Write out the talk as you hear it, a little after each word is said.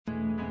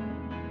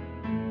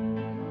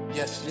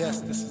Yes,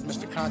 yes, this is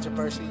Mr.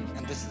 Controversy,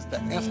 and this is the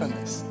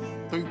infamous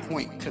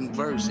three-point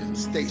conversion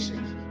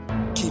station.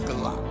 Keep it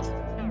locked.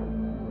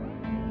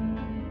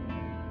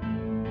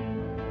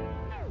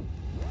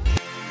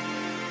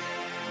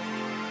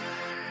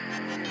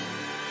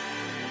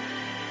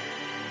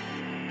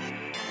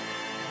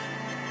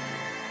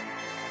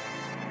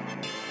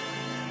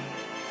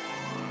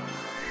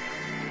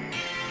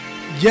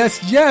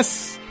 Yes,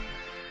 yes,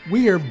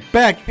 we are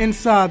back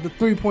inside the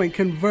three-point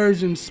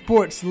conversion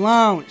sports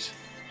lounge.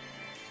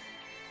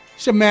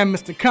 It's your man,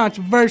 Mr.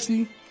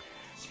 Controversy.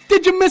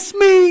 Did you miss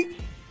me?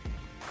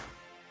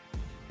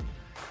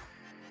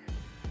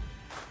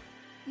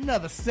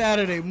 Another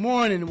Saturday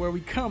morning where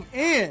we come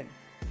in,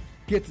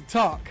 get to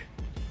talk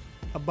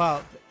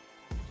about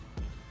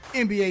the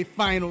NBA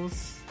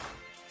Finals,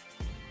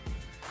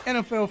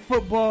 NFL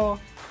football,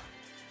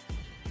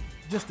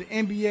 just the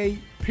NBA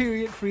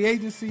period, free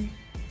agency,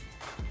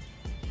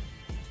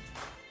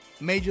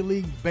 Major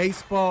League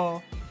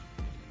Baseball,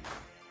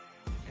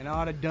 and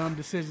all the dumb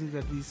decisions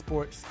that these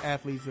sports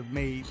athletes have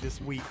made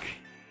this week.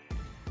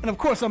 And of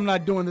course, I'm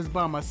not doing this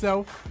by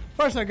myself.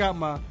 First, I got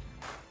my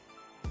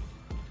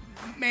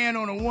man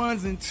on the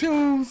ones and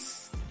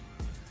twos,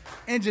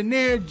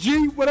 engineer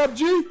G. What up,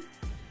 G?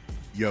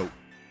 Yo.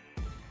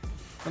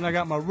 And I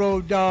got my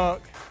road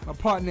dog, my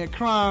partner in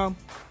crime,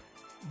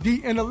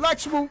 D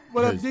Intellectual.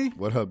 What up, D?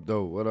 What up,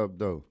 though? What up,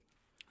 though?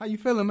 How you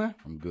feeling, man?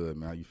 I'm good,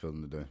 man. How you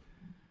feeling today?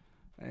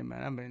 Hey,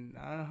 man,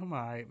 I'm all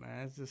right,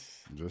 man.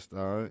 It's just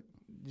all right.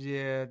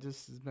 Yeah,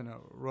 it's been a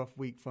rough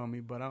week for me,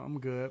 but I'm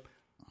good.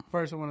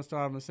 First, I want to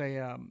start and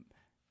say,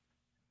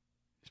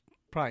 she's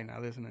probably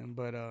not listening,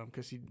 but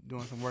because she's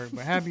doing some work.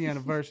 But happy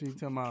anniversary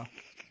to my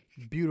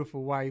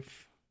beautiful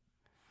wife.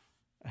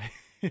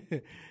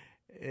 It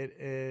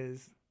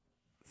is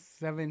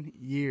 7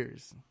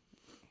 years.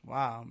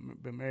 Wow,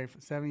 I've been married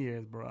for 7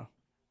 years, bro.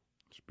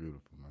 It's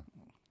beautiful, man.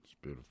 It's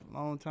beautiful.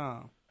 Long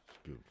time. It's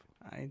beautiful.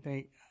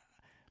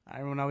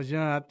 When I was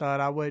young, I thought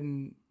I was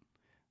like,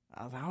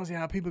 I don't see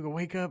how people can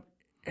wake up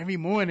every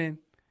morning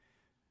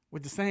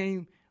with the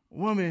same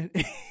woman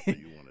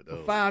for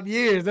 5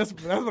 years. That's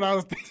what I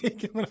was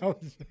thinking when I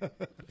was young.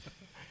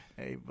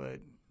 Hey, but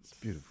it's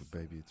beautiful,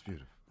 baby. It's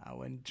beautiful. I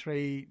wouldn't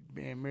trade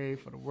being married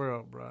for the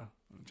world, bro.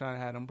 I'm trying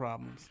to have them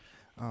problems.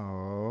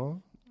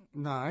 Oh.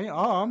 Nah,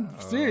 I'm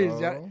serious.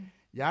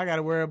 Y'all got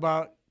to worry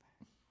about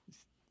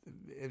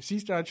if she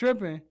start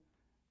tripping.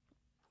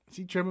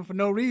 She tripping for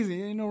no reason.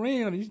 Ain't no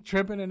ring on it. She's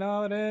tripping and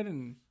all of that,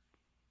 and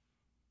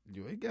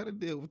you ain't got to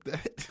deal with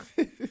that.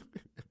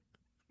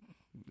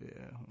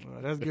 Yeah,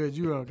 well, that's good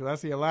you on, because I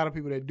see a lot of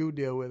people that do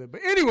deal with it.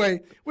 But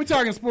anyway, we're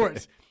talking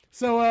sports.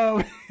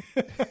 So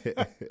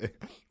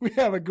we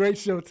have a great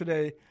show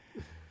today.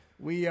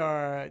 We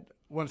are,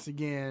 once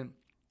again,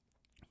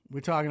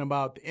 we're talking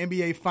about the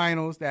NBA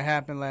Finals that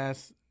happened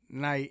last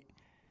night,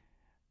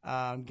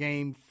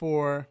 Game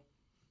 4.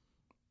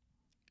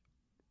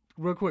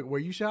 Real quick, were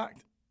you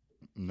shocked?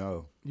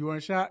 No. You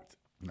weren't shocked?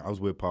 I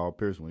was with Paul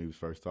Pierce when he was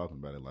first talking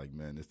about it. Like,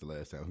 man, this is the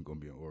last time we're going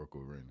to be in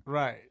Oracle Arena.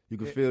 Right. You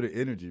can feel the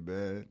energy,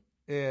 man.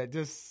 Yeah,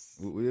 just...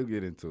 We'll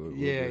get into it.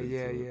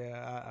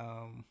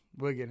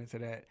 We'll get into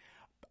that.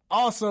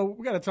 Also,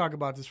 we got to talk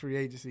about this free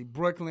agency.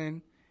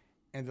 Brooklyn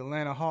and the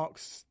Atlanta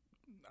Hawks,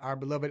 our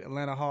beloved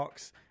Atlanta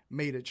Hawks,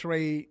 made a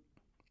trade,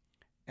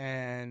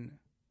 and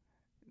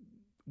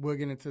we'll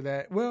get into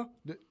that. Well,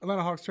 the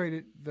Atlanta Hawks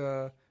traded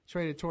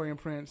Taurean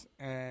Prince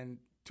and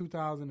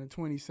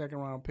 2020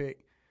 second-round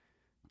pick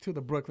to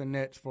the Brooklyn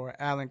Nets for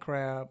Allen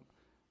Crabbe,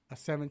 a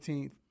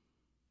 17th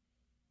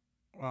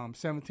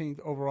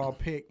overall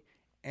pick,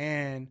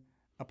 and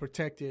a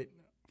protected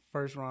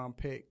first-round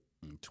pick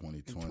in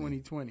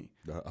 2020.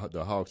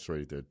 The Hawks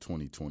traded their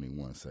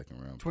 2021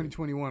 second-round pick.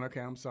 2021, okay,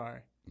 I'm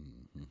sorry.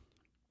 Mm-hmm.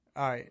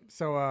 All right,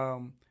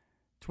 so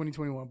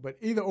 2021. But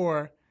either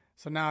or,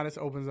 so now this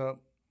opens up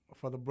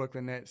for the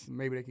Brooklyn Nets.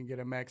 Maybe they can get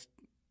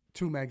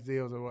two max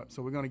deals or what.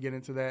 So we're going to get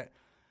into that.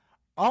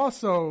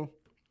 Also,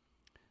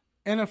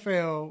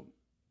 NFL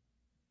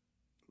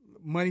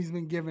money's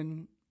been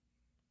given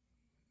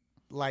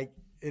like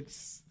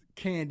it's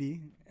candy,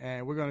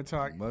 and we're going to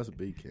talk. Must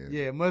be candy.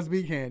 Yeah, it must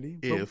be candy.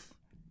 If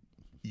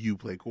you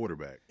play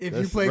quarterback. If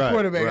you play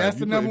quarterback, that's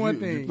the number one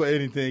thing. If you play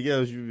anything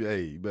else,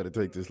 you better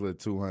take this little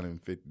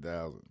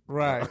 $250,000.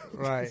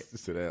 Right.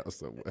 Sit down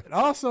somewhere. And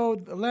also,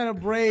 the Atlanta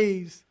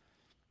Braves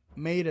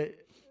made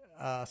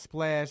a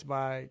splash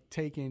by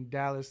taking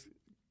Dallas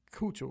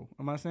Keuchel.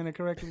 Am I saying it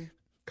correctly?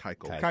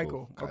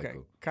 Keuchel. Okay,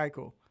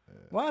 Keuchel. Yeah.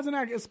 Why isn't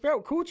that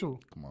spelled Keuchel?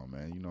 Come on,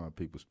 man. You know how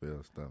people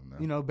spell stuff now.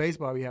 You know,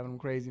 baseball be having them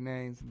crazy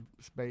names.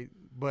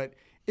 But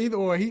either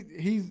or,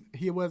 he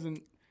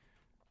wasn't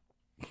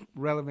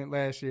relevant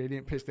last year. He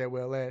didn't pitch that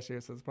well last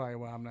year, so that's probably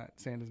why I'm not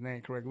saying his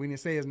name correctly. We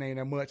didn't say his name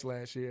that much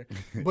last year.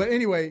 But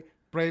anyway,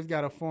 Braves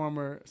got a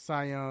former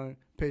Cy Young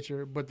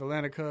pitcher, but the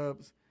Atlanta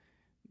Cubs,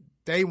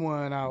 they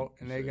won out,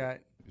 and they got.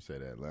 You say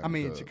that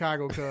Atlanta Cubs.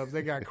 Chicago Cubs.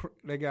 They got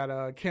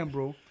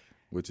Kimbrel.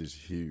 Which is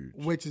huge.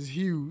 We'll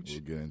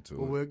get into it.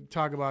 We'll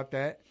talk about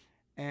that.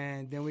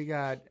 And then we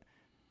got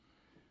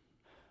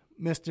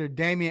Mr.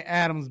 Damian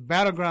Adams,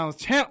 Battlegrounds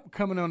champ,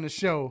 coming on the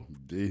show.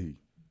 Indeed.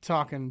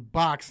 Talking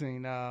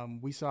boxing.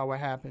 We saw what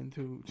happened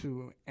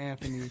to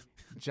Anthony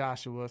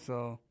Joshua.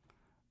 So,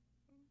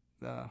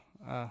 so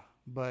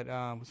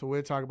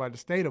we'll talk about the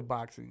state of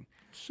boxing.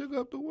 Shook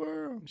up the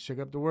world.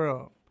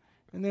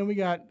 And then we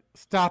got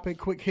Stop It,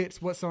 Quick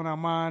Hits, What's on Our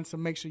Minds. So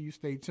make sure you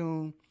stay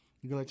tuned.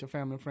 You can let your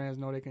family and friends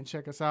know they can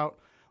check us out.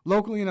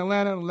 Locally in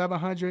Atlanta,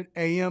 1100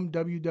 AM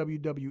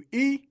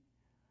WWWE.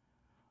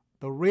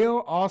 The Real.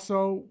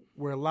 Also,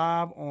 we're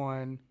live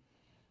on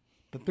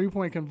the 3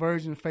 Point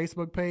Conversion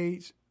Facebook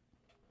page.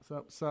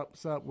 Sup.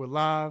 We're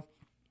live.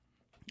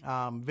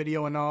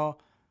 Video and all.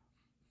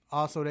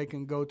 Also, they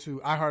can go to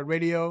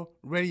iHeartRadio,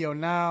 Radio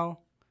Now,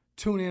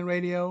 TuneIn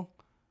Radio.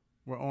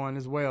 We're on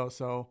as well.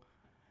 So,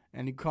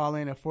 and you call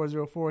in at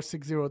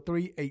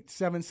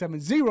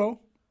 404-603-8770.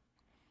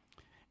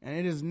 And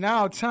it is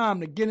now time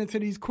to get into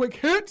these quick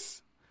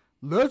hits.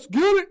 Let's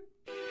get it.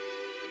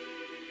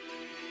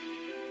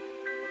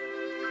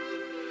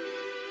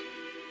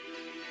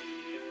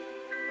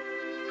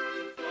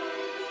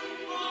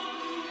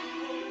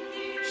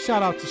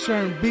 Shout out to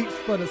Sharon Beats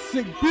for the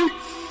sick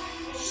beats.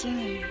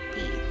 Sharon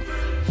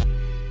Beats.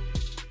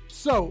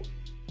 So,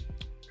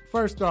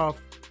 first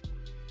off,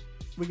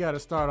 we got to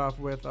start off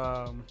with,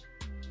 all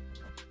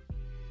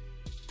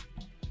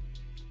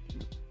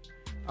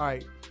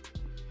right,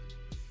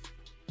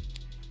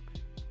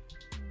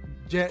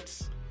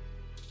 Jets.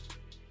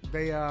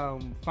 They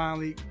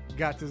finally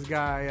got this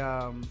guy.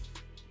 I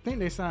think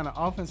they signed an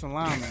offensive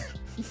lineman.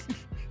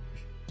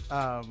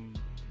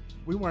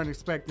 We weren't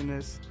expecting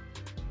this.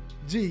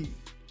 G,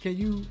 can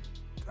you?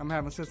 I'm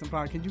having a system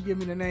problem. Can you give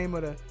me the name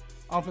of the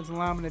offensive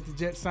lineman that the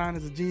Jets signed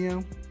as a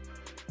GM?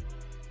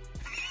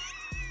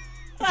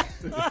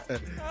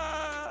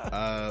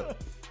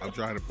 I'm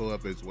trying to pull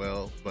up as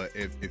well, but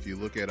if you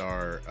look at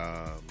our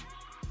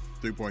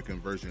 3 Point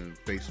Conversion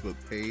Facebook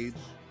page,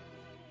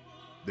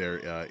 there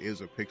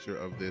is a picture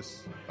of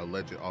this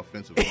alleged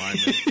offensive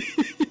lineman.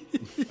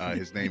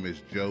 His name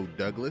is Joe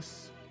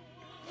Douglas.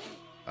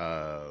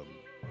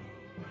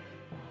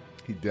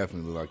 He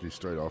definitely looked like he's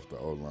straight off the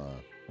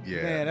O-line.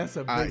 Yeah, man, that's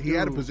a big he dude.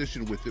 had a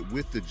position with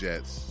the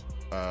Jets,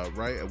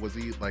 right? Was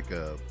he like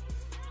a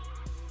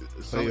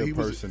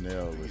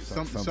personnel or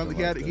something he like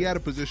had? He had a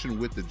position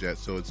with the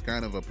Jets, so it's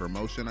kind of a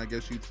promotion, I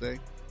guess you'd say.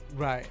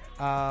 Right.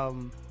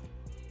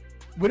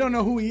 We don't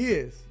know who he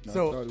is. I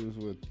So thought he was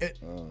with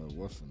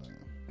what's the name?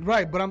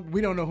 right, but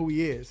we don't know who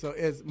he is. So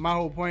my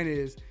whole point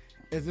is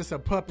this a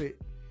puppet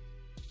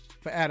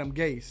for Adam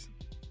Gase?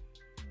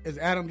 Is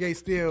Adam Gase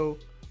still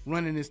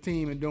running his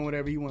team and doing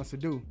whatever he wants to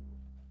do?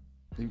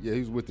 Yeah, he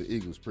was with the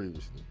Eagles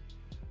previously.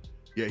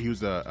 Yeah, he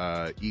was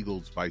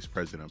Eagles vice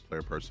president of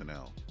player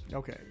personnel.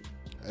 Okay.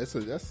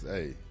 So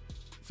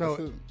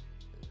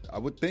I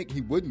would think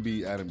he wouldn't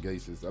be Adam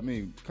Gase's. I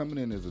mean, coming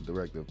in as a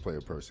director of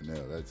player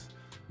personnel, that's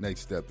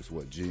next step is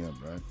what, GM,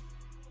 right?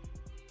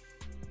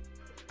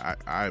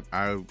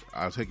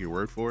 I'll take your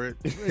word for it.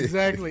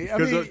 Exactly.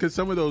 Because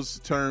some of those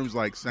terms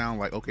sound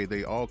like, okay,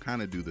 they all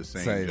kind of do the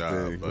same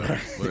job. thing, But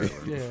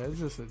whatever. Yeah, it's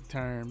just a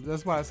term.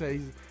 That's why I say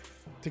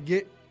to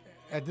get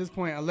at this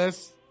point,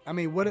 unless I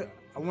wonder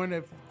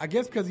if I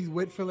guess because he's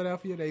with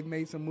Philadelphia, they've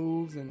made some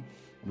moves and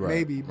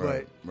maybe,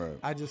 but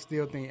I just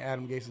still think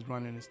Adam Gase is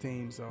running his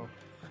team. So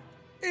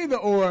either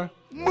or,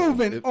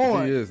 moving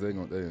on. If he is, they're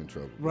in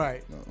trouble.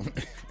 Right. No.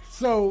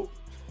 So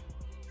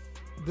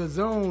the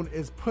Zone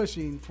is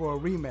pushing for a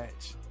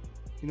rematch.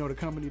 You know, the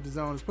company The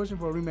Zone is pushing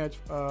for a rematch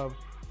of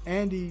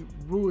Andy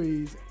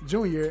Ruiz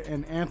Jr.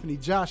 and Anthony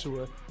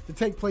Joshua to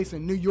take place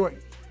in New York.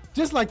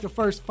 Just like the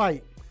first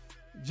fight,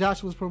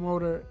 Joshua's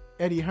promoter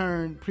Eddie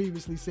Hearn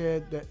previously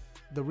said that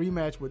the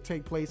rematch would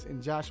take place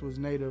in Joshua's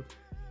native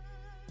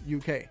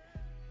UK.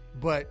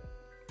 But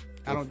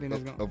I don't think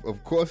that's going to...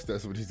 Of course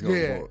that's what he's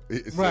going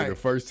for. So right. The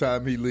first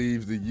time he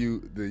leaves the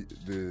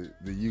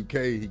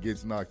UK, he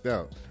gets knocked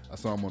out. I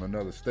saw him on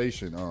another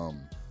station.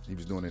 He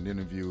was doing an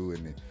interview,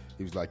 and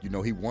he was like,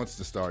 he wants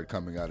to start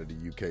coming out of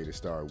the UK to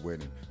start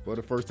winning. But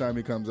the first time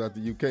he comes out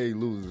the UK, he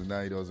loses, and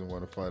now he doesn't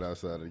want to fight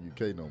outside of the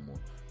UK no more.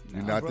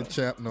 You're not the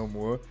champ no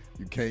more.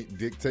 You can't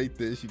dictate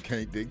this. You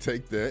can't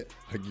dictate that.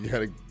 You got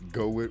to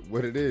go with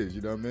what it is. You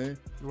know what I mean?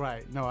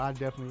 Right. No, I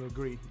definitely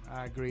agree.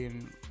 I agree.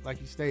 And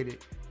like you stated,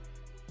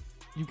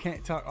 you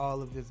can't talk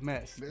all of this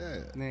mess. Yeah.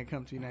 And then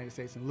come to the United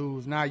States and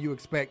lose. Now you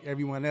expect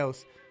everyone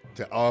else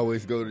to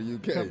always go to the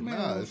UK. Man,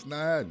 nah, it's not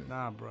happening.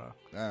 Nah,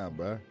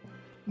 bro.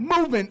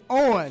 Moving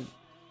on.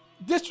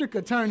 District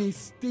Attorney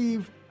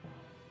Steve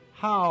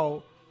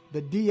Howe,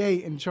 the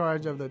DA in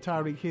charge of the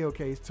Tyreek Hill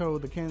case,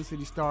 told the Kansas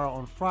City Star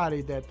on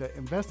Friday that the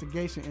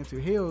investigation into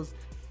Hills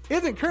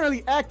isn't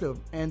currently active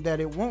and that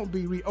it won't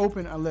be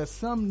reopened unless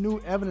some new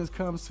evidence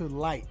comes to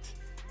light.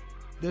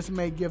 This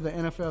may give the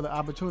NFL the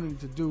opportunity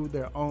to do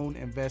their own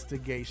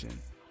investigation.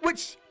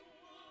 Which,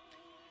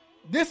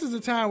 this is a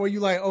time where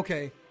you like,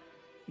 okay,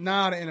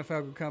 now the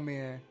NFL can come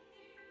in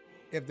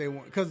if they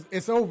want, because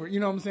it's over. You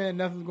know what I'm saying?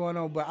 Nothing's going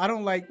on. But I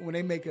don't like when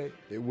they make a.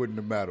 It wouldn't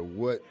have mattered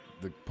what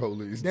the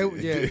police They,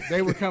 did. yeah,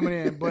 they were coming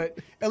in, but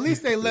at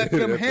least they let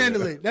them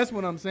handle it. That's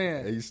what I'm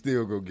saying. And you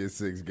still go get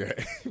 6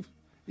 games.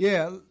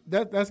 Yeah,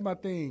 that's my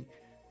thing.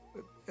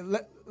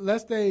 The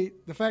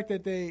fact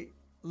that they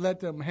let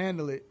them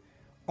handle it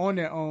on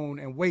their own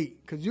and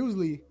wait, because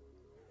usually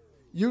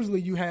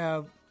you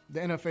have the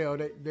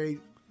NFL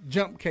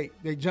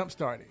they jump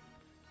started.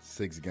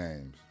 6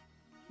 games.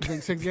 You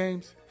think 6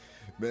 games?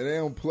 Man, they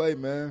don't play,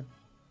 man.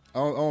 I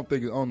don't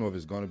know if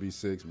it's going to be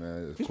 6,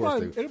 man.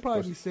 It'll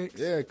probably be 6.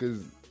 Yeah,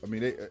 because I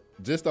mean, they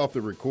just off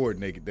the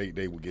recording,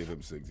 they would give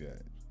him 6 games.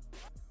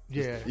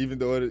 Yeah, Even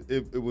though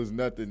it was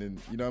nothing, and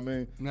you know what I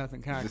mean.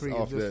 nothing concrete.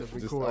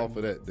 Just off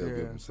of that, they'll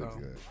give him 6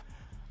 games.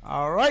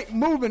 All right,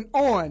 moving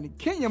on.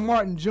 Kenyon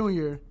Martin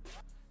Jr.,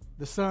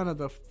 the son of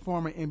the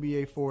former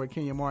NBA forward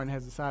Kenyon Martin,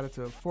 has decided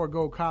to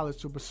forego college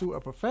to pursue a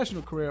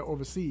professional career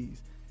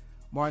overseas.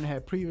 Martin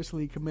had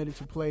previously committed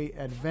to play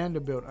at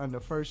Vanderbilt under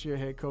first-year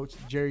head coach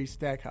Jerry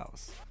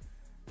Stackhouse.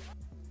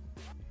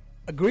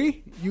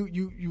 Agree?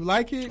 You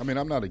like it? I mean,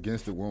 I'm not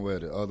against it one way or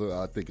the other.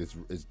 I think it's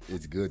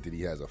good that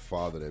he has a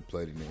father that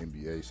played in the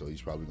NBA, so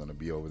he's probably going to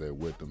be over there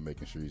with him,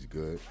 making sure he's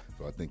good.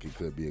 So I think it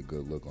could be a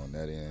good look on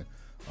that end.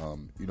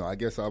 I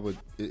guess I would.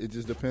 It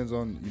just depends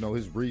on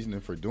his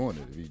reasoning for doing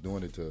it. If he's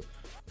doing it to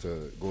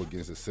go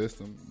against the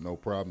system, no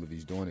problem. If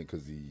he's doing it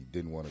because he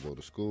didn't want to go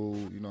to school,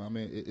 I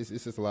mean, it's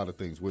just a lot of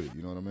things with it.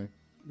 You know what I mean?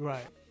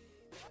 Right.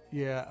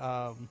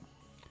 Yeah.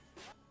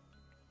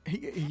 He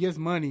gets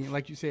money,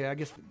 like you said. I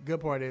guess the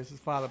good part is his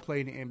father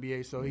played in the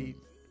NBA, so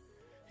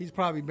he's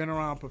probably been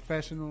around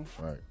professionals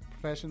or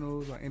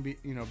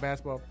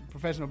NBA,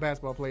 professional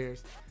basketball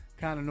players.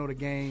 Kind of know the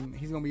game.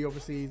 He's gonna be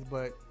overseas,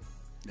 but.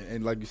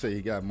 And like you say,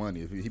 he got money.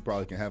 If he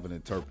probably can have an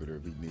interpreter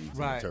if he needs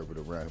an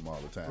interpreter around him all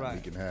the time. Right.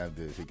 He can have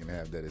this. He can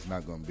have that. It's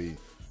not going to be,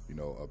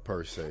 a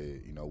per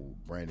se,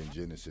 Brandon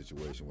Jennings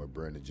situation where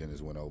Brandon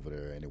Jennings went over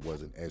there and it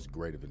wasn't as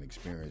great of an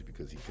experience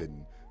because he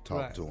couldn't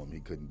talk to him. He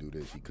couldn't do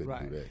this. He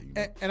couldn't do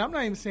that. And I'm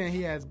not even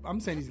saying I'm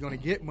saying he's going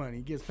to get money.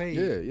 He gets paid.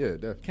 Yeah,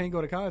 definitely. Can't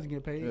go to college and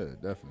get paid. Yeah,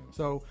 definitely.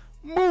 So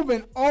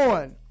moving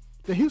on,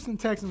 the Houston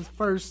Texans'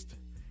 first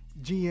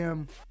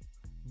GM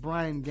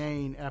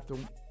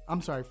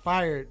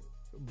fired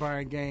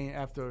Brian Gaine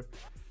after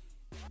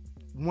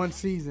one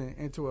season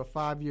into a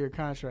 5-year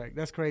contract.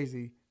 That's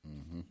crazy.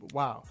 Mm-hmm.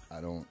 Wow. I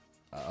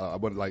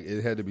would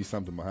it had to be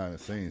something behind the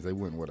scenes. They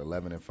went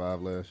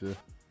 11-5 last year.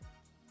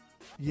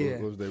 Yeah.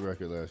 What was their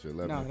record last year?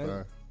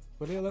 11-5.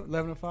 Were they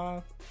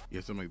 11-5?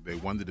 Yeah, they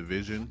won the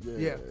division.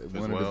 Yeah.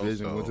 Won the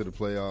division, went to the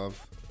playoffs.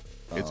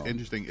 It's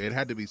interesting. It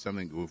had to be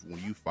something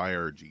when you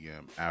fire a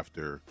GM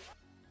after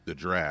the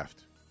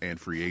draft and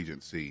free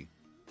agency,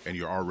 and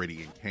you're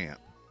already in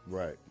camp.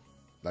 Right.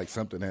 Like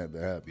something had to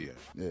happen. Yeah.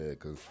 Yeah,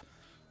 because,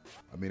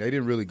 I mean, they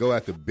didn't really go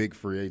after big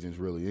free agents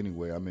really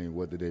anyway. I mean,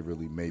 what did they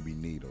really maybe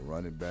need? A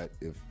running back?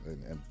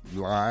 And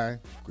line?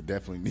 Could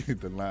definitely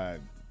need the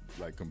line,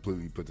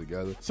 completely put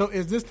together. So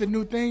is this the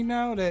new thing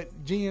now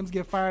that GMs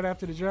get fired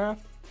after the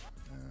draft?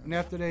 And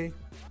after they...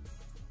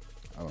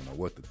 I don't know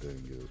what the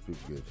thing is.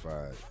 People get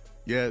fired.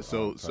 Yeah,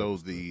 so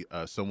the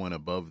someone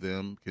above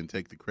them can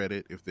take the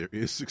credit if there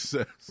is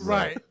success.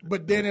 Right.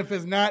 But then if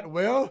it's not,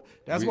 well,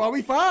 that's why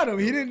we fired him.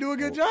 He didn't do a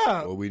good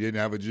job. Or we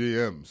didn't have a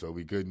GM, so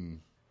we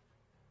couldn't.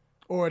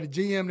 Or the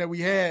GM that we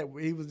had,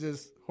 he was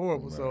just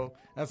horrible. Right. So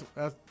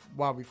that's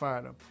why we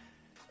fired him.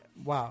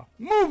 Wow.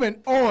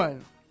 Moving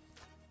on.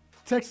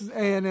 Texas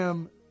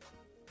A&M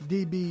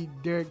DB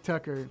Derek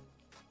Tucker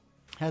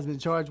has been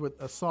charged with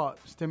assault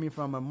stemming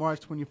from a March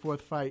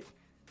 24th fight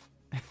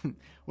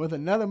with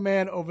another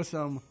man over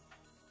some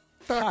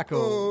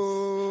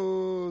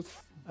tacos.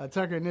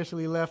 Tucker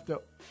initially left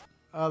the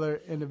other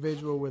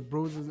individual with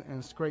bruises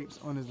and scrapes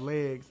on his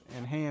legs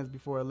and hands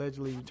before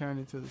allegedly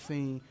returning to the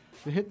scene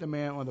to hit the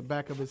man on the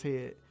back of his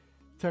head.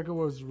 Tucker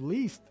was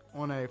released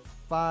on a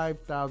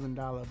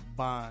 $5,000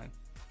 bond.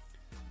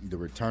 The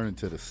returning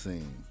to the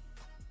scene.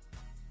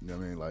 You know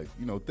what I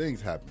mean?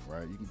 Things happen,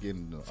 right? You can get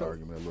in an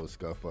argument, a little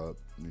scuff up,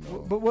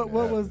 But what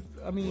was,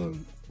 I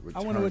mean...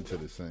 I wonder what to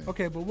the same.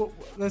 Okay, but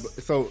let's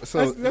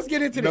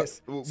get into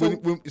this.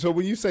 So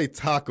when you say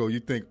taco, you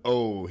think,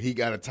 oh, he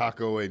got a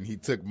taco and he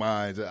took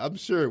mine. I'm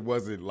sure it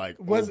wasn't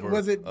was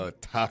it a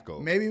taco.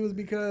 Maybe it was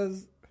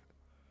because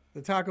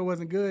the taco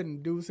wasn't good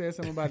and dude said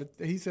something about it.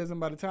 He said something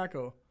about a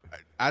taco.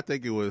 I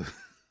think it was.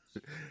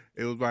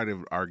 It was part of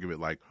an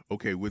argument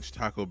okay, which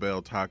Taco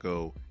Bell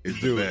taco is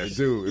the best?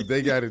 Dude, if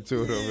they got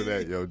into it over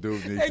that,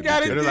 dude needs to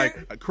got be it. They're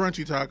like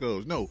crunchy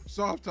tacos. No,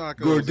 soft tacos.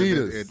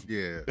 Gorditas.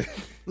 Yeah.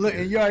 Look,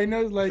 and you already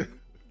know,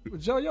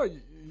 Joe,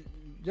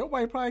 your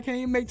wife probably can't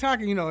even make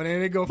taco, and then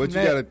they go from But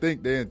that. you got to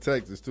think they're in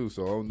Texas, too,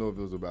 so I don't know if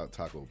it was about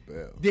Taco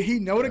Bell. Did he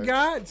know the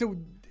guy? So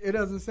it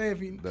doesn't say if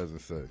he... Doesn't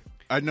say.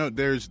 I know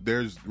there's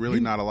really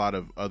not a lot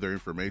of other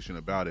information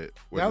about it,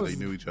 whether they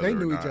knew each other or not.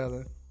 They knew each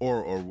other.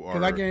 Or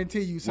because I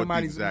guarantee you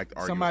somebody's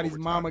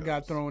mama tacos.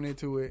 got thrown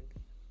into it,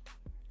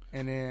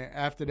 and then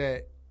after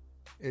that,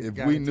 if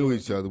we knew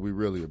each other, we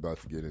really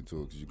about to get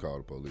into it because you called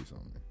the police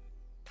on me.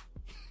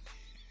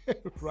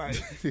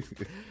 Right.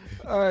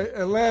 All right,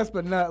 and last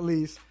but not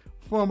least,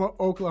 former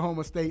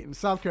Oklahoma State and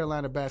South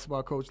Carolina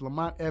basketball coach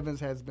Lamont Evans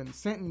has been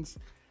sentenced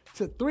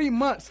to 3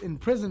 months in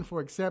prison for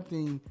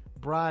accepting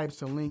bribes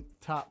to link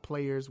top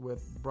players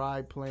with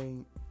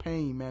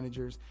paying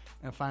managers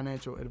and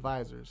financial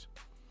advisors.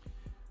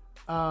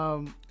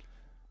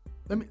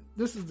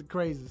 This is the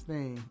craziest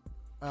thing.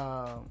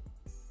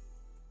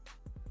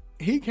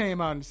 He came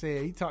out and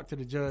said, he talked to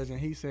the judge and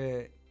he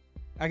said,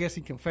 I guess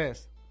he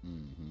confessed.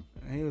 Mm-hmm.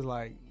 And he was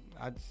like,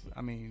 I just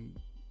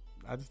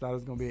thought it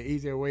was going to be an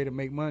easier way to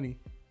make money.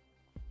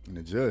 And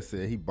the judge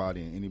said he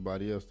bodying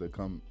anybody else that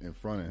come in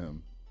front of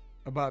him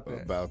about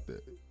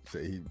that.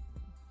 Say he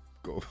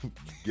go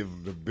give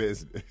him the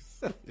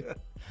business.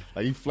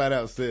 Like he flat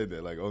out said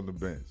that, like on the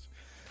bench.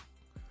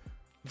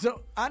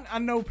 So I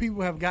know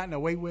people have gotten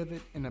away with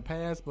it in the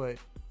past, but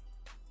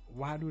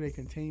why do they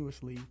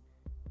continuously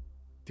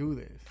do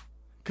this?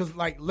 Because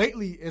like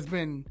lately,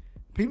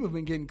 people have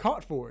been getting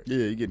caught for it. Yeah,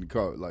 you're getting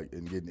caught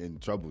and getting in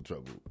trouble.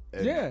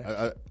 And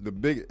yeah,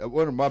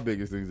 one of my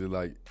biggest things is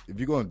like if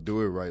you're gonna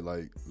do it right,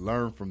 like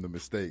learn from the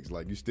mistakes.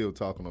 Like you still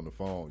talking on the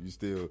phone, you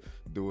still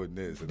doing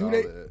this and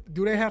that.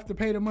 Do they have to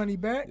pay the money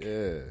back?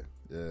 Yeah.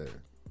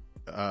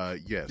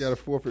 Yes. You got to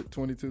forfeit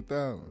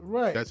 $22,000.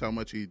 Right. That's how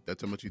much he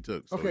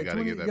took. So okay, you got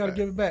to give that back. You got to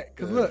give it back.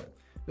 Because look,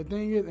 the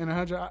thing is, in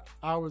 100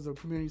 hours of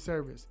community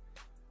service,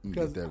 you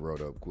get that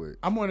wrote up quick.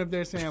 I'm one of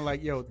there saying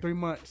like, yo, 3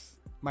 months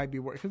might be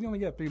worth, because he only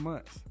got 3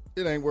 months.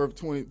 It ain't worth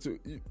 22.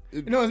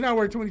 No, it's not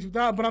worth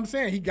 $22,000. But I'm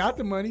saying he got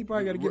the money. He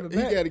probably got to give it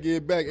back. He got to give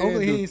it back.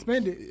 Hopefully he ain't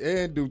spend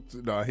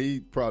it. He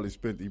probably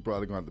spent it. He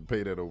probably going to have to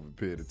pay that over a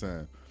period of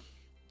time.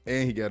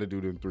 And he got to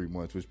do them 3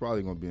 months, which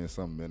probably going to be in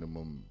some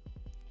minimum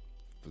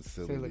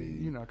facility.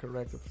 You're not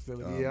correct. A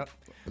facility. Yep.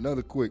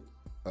 Another quick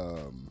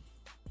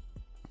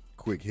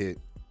hit.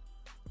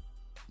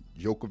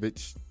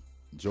 Djokovic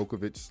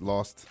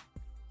lost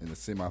in the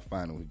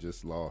semifinal. He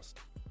just lost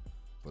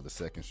for the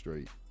second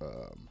straight. In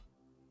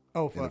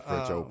the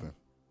French Open.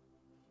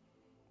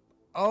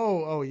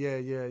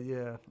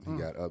 Yeah. He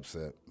got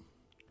upset.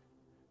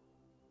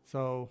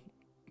 So,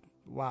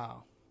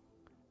 wow.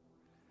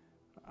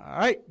 All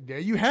right, there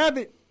you have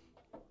it.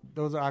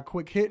 Those are our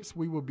quick hits.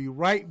 We will be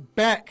right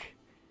back.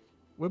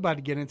 We're about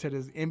to get into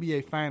this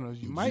NBA Finals.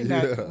 You might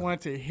not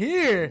want to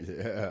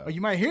hear, or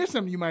you might hear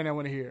something you might not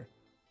want to hear.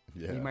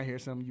 Yeah. You might hear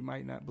something you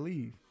might not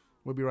believe.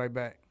 We'll be right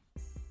back.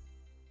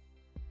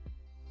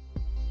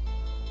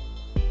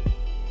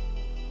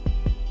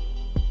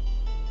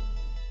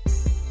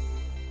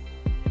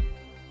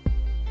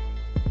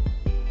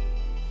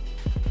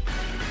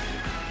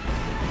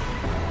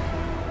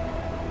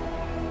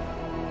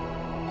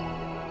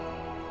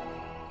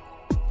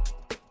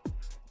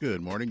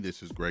 Good morning.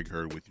 This is Greg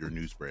Hurd with your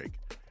news break.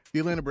 The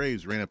Atlanta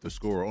Braves ran up the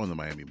score on the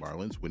Miami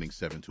Marlins, winning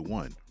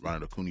 7-1.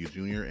 Ronald Acuna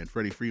Jr. and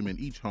Freddie Freeman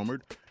each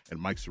homered, and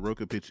Mike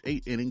Soroka pitched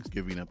 8 innings,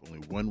 giving up only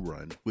 1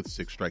 run with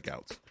 6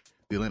 strikeouts.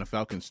 The Atlanta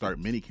Falcons start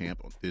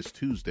minicamp on this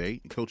Tuesday,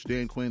 and Coach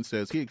Dan Quinn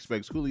says he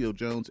expects Julio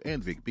Jones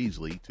and Vic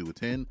Beasley to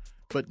attend,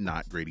 but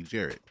not Grady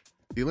Jarrett.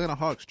 The Atlanta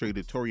Hawks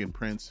traded Taurean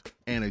Prince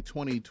and a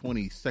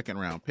 2020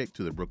 second-round pick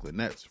to the Brooklyn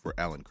Nets for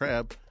Alan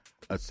Crabb,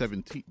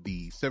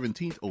 the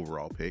 17th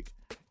overall pick,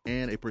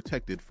 and a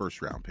protected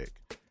first-round pick.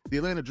 The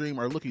Atlanta Dream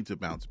are looking to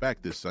bounce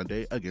back this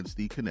Sunday against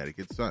the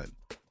Connecticut Sun.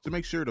 So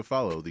make sure to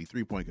follow the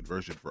 3-Point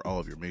Conversion for all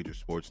of your major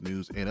sports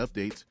news and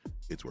updates.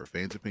 It's where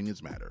fans'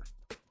 opinions matter.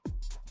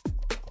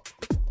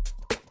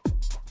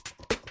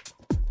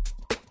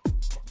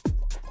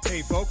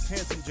 Hey folks,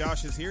 Handsome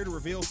Josh is here to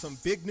reveal some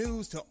big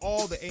news to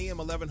all the AM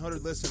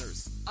 1100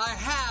 listeners. I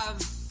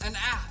have an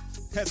app.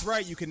 That's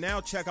right, you can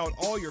now check out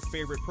all your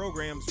favorite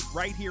programs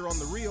right here on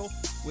The Real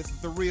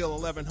with the Real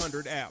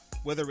 1100 app.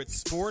 Whether it's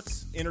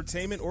sports,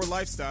 entertainment, or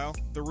lifestyle,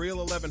 the Real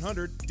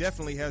 1100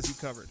 definitely has you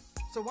covered.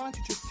 So why don't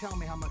you just tell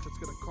me how much it's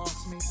going to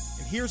cost me?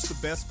 And here's the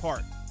best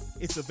part.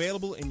 It's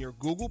available in your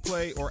Google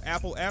Play or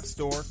Apple App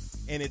Store,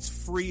 and it's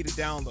free to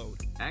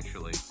download.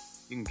 Actually,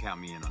 you can count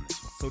me in on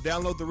this one. So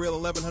download the Real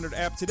 1100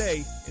 app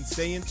today and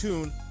stay in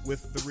tune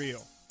with The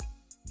Real.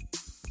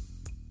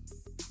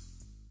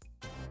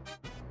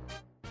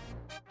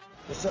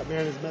 What's up,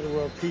 man? It's Meta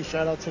World Peace.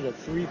 Shout out to the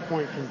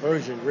 3-Point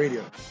Conversion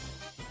Radio.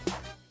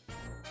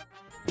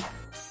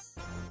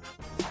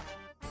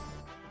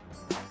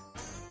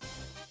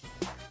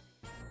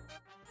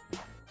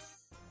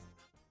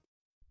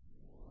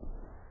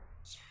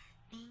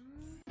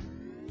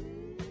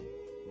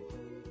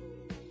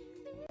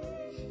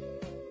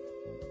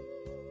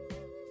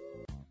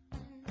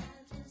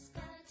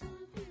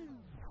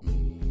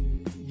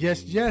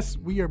 Yes,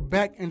 we are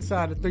back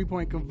inside the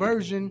 3-Point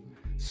Conversion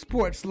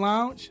Sports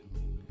Lounge.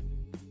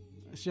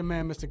 It's your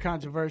man, Mr.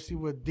 Controversy,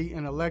 with The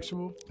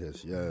Intellectual.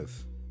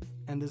 Yes.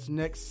 And this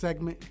next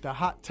segment, the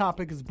hot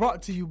topic, is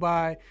brought to you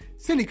by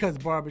Cindy Cuts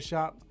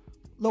Barbershop,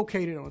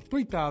 located on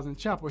 3000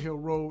 Chapel Hill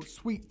Road,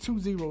 Suite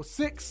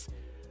 206,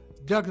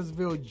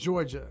 Douglasville,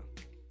 Georgia.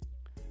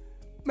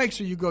 Make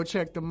sure you go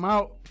check them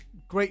out.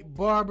 Great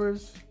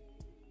barbers,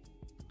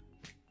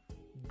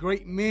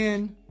 great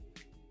men.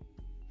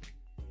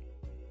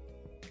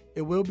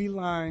 it will be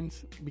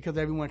lines because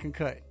everyone can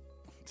cut.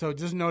 So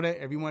just know that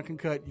everyone can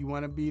cut. You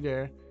want to be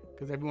there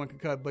because everyone can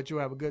cut, but you'll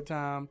have a good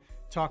time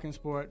talking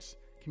sports,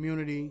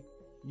 community,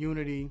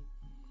 unity,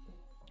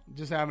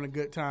 just having a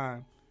good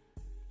time.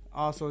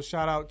 Also,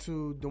 shout out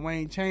to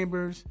Dwayne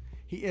Chambers.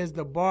 He is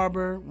the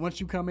barber.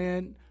 Once you come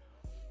in,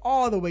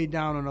 all the way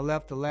down on the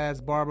left, the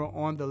last barber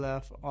on the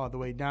left, all the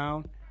way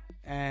down.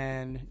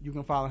 And you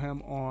can follow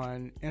him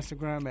on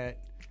Instagram at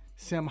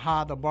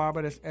Simha the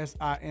Barber. That's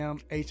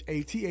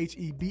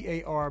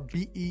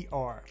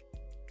SIMHATHEBARBER.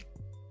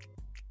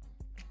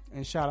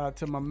 And shout out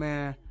to my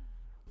man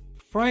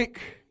Frank,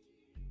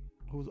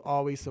 who's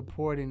always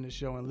supporting the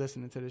show and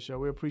listening to the show.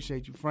 We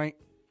appreciate you, Frank.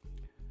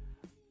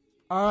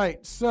 All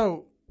right,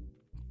 so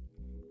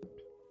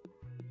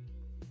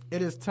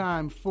it is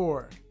time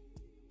for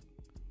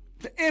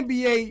the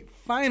NBA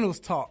Finals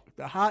talk,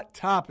 the hot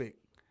topic.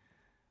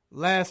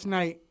 Last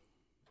night,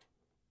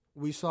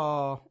 we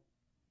saw,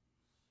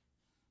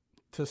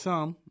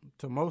 to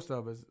most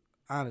of us,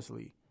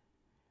 honestly,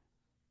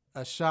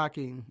 a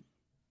shocking.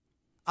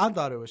 I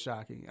thought it was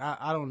shocking.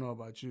 I don't know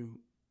about you,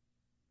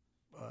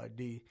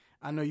 D.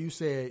 I know you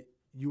said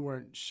you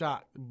weren't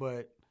shocked,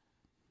 but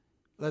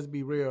let's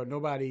be real.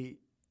 Nobody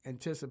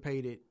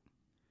anticipated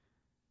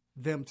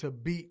them to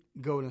beat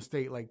Golden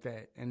State like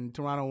that. And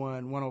Toronto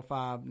won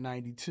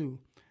 105-92.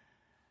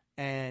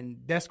 And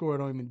that score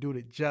don't even do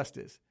it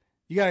justice.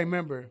 You got to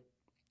remember,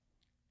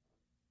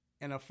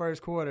 in the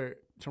first quarter,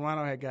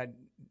 Toronto had got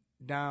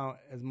down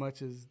as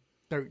much as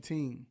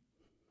 13.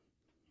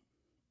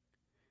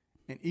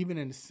 And even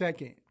in the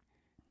second,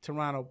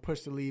 Toronto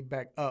pushed the lead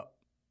back up.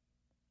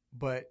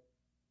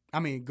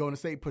 Golden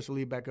State pushed the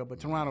lead back up, but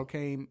Toronto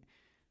came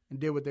and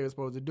did what they were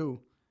supposed to do.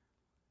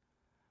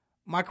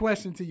 My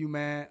question to you,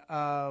 man,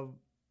 I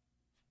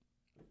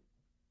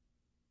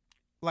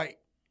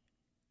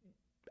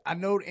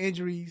know the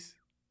injuries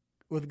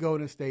with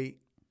Golden State,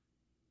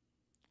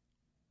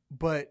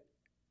 but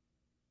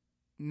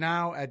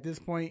now at this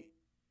point,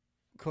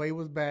 Clay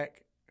was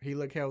back. He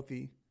looked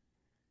healthy.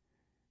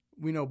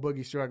 We know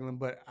Boogie's struggling,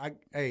 but I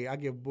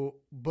give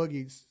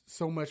Boogie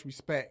so much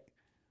respect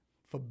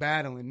for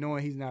battling,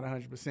 knowing he's not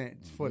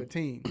 100% for the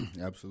team.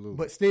 Absolutely.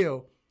 But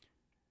still,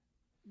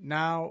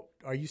 now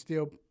are you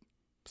still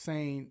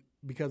saying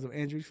because of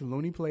injuries?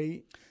 Looney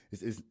played.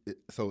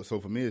 So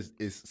for me,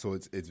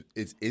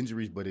 it's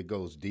injuries, but it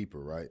goes deeper,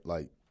 right?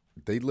 Like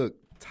they look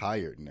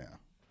tired now.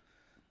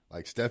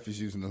 Like Steph is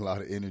using a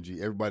lot of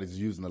energy. Everybody's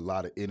using a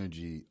lot of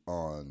energy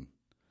on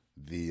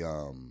the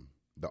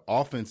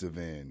offensive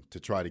end to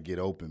try to get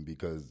open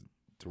because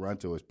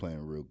Toronto is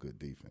playing real good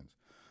defense.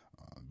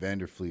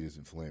 Vanderfleet is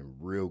playing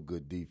real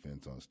good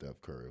defense on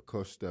Steph Curry. Of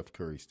course, Steph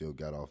Curry still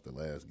got off the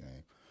last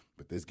game,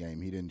 but this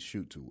game he didn't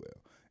shoot too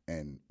well.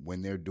 And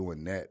when they're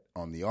doing that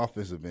on the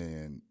offensive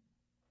end,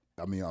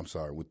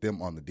 with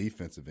them on the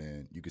defensive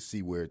end, you can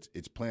see where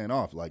it's playing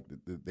off. Like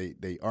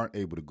they aren't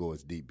able to go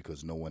as deep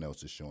because no one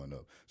else is showing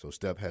up. So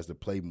Steph has to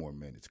play more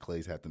minutes.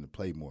 Clay's having to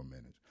play more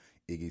minutes.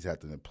 Iggy's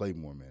having to play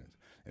more minutes.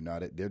 And now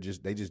they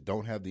just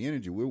don't have the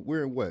energy.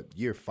 We're in what,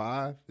 year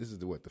 5? This is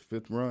the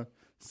fifth run,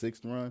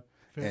 sixth run,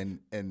 and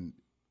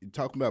you're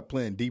talking about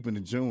playing deep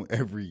into June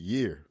every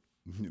year.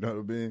 You know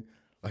what I mean?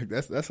 Like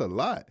that's a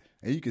lot,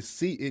 and you can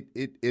see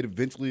it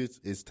eventually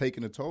is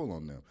taking a toll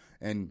on them.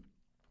 And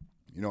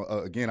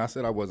again, I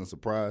said I wasn't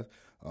surprised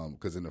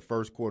because in the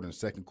first quarter and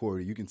second quarter,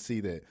 you can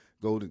see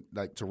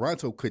that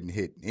Toronto couldn't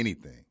hit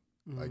anything.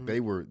 Mm-hmm. Like they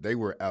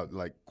were out.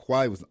 Like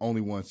Kawhi was the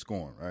only one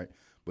scoring, right?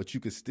 But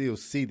you could still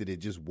see that it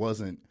just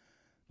wasn't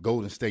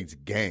Golden State's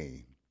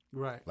game.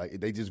 Right. Like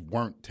they just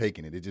weren't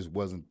taking it. It just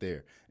wasn't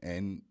there.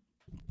 And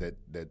that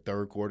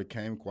third quarter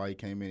came, Kawhi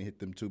came in and hit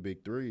them 2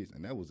 big threes,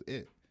 and that was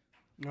it.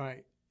 All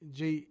right.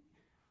 G,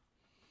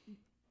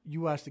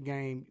 you watched the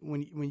game.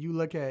 When you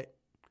look at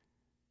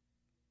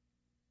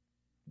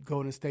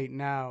Golden State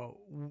now,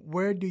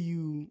 where do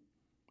you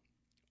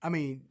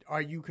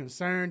are you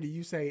concerned? Do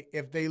you say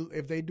if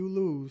they do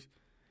lose,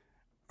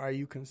 are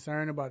you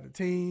concerned about the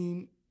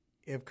team?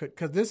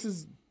 Because this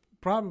is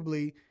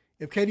probably,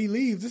 if KD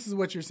leaves, this is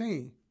what you're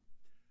seeing.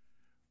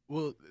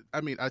 Well,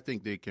 I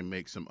think they can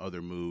make some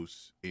other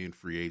moves in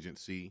free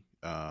agency.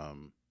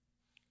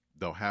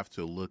 They'll have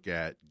to look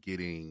at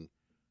getting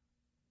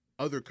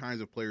other kinds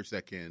of players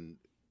that can,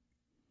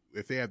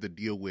 if they have to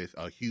deal with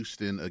a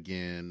Houston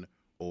again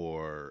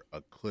or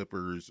a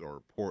Clippers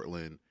or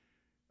Portland,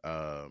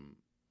 a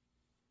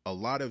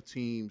lot of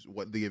teams,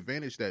 what the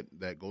advantage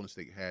that Golden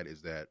State had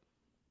is that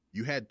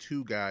you had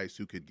 2 guys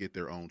who could get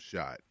their own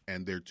shot,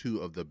 and they're 2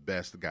 of the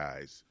best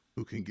guys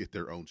who can get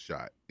their own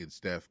shot in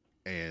Steph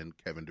and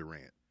Kevin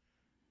Durant.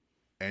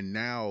 And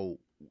now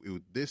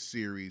with this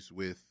series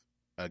with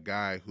a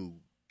guy who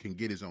can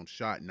get his own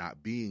shot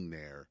not being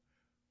there,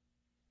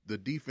 the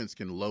defense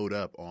can load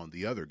up on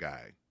the other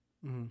guy.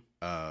 Mm-hmm.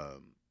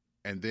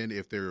 And then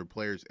if there are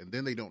players, and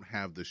then they don't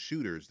have the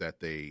shooters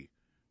that the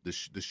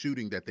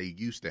shooting that they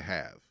used to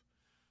have.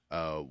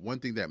 One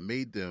thing that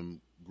made them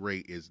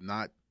great is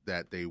not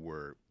that a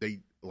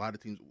lot of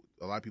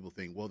people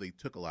think, well, they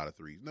took a lot of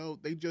threes. No,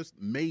 they just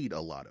made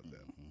a lot of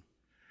them. Mm-hmm.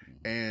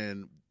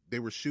 and they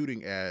were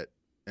shooting at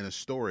an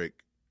historic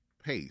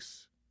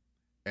pace.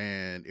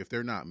 And if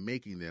they're not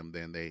making them,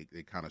 then they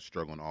kind of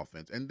struggle on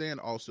offense. And then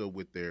also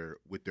with their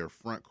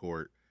front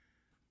court,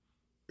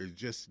 it's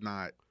just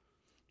not.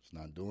 It's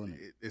not doing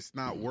it. It's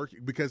not working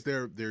because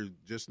they're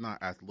just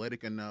not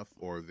athletic enough,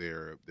 or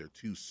they're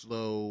too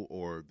slow,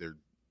 or they're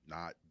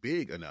not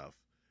big enough.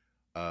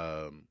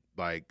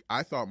 Like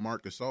I thought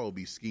Marc Gasol would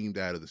be schemed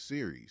out of the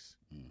series,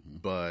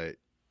 but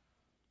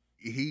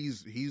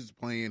he's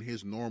playing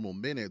his normal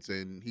minutes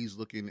and he's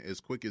looking as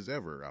quick as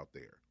ever out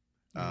there.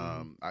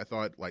 I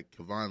thought like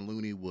Kevon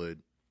Looney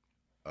would,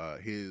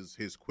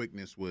 his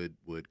quickness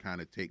would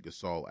kind of take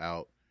Gasol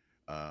out.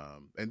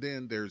 And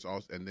then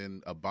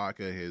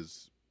Ibaka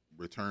has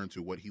returned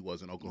to what he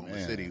was in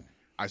Oklahoma City.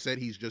 I said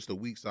he's just a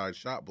weak side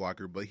shot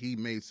blocker, but he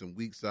made some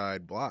weak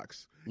side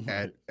blocks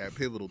at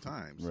pivotal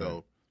times. Right.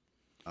 So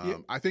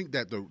I think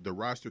that the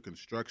roster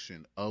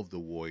construction of the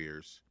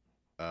Warriors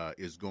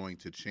is going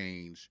to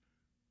change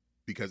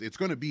because it's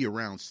going to be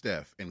around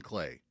Steph and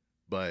Klay,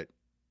 but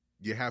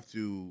it has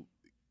to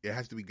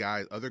be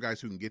other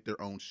guys who can get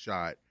their own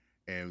shot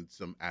and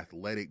some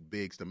athletic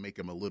bigs to make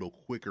them a little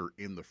quicker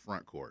in the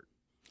front court.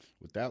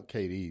 Without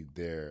KD,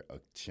 they're a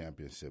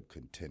championship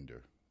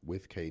contender.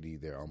 With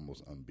KD, they're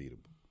almost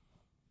unbeatable.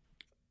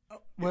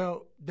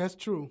 Well, that's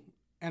true.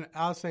 And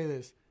I'll say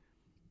this.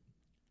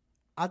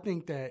 I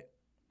think that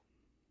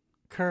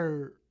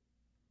Kerr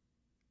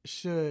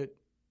should,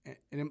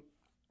 and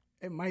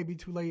it might be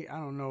too late, I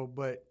don't know,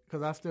 but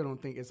because I still don't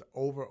think it's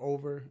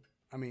over.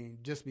 I mean,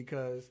 just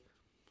because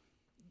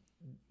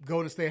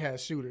Golden State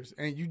has shooters,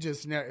 and you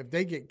just never, if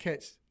they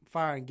catch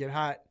fire and get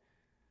hot,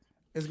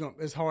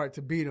 it's hard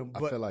to beat them.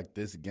 But I feel like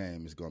this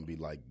game is going to be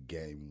like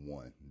game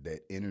one. That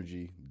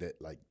energy,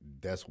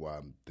 that's why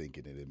I'm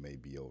thinking that it may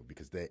be over,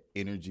 because that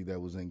energy that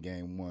was in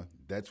game one,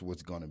 that's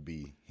what's going to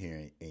be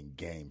here in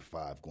game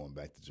 5, going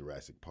back to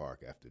Jurassic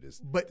Park after this.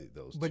 But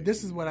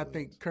this is what I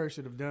think Kerr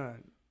should have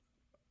done.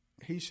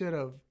 He should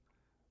have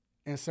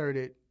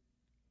inserted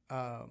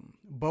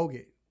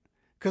Bogut,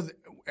 because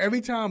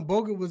every time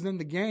Bogut was in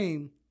the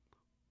game,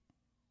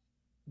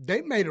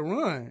 they made a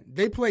run.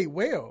 They played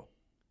well.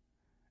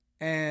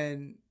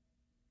 And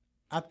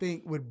I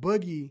think with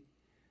Boogie,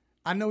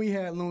 I know he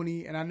had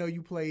Looney, and I know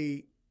you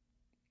played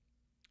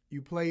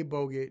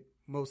Bogut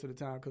most of the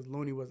time because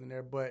Looney wasn't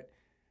there. But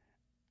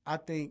I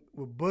think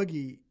with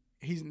Boogie,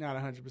 he's not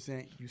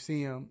 100%. You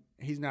see him,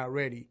 he's not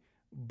ready.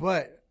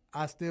 But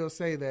I still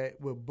say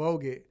that with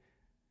Bogut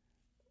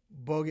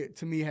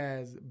to me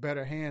has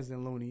better hands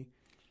than Looney.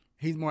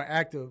 He's more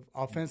active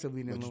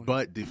offensively than Looney.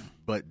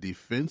 But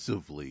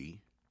defensively,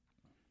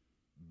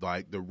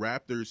 like the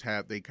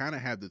Raptors they kind of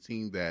have the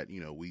team that,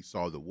 we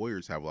saw the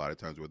Warriors have a lot of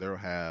times where they'll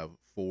have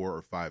 4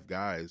 or 5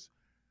 guys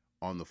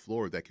on the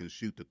floor that can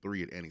shoot the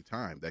 3 at any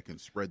time, that can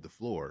spread the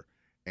floor.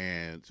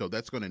 And so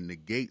that's going to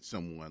negate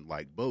someone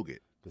like Bogut.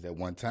 Because at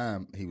one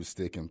time he was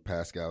sticking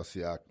Pascal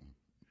Siakam.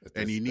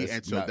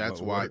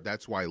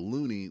 That's why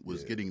Looney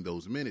was getting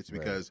those minutes,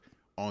 because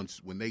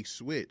when they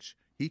switch,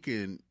 he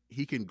can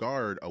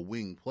guard a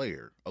wing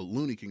player.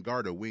 Looney can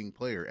guard a wing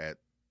player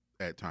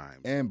at times.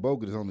 And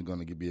Bogut is only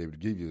going to be able to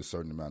give you a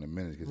certain amount of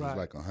minutes because he's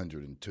like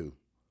 102.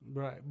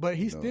 Right, but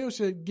he still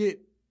should get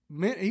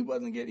minutes. He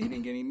didn't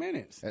get any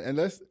minutes. And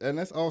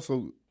let's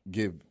also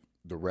give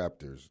the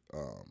Raptors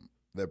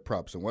their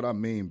props. And what I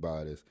mean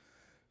by this,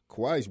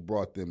 Kawhi's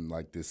brought them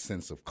like this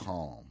sense of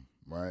calm,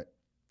 right?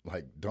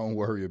 Like, don't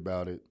worry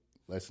about it.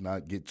 Let's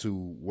not get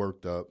too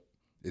worked up.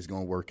 It's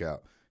going to work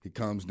out. He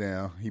comes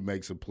down, he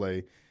makes a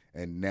play,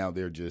 and now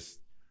they're just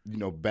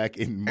back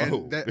in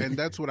mode. And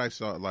that's what I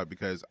saw a lot,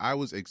 because I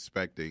was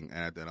expecting,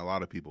 and a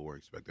lot of people were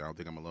expecting, I don't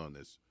think I'm alone in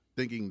this,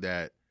 thinking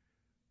that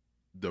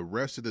the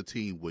rest of the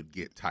team would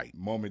get tight.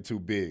 Moment too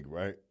big,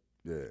 right?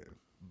 Yeah.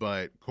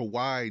 But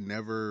Kawhi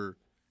never,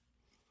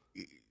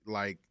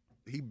 like,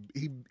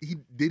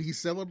 he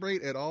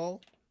celebrate at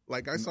all?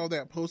 Like, I saw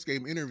that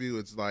post-game interview.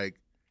 It's like,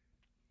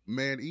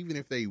 man, even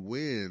if they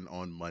win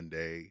on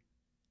Monday,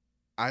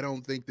 I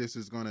don't think this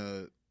is going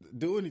to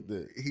do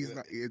anything.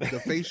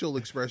 The facial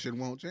expression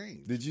won't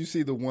change. Did you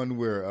see the one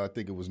where I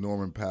think it was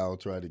Norman Powell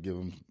tried to give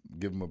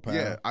him a pound?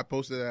 Yeah, I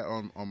posted that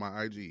on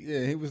my IG.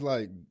 Yeah, he was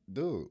like,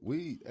 "Dude,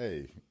 we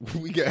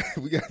got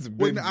some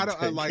business."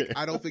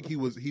 I don't think he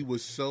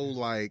was so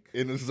like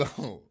in the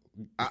zone.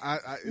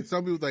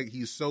 Some people like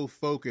he's so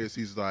focused.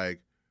 He's like,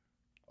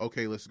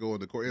 okay, let's go in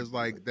the court. It's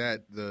like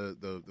that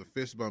the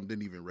fist bump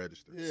didn't even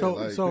register.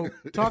 Yeah, so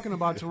talking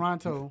about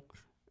Toronto,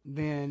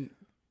 then.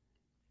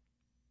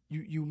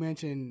 You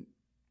mentioned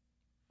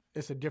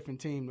it's a different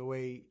team, the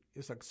way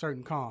it's a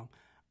certain calm.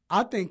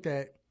 I think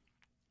that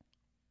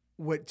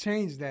what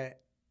changed that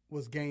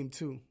was game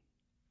 2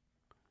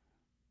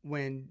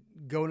 when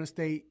Golden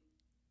State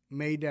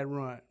made that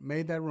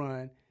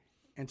run,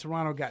 and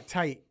Toronto got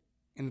tight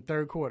in the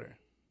third quarter.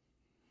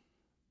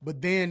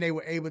 But then they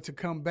were able to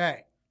come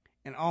back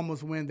and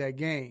almost win that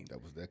game.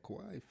 That was that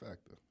Kawhi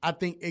factor. I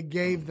think it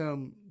gave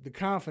them the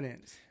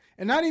confidence.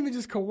 And not even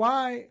just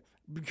Kawhi,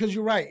 because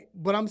you're right,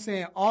 but I'm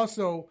saying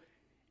also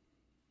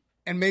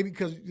and maybe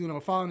because,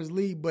 following his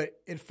lead, but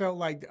it felt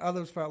like the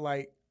others felt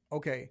like,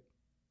 okay,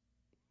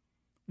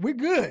 we're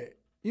good.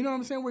 You know what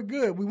I'm saying? We're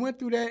good. We went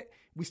through that.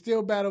 We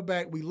still battled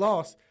back. We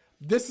lost.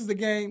 This is the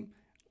game.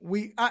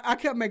 I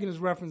kept making this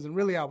reference, and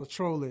really I was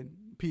trolling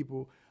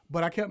people,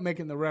 but I kept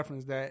making the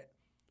reference that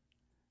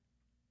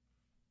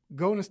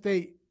Golden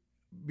State,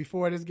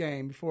 before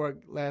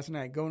last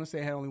night, Golden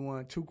State had only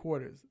won 2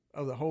 quarters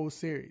of the whole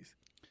series.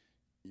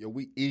 Yeah,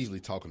 we easily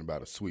talking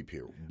about a sweep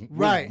here.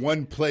 Right. We're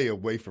one play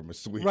away from a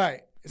sweep.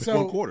 Right.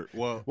 So 1 quarter.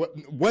 Well,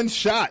 one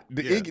shot,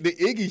 the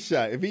Iggy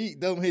shot. If he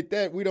don't hit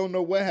that, we don't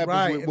know what happens.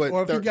 Right. With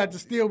or if he got the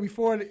steal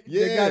before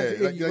they got it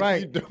to Iggy. Like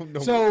right. you don't know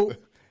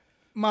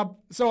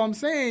So I'm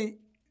saying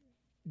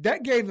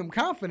that gave them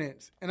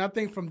confidence. And I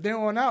think from there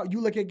on out, you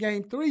look at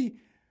game 3,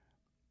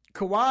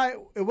 Kawhi,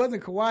 it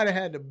wasn't Kawhi that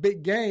had the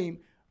big game,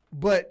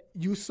 but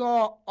you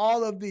saw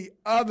all of the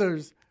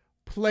others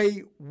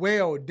play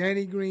well.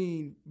 Danny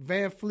Green,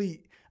 Van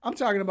Fleet. I'm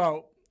talking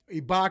about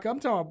Ibaka. I'm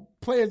talking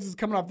about players just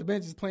coming off the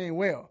bench just playing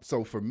well.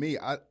 So for me,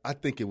 I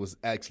think it was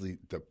actually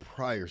the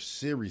prior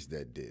series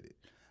that did it.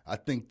 I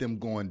think them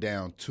going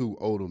down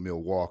 2-0 to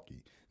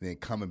Milwaukee, then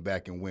coming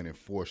back and winning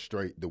 4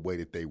 straight the way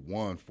that they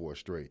won 4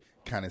 straight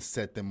kind of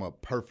set them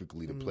up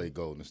perfectly to play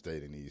Golden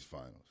State in these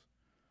finals.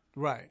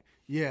 Right.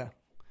 Yeah.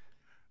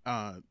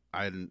 I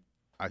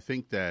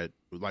think that,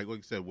 like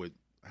you said, with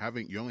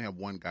you only have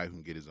one guy who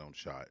can get his own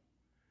shot,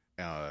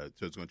 so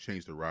it's going to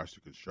change the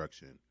roster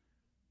construction.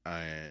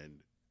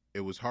 And I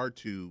think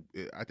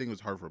it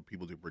was hard for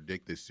people to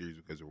predict this series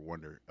because they were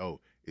wondering,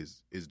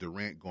 is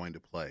Durant going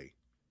to play?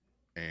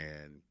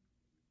 And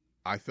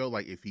I felt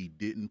like if he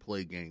didn't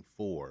play Game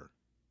 4,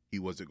 he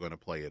wasn't going to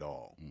play at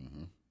all.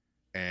 Mm-hmm.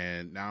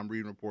 And now I'm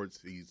reading reports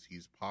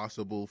he's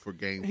possible for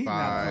Game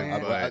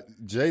 5.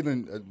 But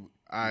Jalen,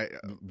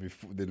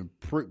 before the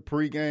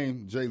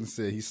pregame, Jalen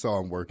said he saw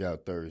him work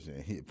out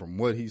Thursday. And from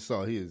what he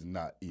saw, he is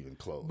not even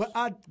close.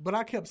 But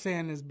I kept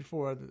saying this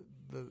before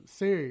the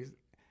series.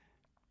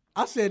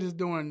 I said this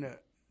during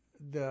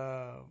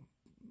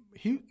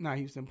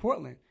Houston,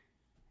 Portland.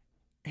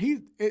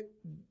 He's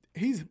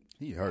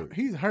hurt.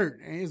 He's hurt,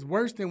 and it's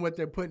worse than what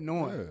they're putting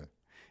on.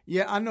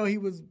 Yeah, I know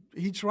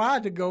he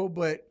tried to go,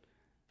 but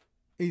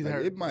he's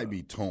hurt. It might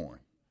be torn.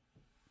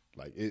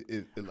 Like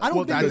I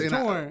don't think it's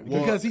torn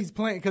because he's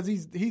playing because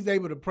he's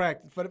able to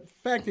practice. For the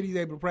fact that he's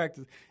able to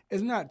practice,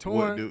 it's not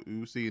torn. Do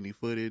you see any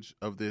footage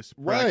of this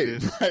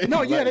practice? Right.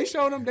 No, they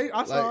showed him. They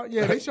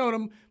showed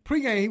him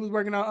pregame. He was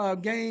working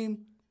out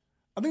game.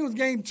 I think it was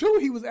game 2.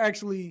 He was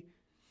actually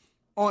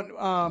on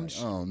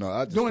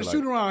doing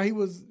shoot around. He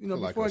was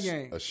before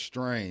game. A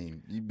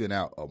strain. You've been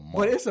out a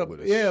month.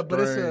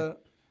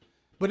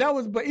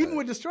 But even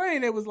with the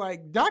strain, it was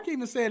like Doc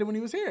even said it when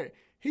he was here.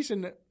 He's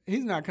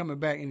not coming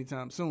back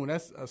anytime soon.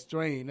 That's a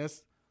strain.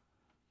 That's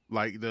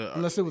like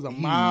unless it was a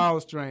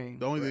mild strain.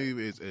 The only thing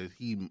is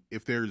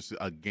if there's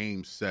a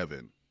Game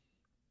 7,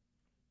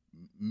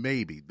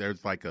 maybe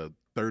there's like a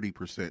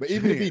 30%. But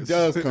even if he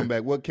does come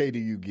back, what K do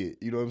you get?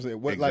 You know what I'm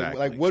saying?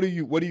 Exactly. What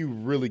do you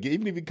really get?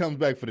 Even if he comes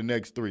back for the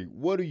next 3,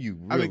 what do you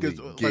really get?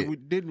 Like we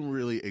didn't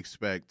really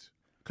expect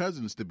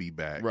Cousins to be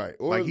back. Right.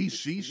 Or like he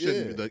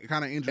shouldn't. The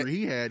kind of injury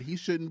he had, he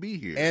shouldn't be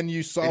here. And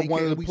you saw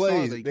one of the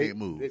plays. They can't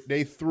move.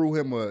 They threw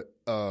him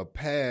a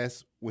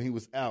pass when he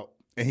was out,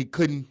 and he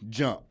couldn't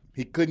jump.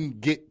 He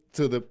couldn't get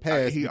to the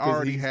pass. He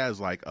already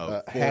has like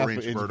a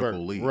 4-inch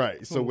vertical leap.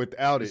 Right. So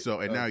without it,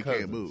 and now he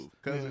can't move.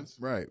 Cousins.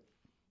 Yeah. Right.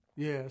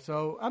 Yeah.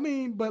 So I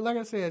mean, but like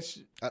I said,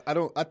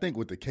 I think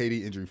with the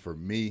KD injury for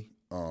me,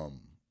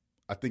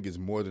 I think it's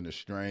more than a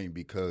strain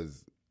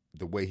because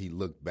the way he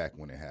looked back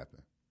when it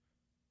happened.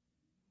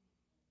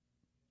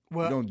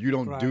 Well, you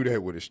don't do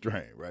that with a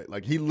strain, right?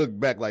 Like he looked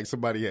back like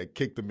somebody had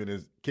kicked him in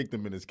his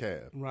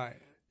calf. Right.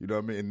 You know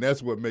what I mean? And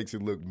that's what makes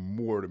it look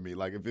more to me.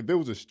 Like if it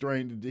was a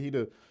strain, he'd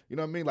have, you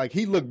know what I mean? Like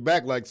he looked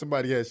back like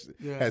somebody has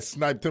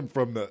sniped him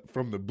from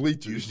the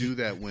bleachers. You do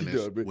that when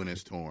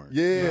it's torn.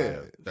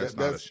 Yeah. That's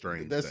not a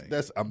strain thing.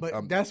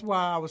 That's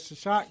why I was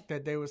shocked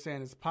that they were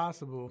saying it's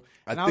possible.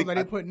 And I was like,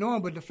 they putting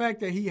on, but the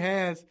fact that he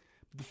has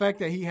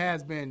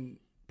been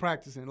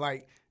practicing,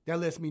 like that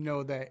lets me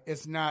know that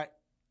it's not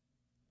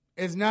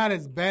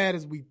as bad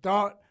as we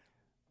thought.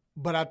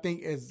 But I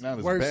think it's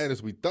not worse. As bad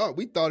as we thought.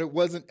 We thought it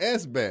wasn't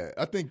as bad.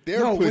 I think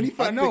I'm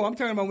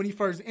talking about when he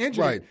first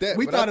injured. Right,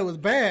 we thought it was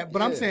bad.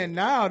 But I'm saying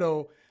now,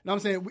 though,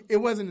 I'm saying it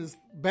wasn't as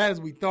bad as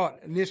we thought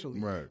initially.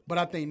 Right. But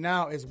I think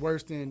now it's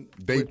worse than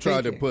they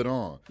tried to put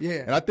on.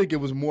 Yeah. And I think it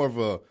was more of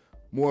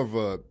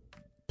a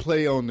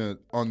play on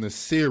the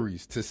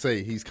series to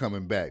say he's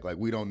coming back. Like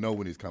we don't know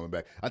when he's coming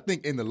back. I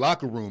think in the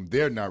locker room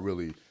they're not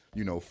really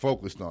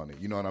focused on it.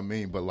 You know what I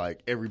mean? But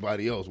like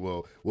everybody else,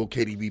 will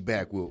KD be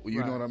back? Will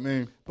you know what I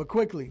mean? But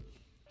quickly,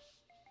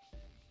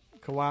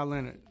 Kawhi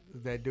Leonard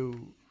is that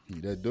dude.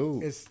 That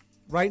dude. It's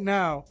right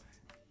now.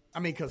 I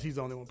mean, because he's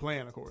the only one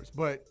playing, of course.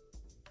 But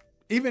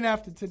even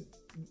after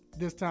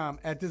this time,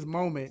 at this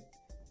moment,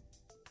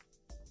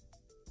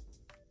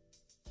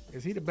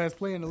 is he the best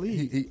player in the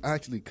league? He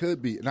actually could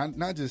be.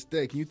 Not just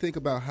that. Can you think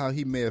about how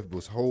he may have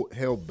was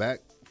held back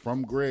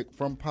from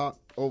Pop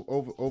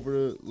over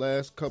the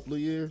last couple of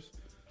years.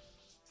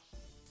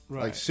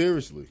 Right. Like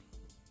seriously,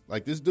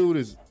 like this dude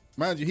is.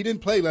 Mind you, he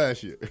didn't play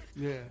last year.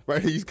 Yeah.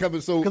 Right? He's coming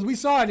so because we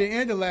saw it at the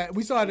end of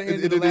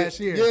last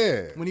year.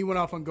 Yeah. When he went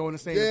off on Golden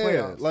State in the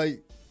playoffs.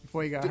 Like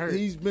before he got hurt.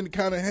 He's been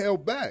kind of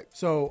held back.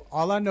 So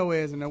all I know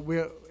is, and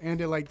we'll end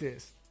it like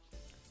this.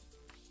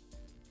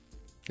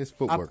 His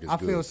footwork is good. I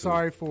feel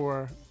sorry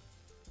for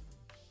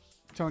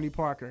Tony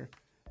Parker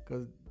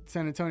because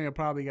San Antonio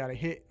probably got a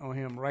hit on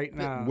him right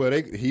now. Well,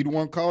 he the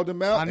one called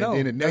him out, I know.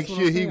 And then the next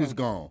year he was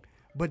gone.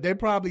 But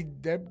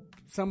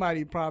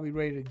somebody probably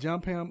ready to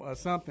jump him or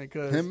something.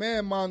 Cause him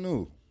and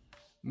Manu.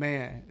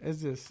 Man,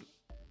 it's just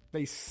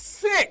they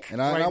sick.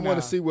 And I want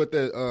to see what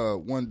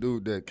that one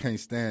dude that can't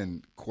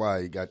stand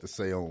Kawhi got to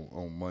say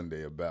on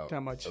Monday about.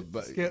 Talking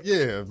about Skip.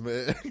 Yeah,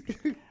 man.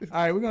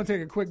 All right, we're gonna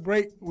take a quick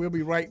break. We'll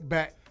be right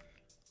back.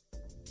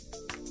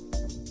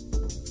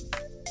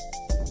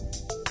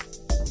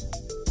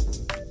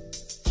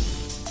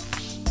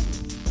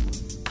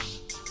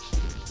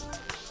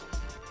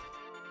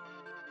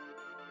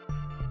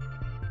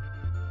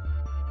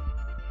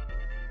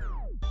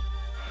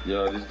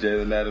 Yo, this is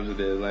Jalen Adams of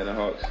the Atlanta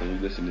Hawks, and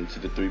you're listening to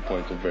the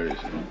 3-Point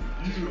Conversion.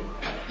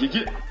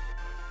 Yeah.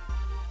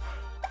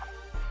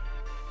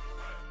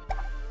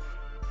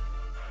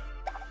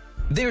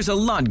 There's a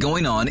lot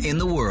going on in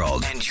the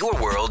world, and your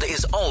world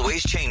is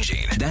always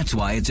changing. That's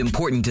why it's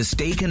important to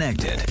stay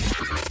connected.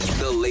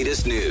 The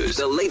latest news,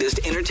 the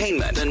latest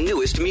entertainment, the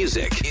newest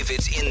music. If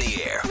it's in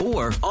the air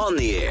or on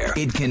the air,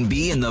 it can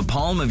be in the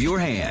palm of your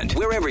hand,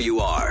 wherever you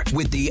are,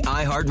 with the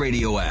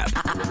iHeartRadio app.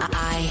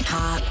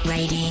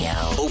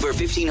 iHeartRadio. Over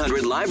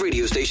 1,500 live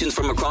radio stations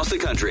from across the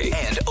country,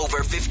 and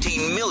over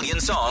 15 million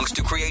songs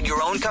to create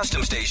your own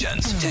custom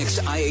stations.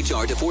 Text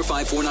IHR to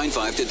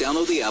 45495 to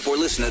download the app or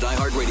listen at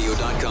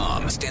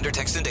iHeartRadio.com. Standard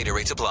text and data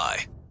rates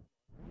apply.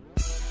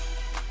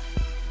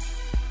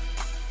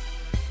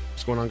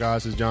 What's going on,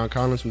 guys? This is John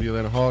Collins from the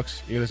Atlanta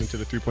Hawks. You're listening to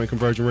the 3-Point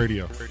Conversion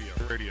Radio.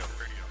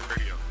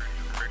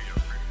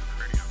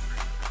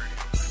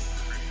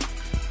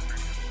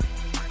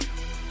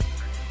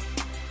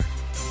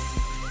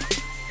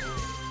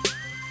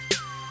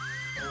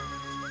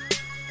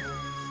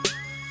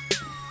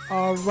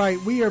 All right,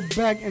 we are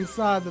back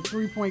inside the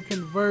 3-Point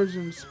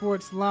Conversion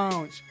Sports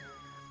Lounge.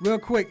 Real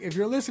quick, if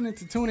you're listening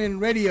to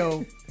TuneIn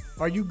Radio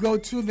or you go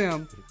to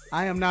them,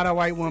 I am not a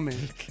white woman,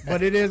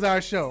 but it is our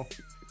show.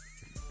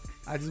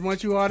 I just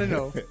want you all to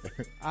know.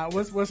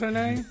 What's her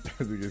name? I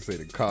was going to say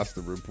the Costa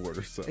Report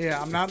or something.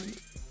 Yeah, I'm not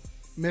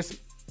Miss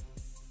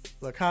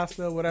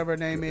LaCosta, whatever her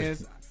name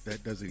is.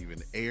 That doesn't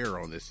even air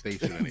on this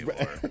station anymore.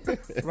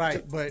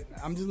 Right, but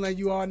I'm just letting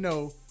you all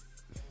know.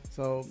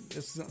 So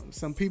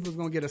some people's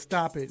going to get a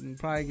stop it and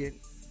probably get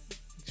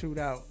chewed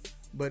out.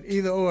 But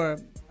either or,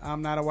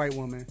 I'm not a white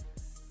woman.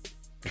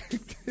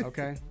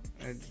 Okay?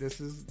 And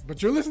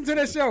but you're listening to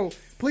that show.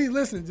 Please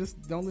listen.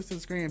 Just don't listen to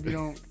the screen if you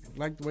don't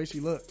like the way she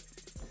looked.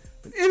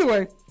 But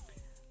anyway,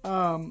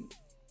 the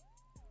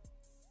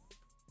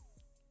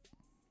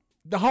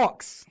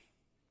Hawks.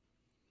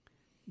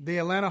 The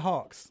Atlanta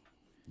Hawks.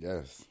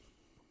 Yes.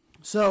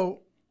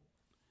 So,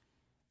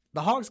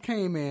 the Hawks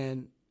came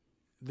in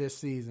this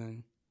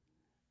season,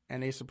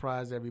 and they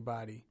surprised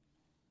everybody.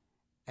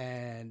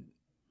 And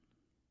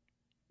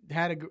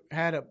had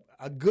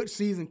a good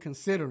season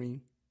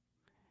considering.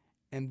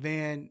 And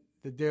then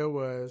the deal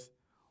was,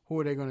 who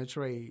are they going to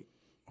trade?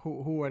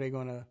 Who are they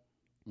going to?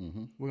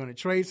 Mm-hmm. We're going to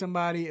trade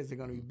somebody. Is it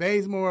going to be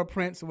Bazemore,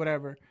 Prince, or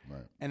whatever?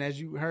 Right. And as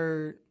you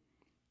heard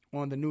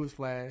on the news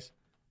flash,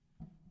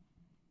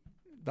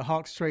 the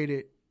Hawks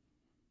traded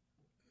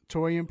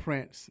Taurean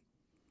Prince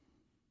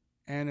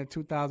and a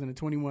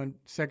 2021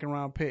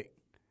 second-round pick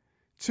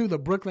to the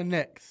Brooklyn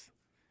Nets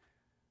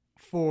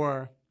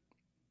for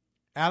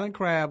Allen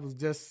Crabbe was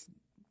just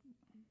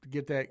to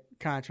get that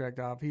contract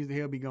off.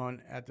 He'll be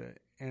gone at the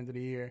end of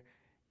the year.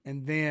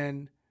 And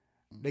then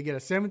they get a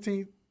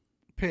 17th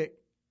pick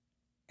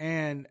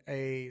and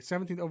a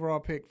 17th overall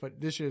pick for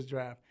this year's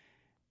draft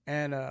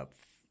and a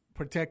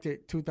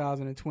protected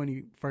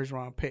 2020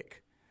 first-round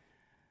pick.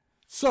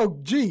 So,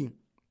 G,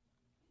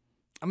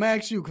 I'm going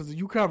to ask you because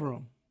you cover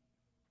them.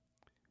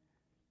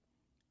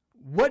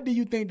 What do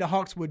you think the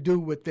Hawks would do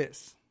with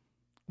this?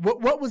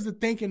 What was the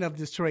thinking of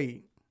this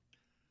trade?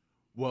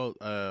 Well,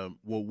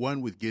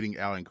 one, with getting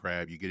Allen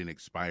Crabbe, you get an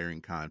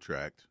expiring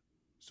contract.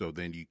 So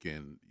then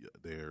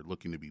they're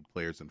looking to be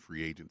players in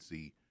free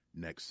agency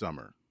next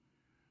summer.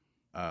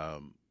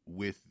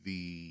 With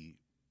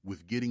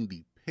getting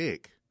the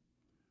pick,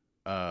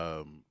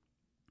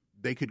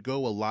 they could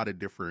go a lot of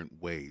different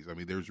ways. I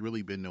mean, there's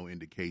really been no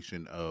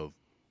indication of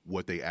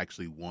what they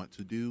actually want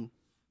to do.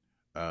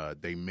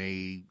 They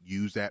may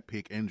use that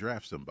pick and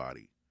draft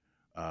somebody,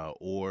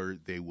 or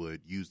they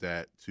would use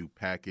that to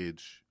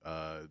package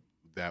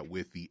that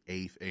with the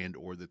 8th and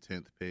or the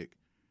 10th pick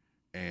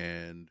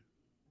and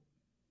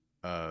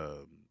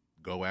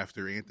go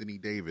after Anthony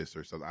Davis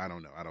or something. I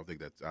don't know. I don't think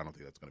that's going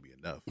to be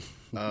enough.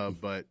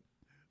 But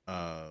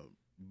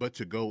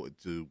to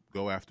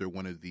go after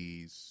one of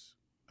these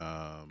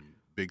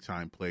big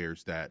time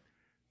players that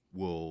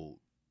will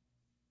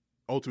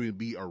ultimately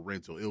be a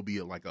rental. It'll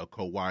be like a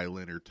Kawhi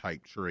Leonard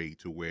type trade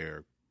to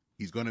where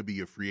he's going to be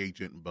a free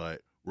agent,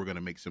 but we're going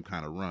to make some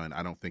kind of run.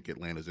 I don't think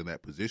Atlanta's in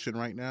that position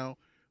right now,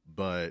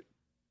 but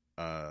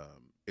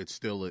it's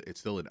still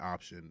an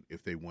option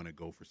if they want to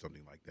go for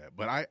something like that.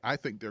 But I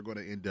think they're going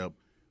to end up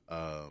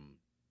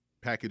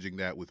packaging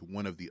that with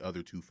one of the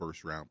other 2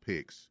 first-round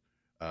picks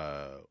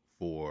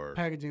for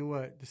packaging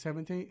what, the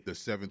 17th? The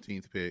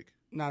 17th pick.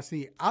 Now,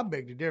 see, I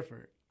beg to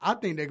differ. I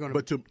think they're going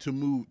to, but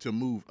to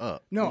move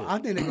up. No, I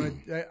think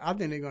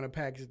they're going to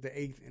package the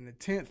 8th and the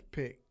 10th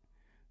pick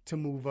to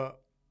move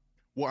up.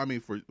 Well, I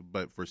mean,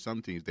 for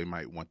some teams, they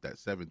might want that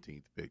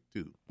 17th pick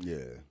too. Yeah,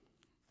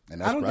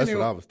 and that's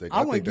what I was thinking.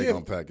 I think they're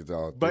going to package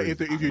all 3. But if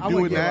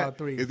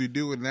you're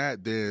doing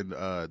that, then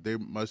they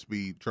must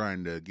be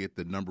trying to get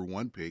the number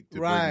 1 pick to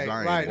bring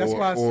Zion. Right. That's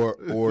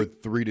or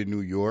 3 to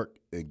New York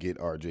and get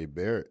R.J.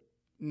 Barrett.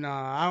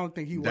 Nah, I don't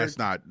think he works. That's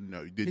not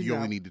no. You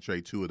only need to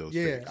trade 2 of those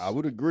picks. I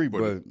would agree,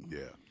 but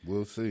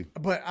we'll see.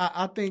 But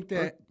I think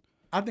that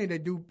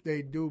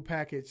they do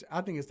package. I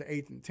think it's the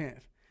 8th and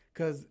 10th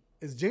because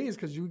it's genius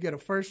because you get a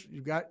first,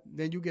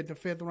 then you get the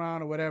 5th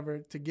round or whatever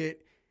to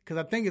get. Because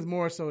I think it's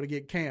more so to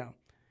get Cam.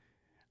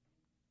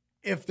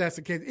 If that's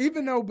the case,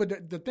 even though,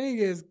 but the thing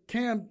is,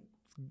 Cam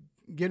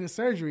getting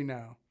surgery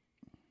now,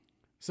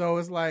 so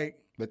it's like.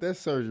 But that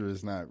surgery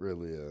is not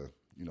really a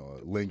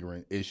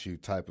lingering issue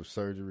type of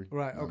surgery.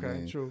 Right. Okay. I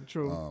mean?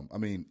 True. I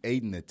mean,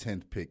 8 and the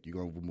 10th pick, you're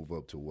going to move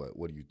up to what?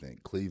 What do you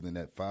think? Cleveland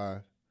at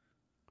 5?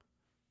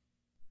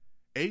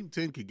 8 and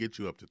 10 could get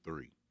you up to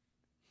 3.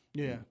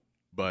 Yeah.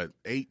 But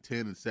 8, 10,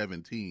 and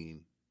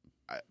 17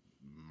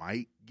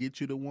 might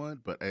get you to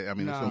 1, but I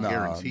mean, it's no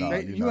guarantee.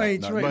 You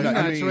ain't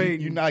trading.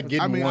 You're not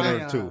getting 1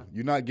 or 2.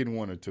 You're not getting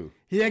 1 or 2.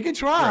 Yeah, they can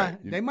try. Right.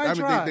 They might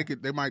try.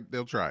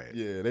 They'll try it.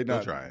 Yeah,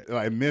 they'll try it.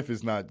 Like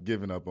Memphis not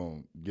giving up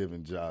on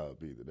giving Job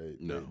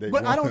either.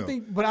 But I don't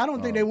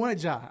think they want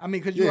Job. I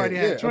mean, because you already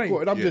had trade.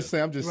 I'm just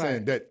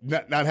saying that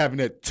not having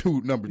that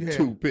number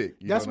 2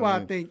 pick. That's why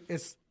I think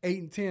it's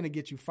 8 and 10 to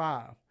get you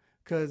 5,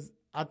 because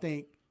I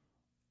think.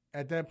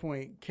 At that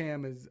point,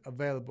 Cam is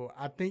available.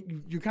 I think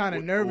you're kind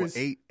of nervous.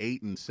 8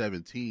 and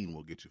 17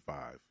 will get you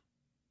 5.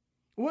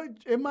 What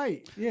it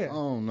might, yeah.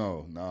 Oh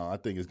no, I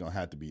think it's gonna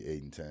have to be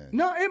 8 and 10.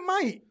 No,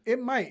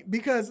 it might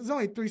because it's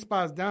only 3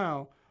 spots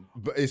down.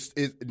 But it's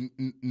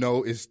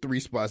 3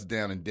 spots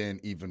down and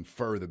then even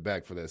further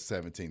back for that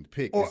 17th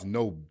pick. There's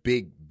no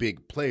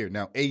big player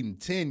now. 8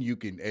 and 10, you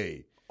can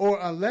or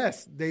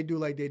unless they do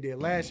like they did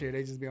last year,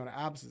 they just be on the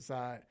opposite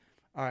side.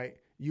 All right,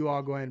 you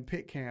all go ahead and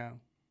pick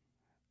Cam.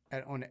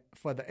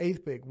 For the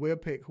 8th pick, we'll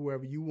pick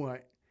whoever you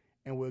want,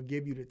 and we'll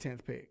give you the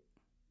 10th pick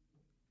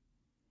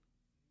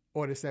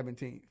or the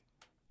 17th.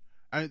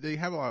 They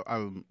have a lot.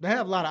 They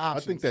have a lot of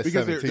options. I think that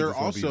because 17th they're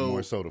also be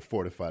more so to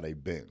fortify their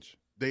bench.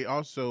 They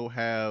also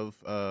have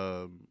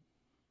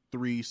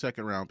 3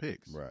 second-round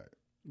picks.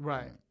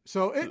 Right.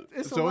 So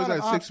it's a lot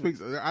of 6 picks.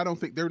 picks. I don't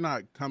think they're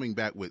not coming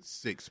back with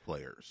 6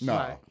 players.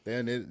 No,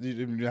 they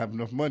didn't have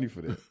enough money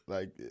for that.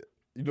 Like.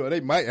 They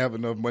might have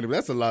enough money, but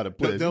that's a lot of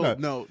players. They'll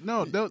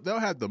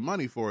have the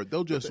money for it.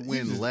 They'll just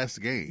win less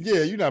games.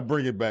 Yeah, you're not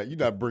bringing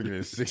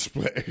in 6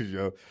 players,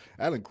 yo.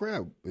 Alan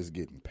Crabb is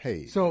getting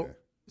paid. So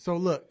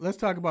look, let's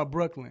talk about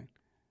Brooklyn.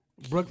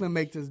 Brooklyn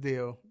make this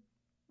deal,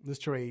 this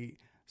trade.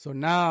 So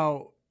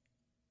now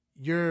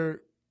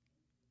you're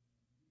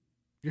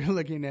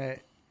looking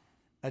at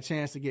a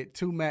chance to get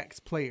 2 max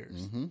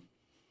players. Mm-hmm.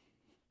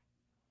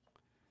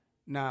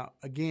 Now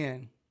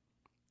again.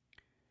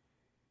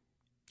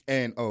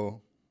 And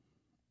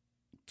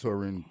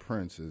Taurean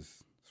Prince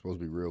is supposed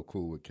to be real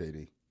cool with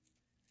KD.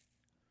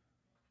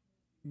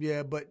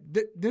 Yeah, but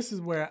this is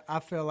where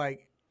I feel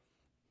like.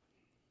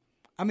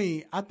 I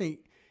mean, I think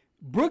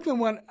Brooklyn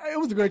won. It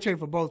was a great trade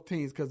for both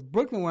teams because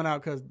Brooklyn went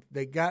out because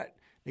they get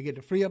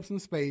to free up some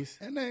space,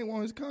 and they ain't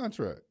won his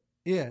contract.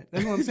 Yeah,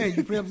 that's what I'm saying.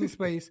 You free up some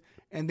space,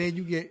 and then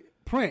you get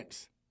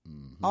Prince.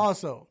 Mm-hmm.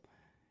 Also,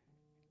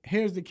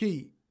 here's the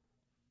key.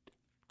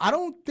 I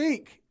don't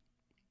think.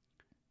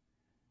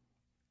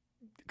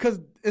 Because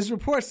it's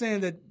reports saying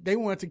that they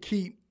want to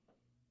keep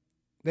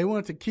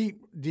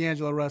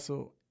D'Angelo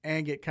Russell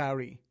and get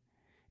Kyrie,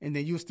 and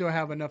then you still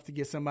have enough to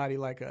get somebody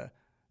like a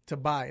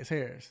Tobias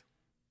Harris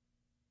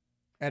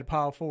at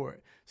power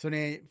forward. So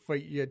then for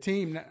your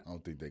team, I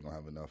don't think they're gonna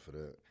have enough for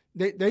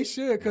that. They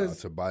should because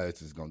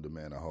Tobias is gonna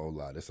demand a whole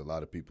lot. There's a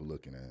lot of people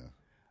looking at him,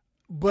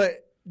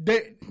 but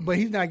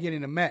he's not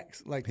getting a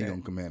max like that. He's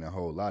gonna command a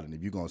whole lot, and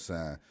if you're gonna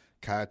sign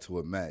Kai to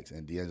a max,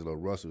 and D'Angelo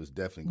Russell is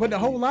definitely. But the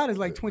whole lot is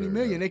like $20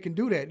 million. They can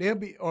do that. They'll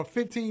be or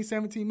 15,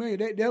 17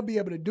 million. They'll be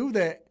able to do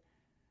that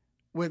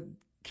with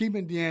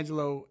keeping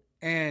D'Angelo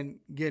and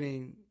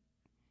getting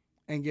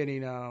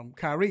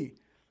Kyrie.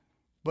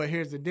 But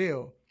here's the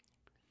deal.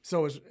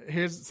 So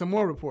here's some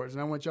more reports,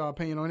 and I want y'all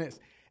opinion on this.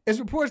 It's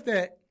reports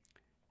that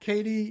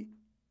KD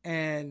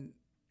and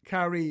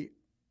Kyrie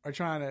are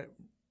trying to,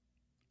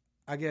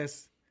 I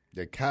guess.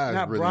 Yeah, Kyrie's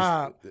not really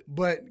bribe,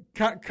 but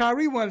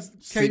Kyrie wants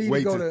KD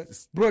to go to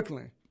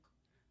Brooklyn.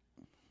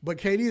 But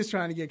KD is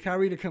trying to get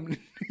Kyrie to come to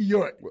New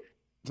York.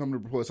 some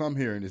of the reports I'm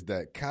hearing is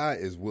that Kai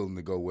is willing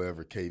to go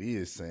wherever KD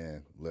is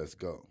saying, let's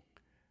go.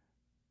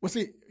 Well,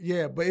 see,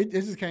 yeah, but it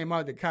just came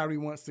out that Kyrie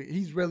wants to.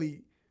 He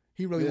really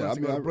wants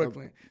to go to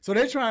Brooklyn. So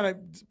they're trying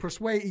to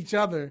persuade each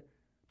other.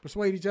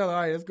 All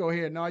right, let's go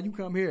here. No, you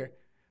come here.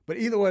 But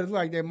either way, it's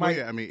like they might. Well,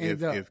 yeah, I mean,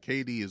 if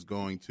KD is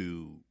going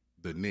to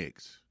the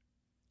Knicks,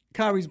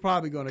 Kyrie's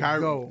probably going to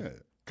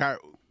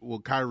go.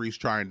 Kyrie's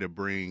trying to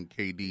bring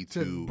KD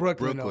to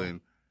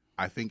Brooklyn.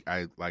 I think,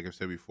 like I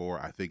said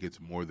before, I think it's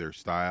more their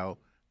style.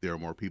 There are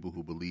more people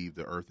who believe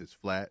the earth is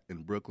flat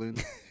in Brooklyn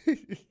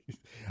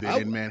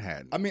than in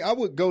Manhattan. I mean, I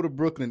would go to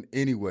Brooklyn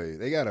anyway.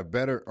 They got a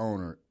better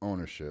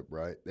ownership,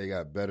 right? They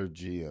got better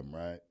GM,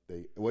 right?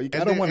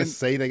 I don't want to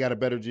say they got a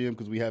better GM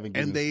because we haven't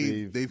given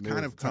they've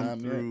kind of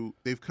come through. Yet.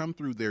 They've come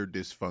through their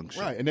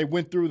dysfunction, right? And they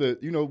went through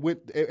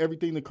went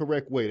everything the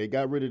correct way. They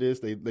got rid of this.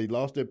 They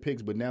lost their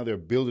picks, but now they're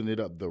building it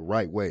up the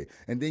right way.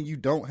 And then you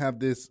don't have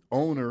this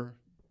owner,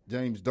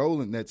 James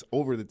Dolan, that's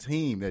over the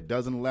team, that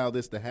doesn't allow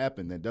this to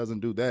happen, that doesn't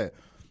do that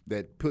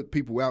put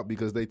people out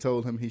because they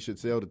told him he should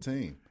sell the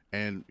team.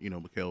 And,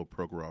 Mikhail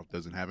Prokhorov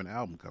doesn't have an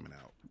album coming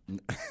out.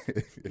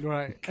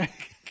 Right.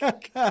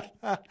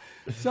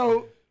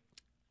 So,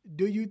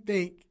 do you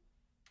think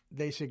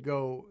they should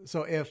go?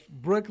 So, if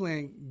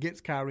Brooklyn gets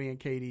Kyrie and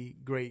KD,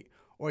 great.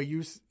 Or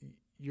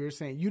you're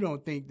saying you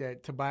don't think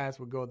that Tobias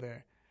would go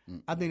there?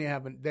 I think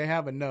they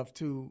have enough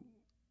to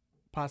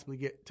possibly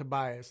get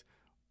Tobias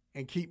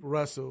and keep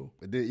Russell.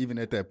 But then even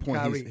at that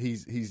point,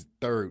 he's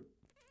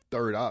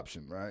third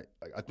option, right?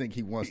 Like, I think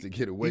he wants to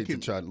get away to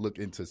try to look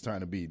into trying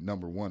to be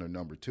number one or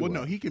number two. Well,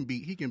 no, he can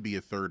be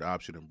a third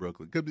option in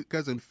Brooklyn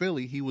because in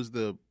Philly he was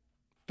the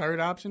third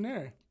option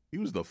there. He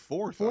was the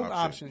fourth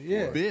option,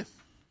 yeah,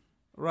 fifth,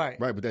 right.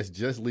 But that's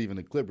just leaving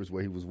the Clippers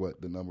where he was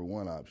the number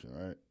one option,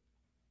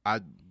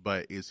 right?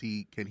 But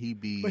can he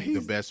be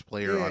the best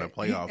player on a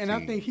playoff team? And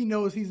I think he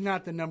knows he's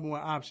not the number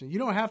one option. You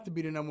don't have to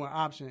be the number one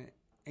option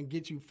and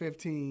get you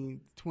 15,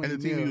 20 And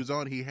the team he was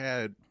on, he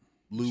had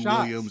Lou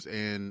Williams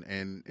and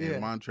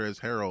Montrezl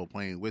Harrell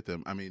playing with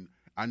him. I mean,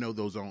 I know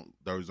those aren't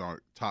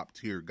top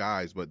tier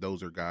guys, but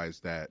those are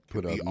guys that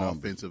could be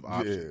offensive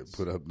options. Yeah,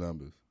 put up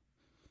numbers.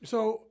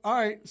 So, all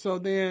right. So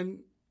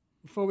then,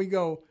 before we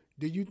go,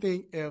 do you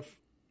think if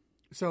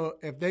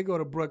they go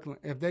to Brooklyn,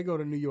 if they go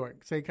to New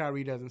York, say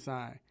Kyrie doesn't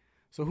sign,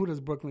 so who does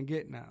Brooklyn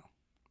get now?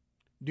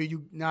 Do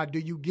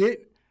you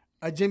get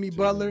a Jimmy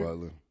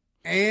Butler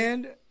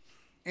and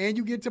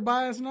you get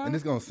Tobias now? And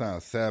it's going to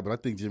sound sad, but I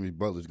think Jimmy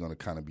Butler's going to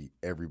kind of be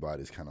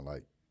everybody's kind of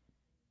like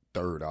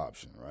third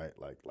option, right?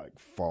 Like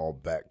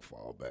fallback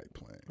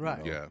playing.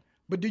 Right. Yeah.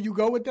 But do you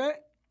go with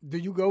that? Do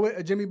you go with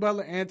a Jimmy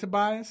Butler and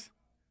Tobias?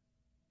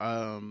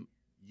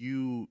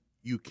 You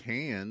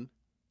can,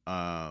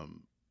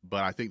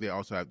 but I think they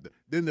also have.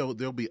 Then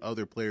there'll be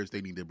other players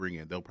they need to bring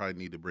in. They'll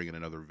probably need to bring in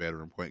another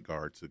veteran point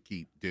guard to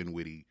keep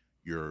Dinwiddie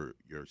your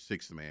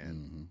sixth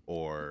man,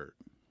 or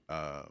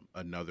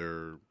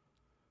another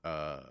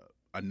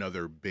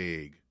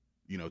big,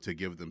 to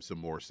give them some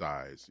more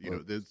size.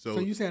 So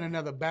you saying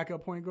another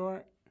backup point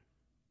guard?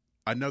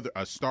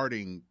 A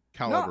starting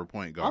caliber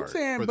point guard. I'm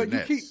saying, for but the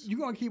Nets. you're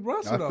gonna keep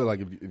Russell. I though. feel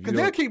like if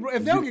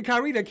they don't get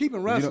Kyrie, they're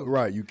keeping Russell.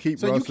 Right, you keep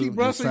so Russell. You keep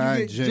Russell. You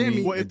get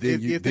Jimmy. Well, if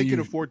they can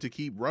afford to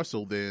keep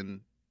Russell,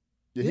 then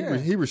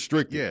he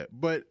restricted. Yeah,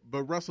 but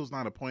Russell's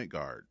not a point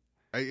guard.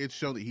 It's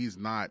shown that he's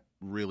not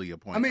really a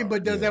point guard. I mean,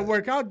 but does that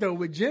work out though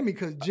with Jimmy?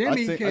 Because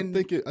Jimmy I think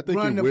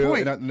run it the will,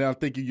 point. and I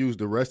think you use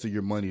the rest of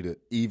your money to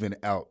even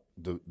out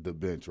the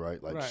bench,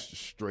 right? Like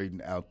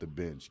straighten out the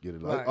bench, get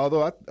it. Right.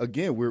 Although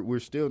we're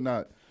still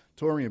not.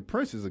 Taurean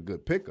Prince is a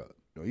good pickup.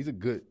 He's a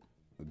good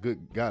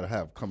guy to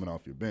have coming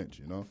off your bench.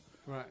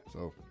 Right.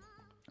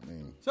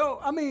 So,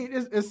 I mean,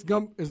 it's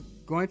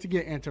going to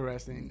get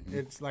interesting. Mm-hmm.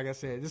 It's like I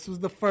said, this was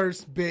the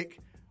first big.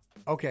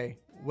 Okay,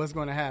 what's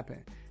going to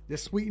happen? They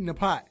sweeten the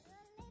pot.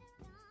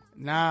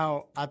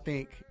 Now I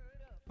think,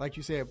 like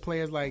you said,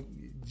 players like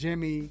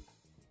Jimmy,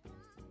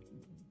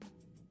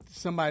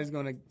 somebody's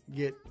going to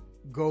get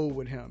gold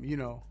with him.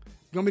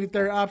 Going to be the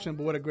third option,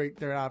 but what a great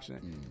third option.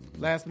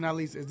 Mm-hmm. Last but not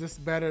least, is this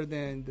better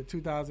than the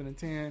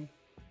 2010?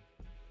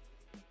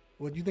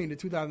 Well, do you think the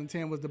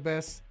 2010 was the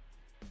best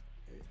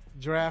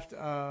draft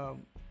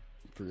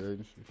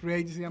free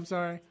agency, I'm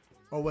sorry?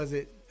 Or is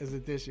it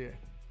this year?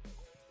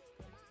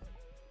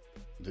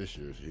 This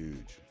year's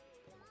huge.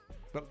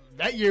 But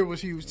that year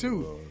was huge,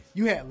 too.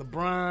 You had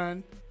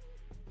LeBron.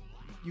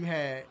 You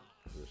had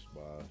Chris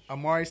Bosh.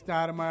 Amari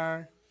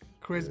Stoudemire,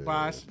 Chris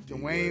Bosh,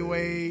 Dwayne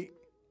Wade.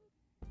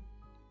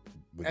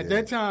 At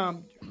that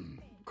time,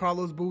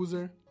 Carlos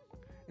Boozer.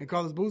 And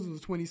Carlos Boozer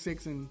was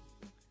 26 and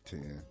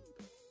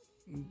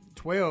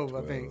 12,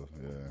 I think.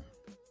 Yeah.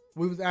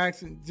 We was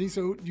asking,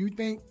 so do you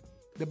think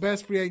the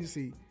best free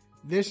agency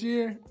this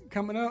year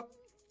coming up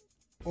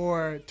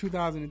or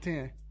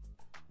 2010?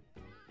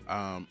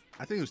 I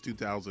think it was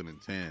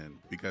 2010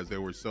 because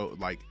there were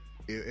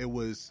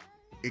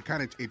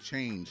it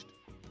changed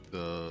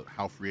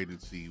how free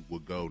agency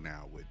would go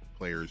now with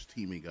players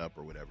teaming up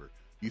or whatever.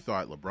 You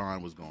thought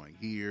LeBron was going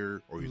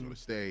here or he was going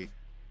to stay.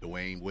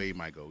 Dwayne Wade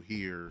might go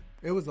here.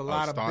 It was a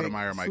lot of big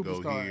Stoudemire might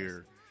go superstars.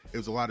 here. It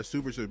was a lot of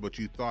superstars, but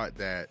you thought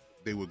that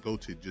they would go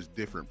to just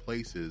different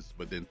places,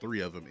 but then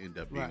 3 of them end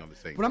up being on the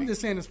same But I'm team.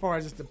 just saying as far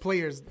as just the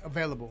players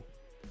available.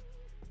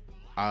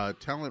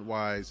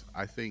 Talent-wise,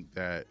 I think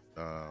that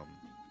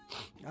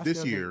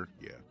this year,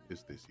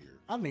 it's this year.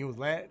 I think it was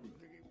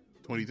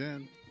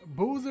 2010.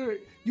 Boozer,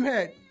 you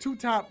had 2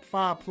 top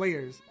 5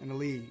 players in the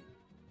league.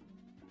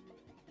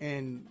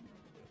 And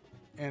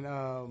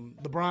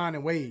LeBron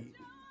and Wade.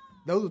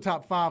 Those were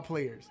top 5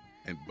 players.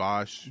 And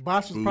Bosh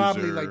was Boozer,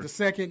 probably like the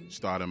second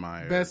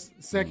Stoudemire.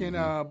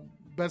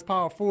 best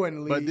power forward in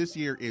the league. But this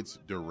year it's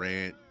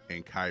Durant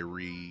and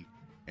Kyrie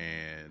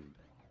and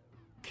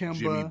Kemba.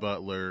 Jimmy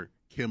Butler,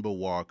 Kemba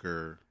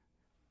Walker.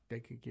 They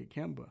could get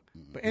Kemba.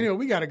 But anyway,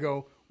 we got to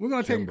go. We're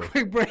going to take a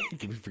quick break.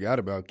 We forgot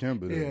about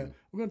Kemba. Yeah,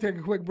 we're going to take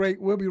a quick break.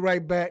 We'll be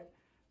right back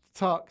to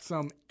talk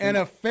some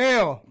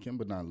NFL.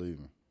 Kemba not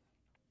leaving.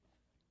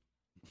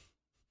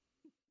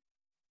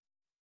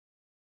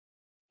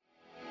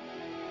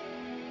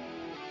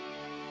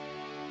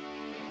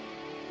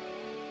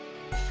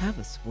 Have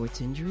a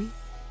sports injury?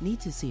 Need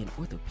to see an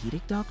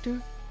orthopedic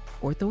doctor?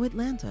 Ortho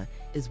Atlanta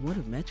is one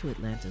of Metro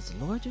Atlanta's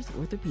largest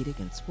orthopedic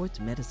and sports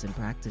medicine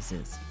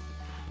practices,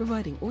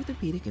 providing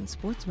orthopedic and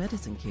sports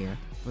medicine care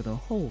for the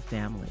whole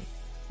family.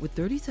 With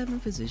 37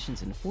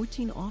 physicians and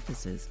 14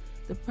 offices,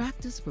 the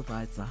practice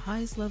provides the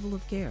highest level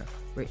of care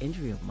for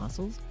injury of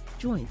muscles,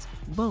 joints,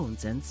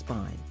 bones, and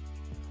spine.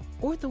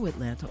 Ortho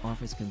Atlanta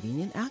offers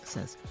convenient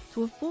access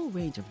to a full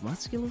range of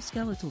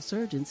musculoskeletal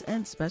surgeons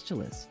and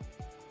specialists.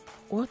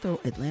 Ortho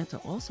Atlanta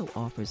also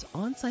offers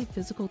on-site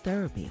physical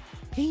therapy,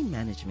 pain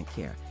management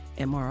care,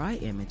 MRI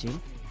imaging,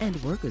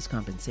 and workers'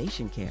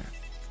 compensation care.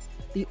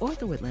 The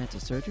Ortho Atlanta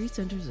surgery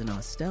centers in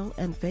Austell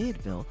and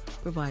Fayetteville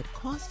provide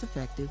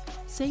cost-effective,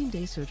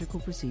 same-day surgical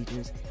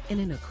procedures in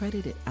an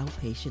accredited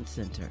outpatient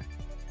center.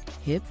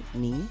 Hip,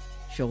 knee,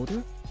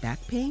 shoulder,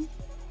 back pain?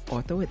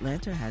 Ortho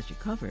Atlanta has you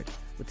covered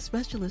with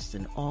specialists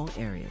in all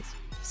areas.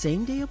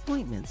 Same-day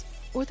appointments,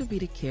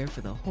 orthopedic care for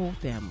the whole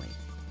family.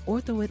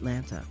 Ortho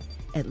Atlanta,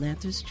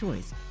 Atlanta's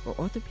choice for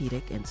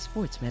orthopedic and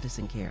sports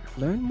medicine care.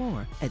 Learn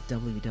more at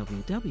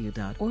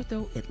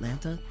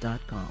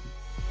www.orthoatlanta.com.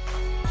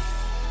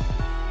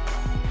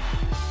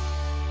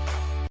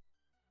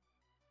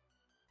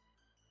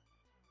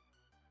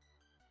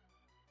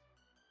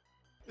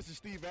 This is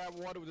Steve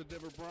Atwater with the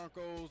Denver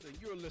Broncos, and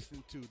you're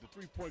listening to the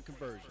 3-Point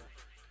Conversion.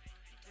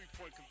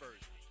 Three-point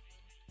conversion.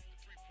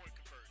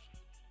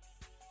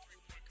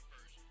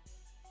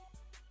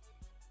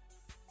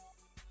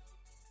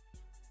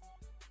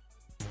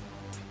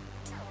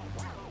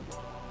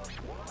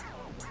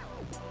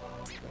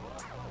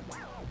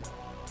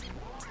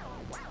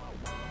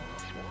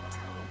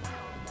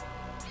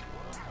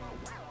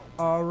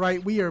 All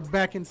right, we are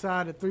back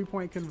inside the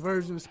 3-Point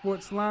Conversion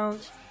Sports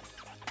Lounge.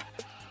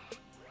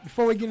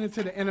 Before we get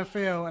into the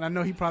NFL, and I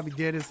know he probably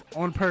did this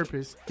on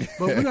purpose,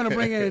 but we're going to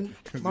bring in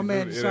my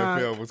man,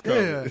 Deshaun.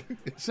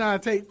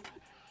 Deshaun,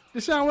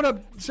 Deshaun, what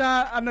up?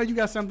 Deshaun, I know you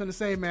got something to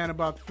say, man,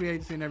 about the free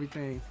agency and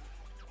everything.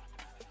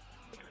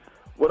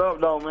 What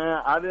up, though,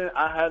 man?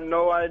 I had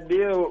no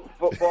idea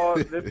football,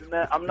 this and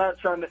that. I'm not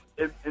trying to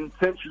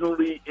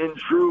intentionally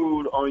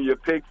intrude on your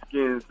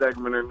pigskin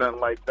segment or nothing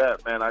like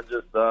that, man. I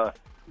just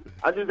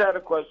had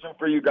a question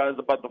for you guys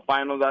about the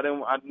finals. I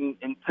didn't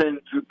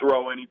intend to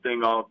throw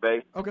anything all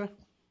day. Okay.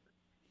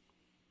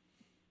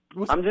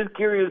 I'm just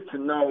curious to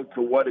know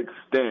to what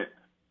extent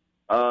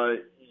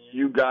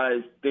you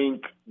guys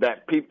think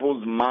that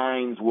people's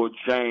minds will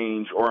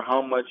change, or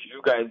how much you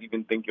guys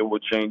even think it will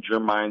change your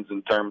minds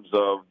in terms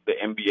of the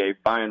NBA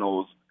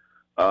Finals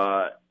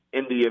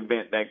in the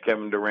event that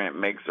Kevin Durant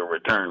makes a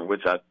return,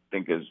 which I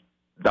think is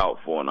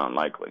doubtful and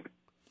unlikely.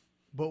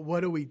 But what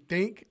do we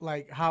think?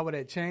 Like, how would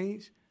that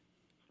change?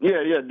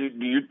 Yeah. Do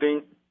you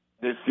think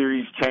this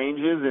series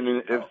changes,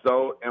 and if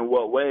so, in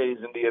what ways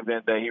in the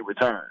event that he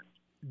returns?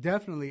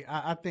 Definitely.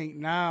 I think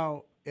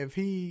now if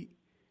he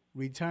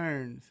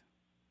returns,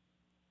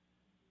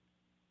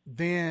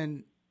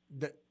 then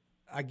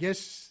I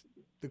guess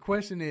the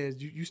question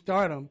is, you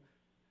start him.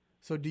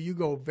 So do you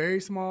go very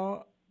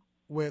small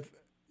with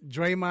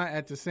Draymond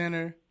at the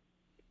center?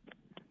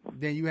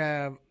 Then you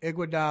have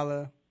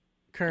Iguodala,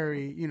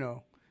 Curry,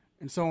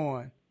 and so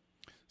on.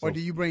 Or do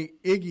you bring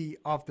Iggy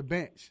off the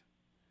bench?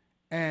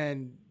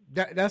 And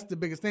that's the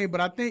biggest thing. But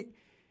I think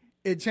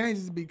it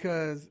changes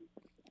because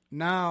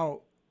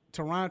now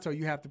Toronto,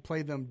 you have to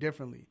play them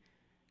differently.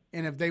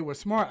 And if they were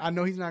smart, I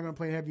know he's not going to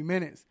play heavy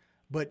minutes,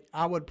 but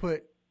I would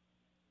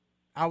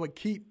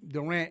keep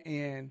Durant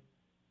in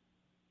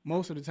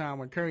most of the time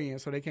when Curry in,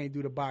 so they can't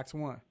do the box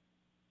one.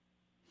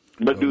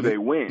 But do they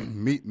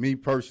win? Me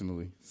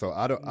personally. So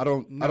I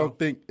don't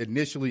think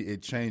initially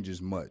it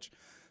changes much.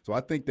 So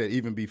I think that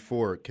even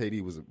before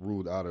KD was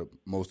ruled out of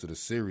most of the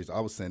series, I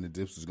was saying that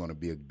this was going to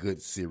be a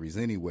good series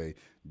anyway,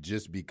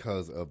 just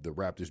because of the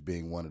Raptors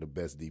being one of the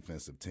best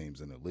defensive teams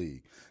in the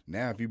league.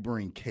 Now, if you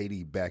bring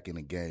KD back in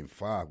a Game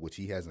 5, which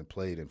he hasn't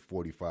played in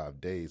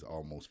 45 days,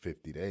 almost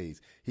 50 days,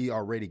 he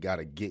already got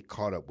to get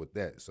caught up with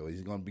that. So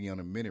he's going to be on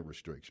a minute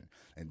restriction.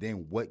 And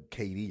then what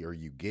KD are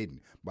you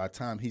getting? By the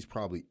time he's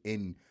probably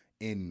in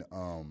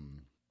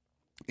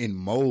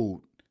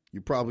mode,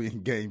 you're probably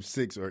in Game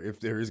 6, or if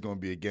there is going to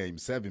be a Game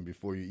 7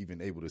 before you're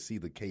even able to see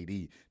the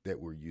KD that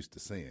we're used to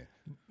seeing.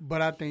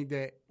 But I think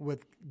that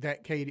with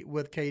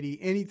KD,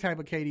 any type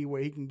of KD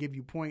where he can give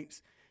you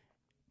points,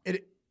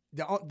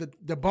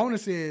 the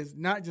bonus is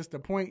not just the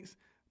points,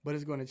 but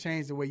it's going to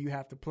change the way you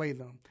have to play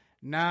them.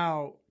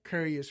 Now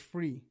Curry is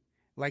free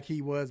like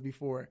he was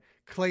before.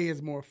 Clay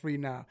is more free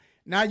now.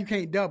 Now you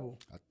can't double.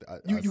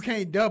 You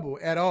can't double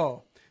at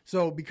all.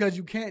 So because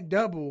you can't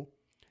double,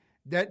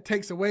 that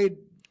takes away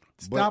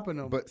stopping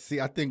them. But see,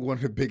 I think one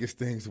of the biggest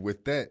things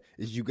with that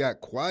is you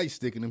got Kawhi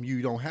sticking them.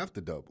 You don't have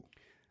to double.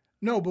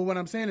 No, but what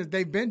I'm saying is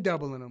they've been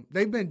doubling them.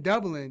 They've been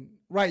doubling.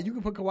 Right, you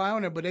can put Kawhi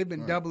on there, but they've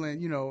been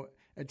doubling,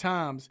 at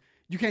times.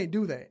 You can't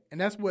do that.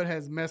 And that's what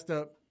has messed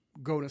up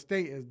Golden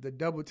State is the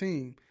double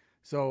team.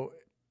 So,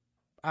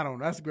 I don't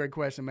know. That's a great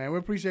question, man. We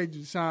appreciate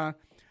you, Sean.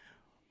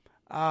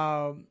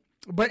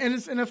 But in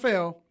this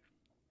NFL,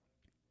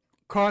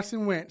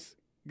 Carson Wentz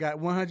got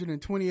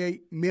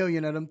 $128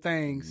 million of them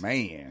things.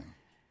 Man.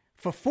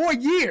 For 4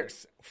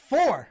 years.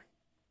 4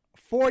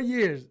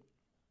 years.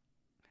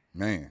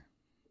 Man.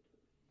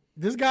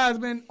 This guy's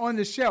been on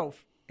the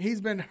shelf.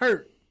 He's been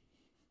hurt.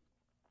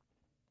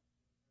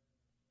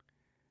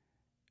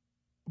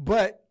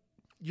 But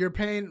you're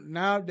paying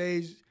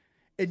nowadays,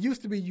 it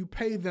used to be you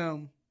pay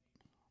them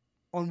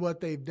on what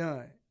they've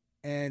done.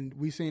 And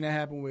we've seen that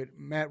happen with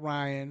Matt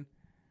Ryan,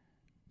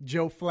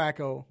 Joe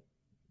Flacco,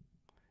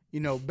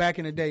 back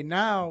in the day.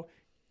 Now,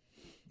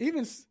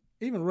 even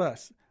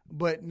Russ.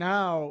 But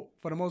now,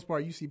 for the most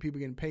part, you see people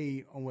getting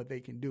paid on what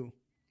they can do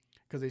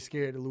because they're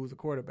scared to lose a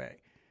quarterback.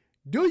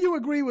 Do you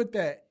agree with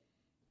that?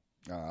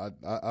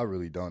 I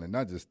really don't. And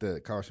not just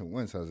that, Carson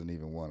Wentz hasn't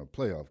even won a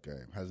playoff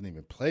game. Hasn't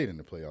even played in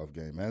the playoff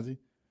game, has he?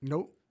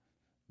 Nope.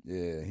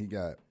 Yeah, he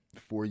got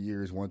 4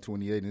 years,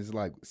 128, and it's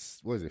like,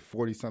 what is it,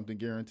 40-something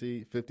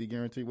guaranteed, 50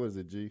 guaranteed? What is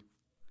it, G?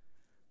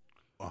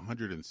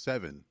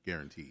 107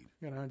 guaranteed.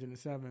 Got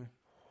 107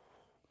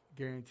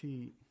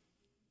 guaranteed.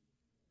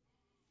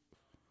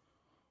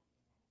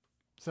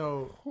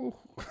 So,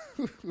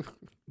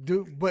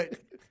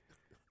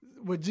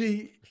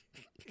 G,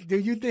 do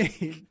you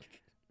think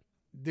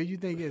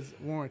it's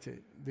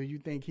warranted? Do you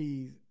think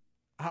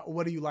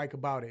what do you like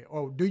about it?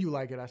 Or do you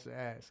like it, I should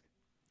ask?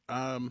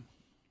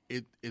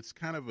 It's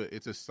kind of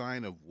a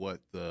sign of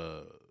what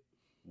the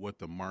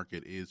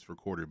market is for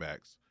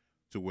quarterbacks,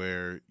 to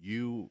where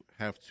you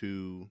have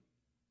to,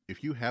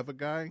 if you have a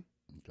guy,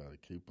 you gotta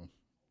keep him.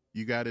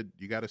 You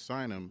gotta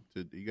sign him.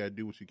 You gotta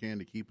do what you can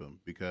to keep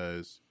him,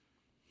 because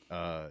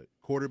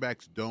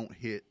quarterbacks don't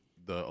hit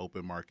the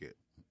open market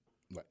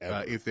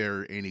if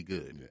they're any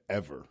good.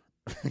 Ever.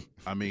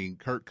 I mean,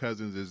 Kirk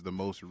Cousins is the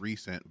most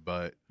recent,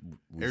 but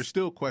there's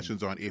still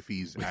questions on if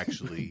he's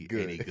actually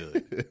any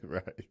good.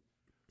 Right.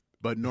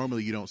 But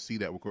normally you don't see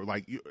that.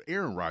 Like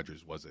Aaron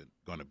Rodgers wasn't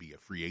going to be a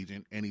free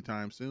agent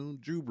anytime soon.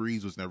 Drew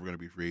Brees was never going to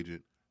be a free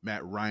agent.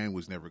 Matt Ryan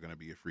was never going to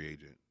be a free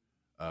agent.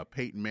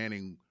 Peyton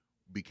Manning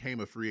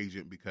became a free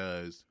agent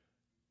because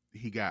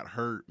he got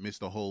hurt,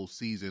 missed the whole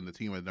season. The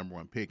team had the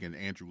 #1 pick, and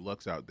Andrew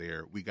Luck's out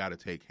there. We got to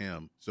take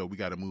him, so we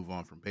got to move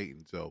on from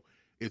Peyton. So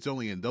it's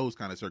only in those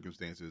kind of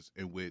circumstances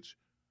in which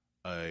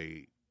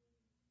a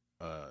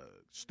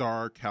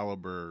star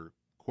caliber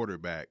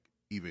quarterback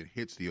even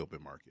hits the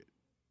open market.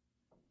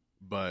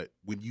 But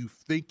when you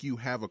think you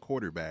have a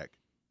quarterback,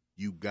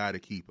 you got to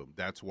keep him.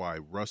 That's why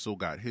Russell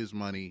got his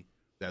money.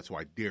 That's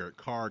why Derek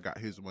Carr got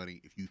his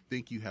money. If you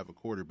think you have a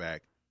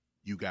quarterback,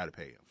 you got to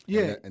pay him.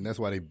 Yeah, and that's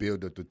why they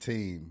build up the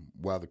team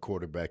while the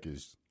quarterback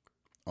is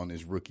on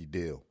his rookie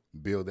deal.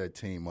 Build that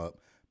team up,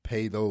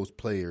 pay those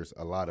players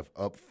a lot of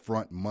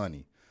upfront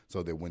money,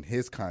 so that when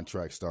his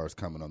contract starts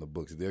coming on the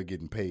books, they're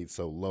getting paid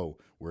so low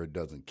where it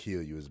doesn't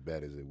kill you as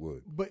bad as it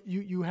would. But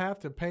you have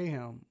to pay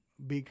him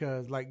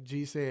because, like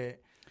G said,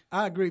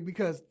 I agree,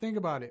 because think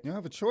about it. You don't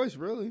have a choice,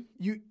 really.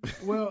 You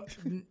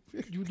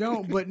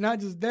don't, but not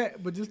just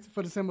that, but just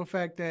for the simple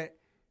fact that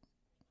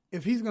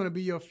if he's going to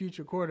be your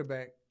future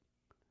quarterback,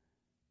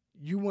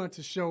 you want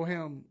to show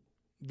him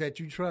that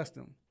you trust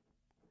him,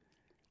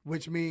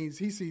 which means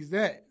he sees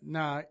that,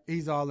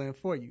 he's all in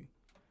for you.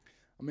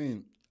 I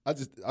mean, I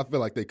feel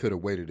like they could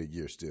have waited a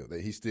year still.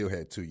 He still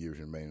had 2 years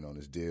remaining on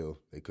his deal.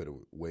 They could have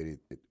waited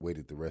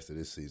the rest of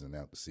this season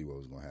out to see what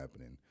was going to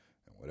happen and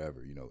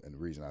whatever, And the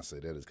reason I say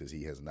that is because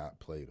he has not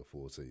played a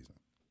full season.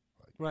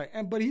 Right,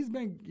 but he's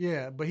been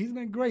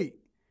great.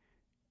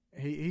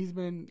 He's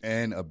been,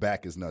 and a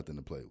back is nothing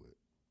to play with.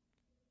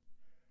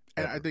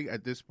 And I think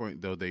at this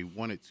point, though, they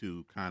wanted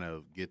to kind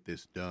of get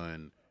this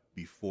done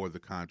before the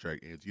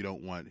contract ends. You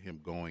don't want him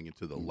going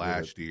into the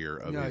last year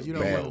of his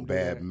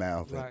bad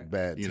mouth, right.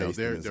 bad. You know,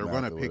 they're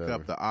going to pick whatever.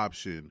 up the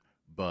option,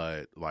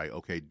 but like,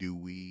 okay,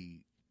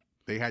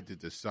 they had to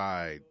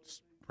decide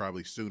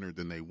probably sooner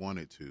than they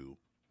wanted to.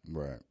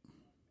 Right.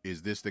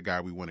 Is this the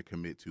guy we want to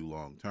commit to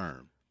long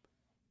term?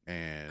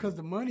 And because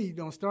the money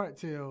don't start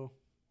till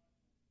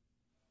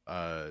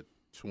 21.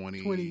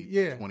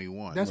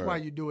 That's why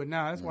you do it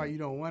now. That's why you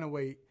don't want to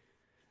wait.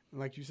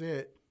 Like you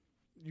said,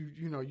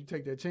 you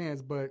take that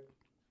chance. But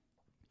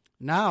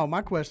now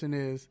my question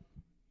is,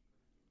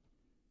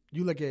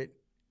 you look at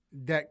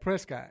Dak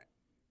Prescott.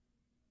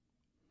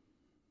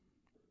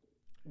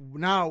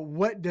 Now,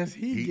 what does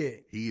he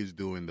get? He is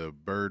doing the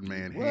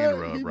Birdman hand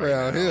rub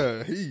right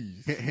now.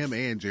 Him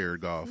and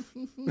Jared Goff.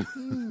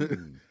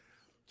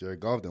 Jared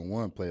Goff done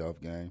won playoff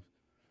games.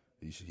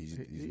 He's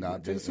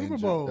not been the Super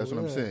injured. Bowl. That's what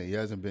I'm saying. He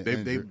hasn't been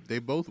injured. They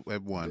both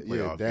have won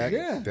playoff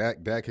games.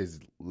 Dak has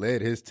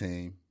led his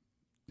team.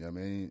 You know what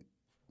I mean?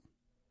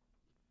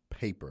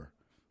 Paper.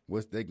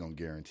 What's they going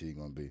to guarantee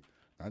going to be?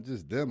 Not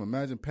just them.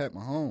 Imagine Pat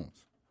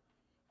Mahomes.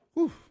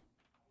 Whew.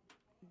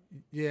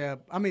 Yeah,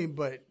 I mean,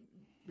 but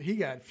he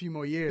got a few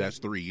more years. That's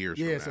 3 years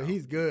Yeah, from so now.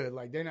 he's good.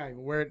 Like, they're not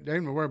even worried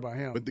about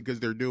him. But because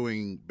they're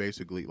doing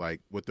basically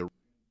like what the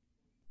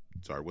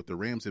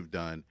Rams have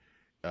done,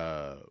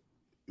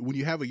 when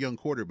you have a young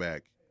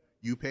quarterback,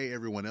 you pay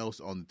everyone else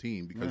on the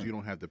team because you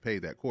don't have to pay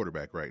that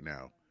quarterback right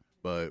now.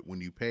 But when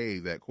you pay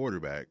that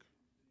quarterback,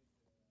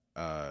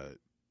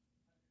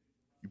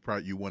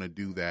 you want to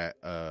do that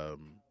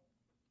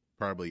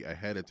probably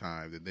ahead of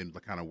time, and then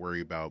kind of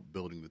worry about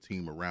building the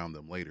team around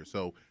them later.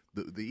 So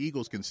the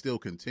Eagles can still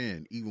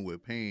contend even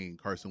with paying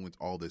Carson Wentz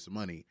all this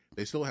money.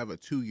 They still have a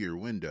 2-year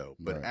window,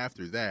 but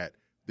after that,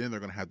 then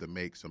they're going to have to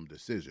make some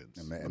decisions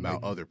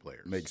about other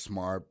players. Make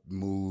smart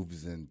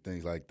moves and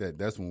things like that.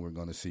 That's when we're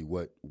going to see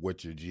what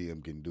your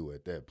GM can do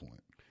at that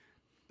point.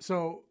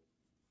 So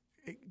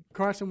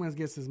Carson Wentz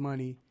gets his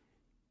money.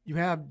 You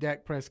have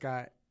Dak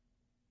Prescott.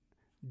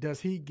 Does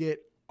he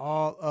get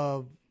all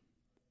of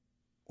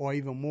or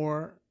even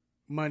more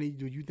money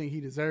do you think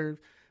he deserves?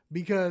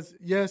 Because,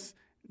 yes,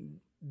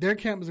 their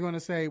camp is going to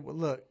say, well,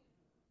 look,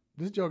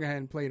 this Joker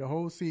hadn't played a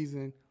whole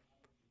season.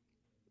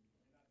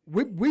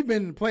 We've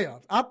been in the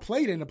playoffs. I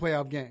played in the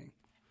playoff game.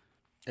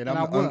 And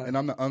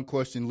I'm the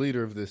unquestioned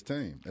leader of this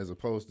team, as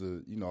opposed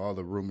to, all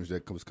the rumors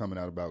that was coming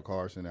out about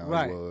Carson, how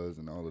he was,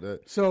 and all of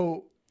that.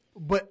 So,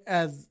 but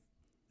as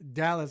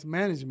Dallas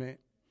management,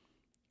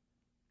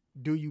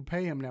 do you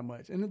pay him that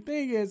much? And the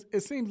thing is,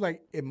 it seems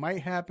like it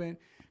might happen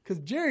because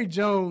Jerry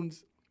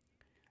Jones,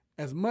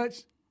 as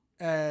much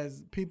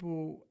as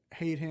people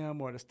hate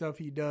him or the stuff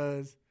he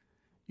does,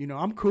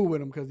 I'm cool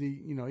with him because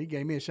he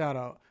gave me a shout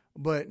out.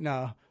 But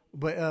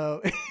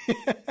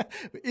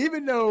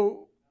even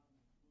though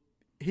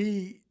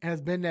he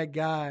has been that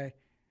guy,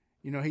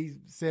 he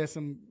said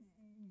some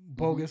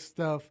bogus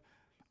stuff,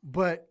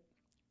 but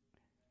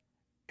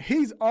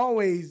he's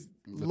always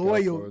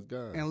loyal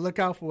and look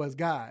out for his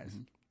guys.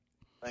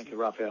 Thank you,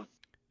 Raphael.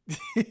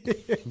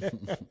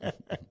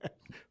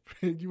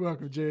 You're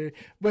welcome, Jerry.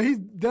 But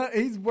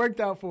he's worked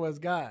out for his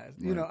guys.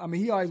 Right.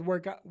 He always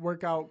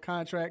work out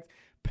contracts,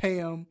 pay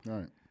them.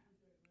 Right.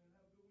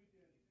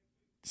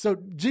 So,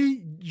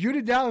 G, you're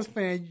the Dallas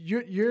fan.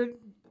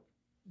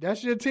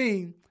 That's your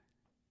team.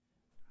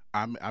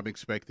 I'm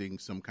expecting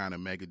some kind of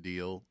mega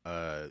deal.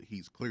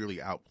 He's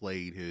clearly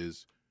outplayed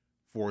his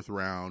 4th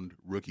round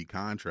rookie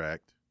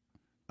contract.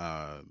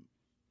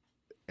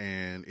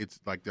 And it's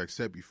like I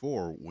said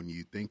before, when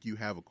you think you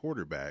have a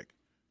quarterback,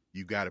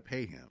 you got to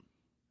pay him.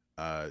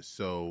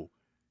 So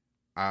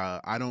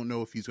I don't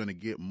know if he's going to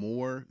get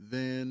more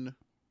than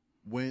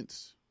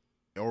Wentz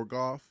or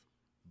Goff,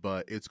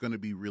 but it's going to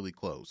be really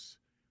close.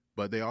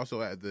 But they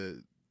also had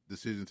the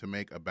decision to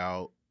make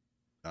about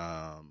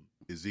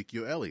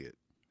Ezekiel Elliott,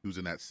 who's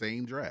in that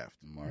same draft.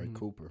 Amari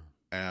Cooper.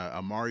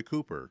 Amari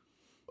Cooper.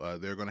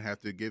 They're going to have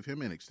to give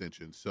him an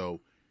extension.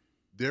 So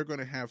they're going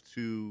to have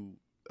to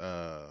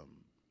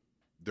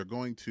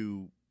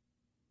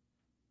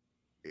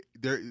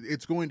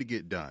it's going to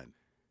get done.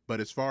 But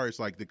as far as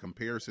like the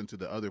comparison to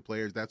the other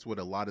players, that's what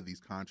a lot of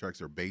these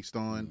contracts are based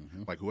on.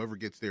 Mm-hmm. Like whoever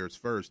gets theirs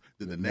first,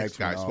 then the next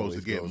guy's supposed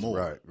to get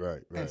more.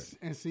 Right.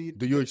 And see,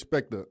 do you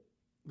expect go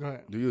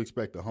ahead. Do you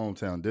expect the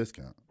hometown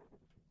discount?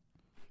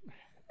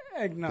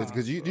 Heck no.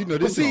 Because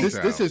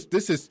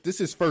this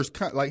is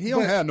first like he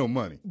don't have no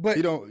money. But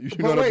he don't. You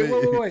know what I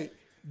mean? Wait.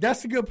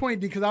 That's a good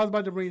point because I was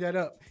about to bring that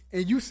up,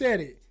 and you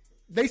said it.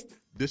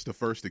 This the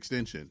first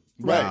extension,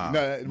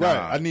 right? Right.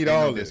 I need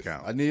all this.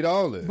 Discount. I need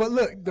all this. But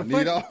look, but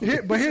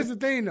here's the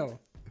thing, though.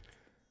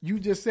 You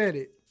just said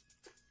it.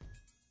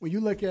 When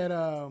you look at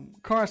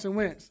Carson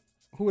Wentz,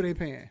 who are they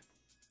paying?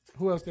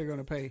 Who else they're going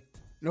to pay?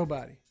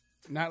 Nobody.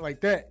 Not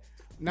like that.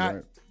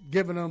 Not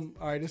giving them.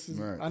 All right, this is.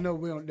 Right. I know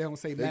they don't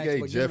say max,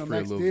 but giving them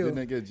max deal. Didn't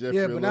they get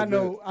Jeffrey but I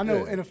know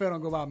NFL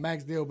don't go about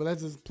max deal, but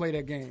let's just play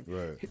that game.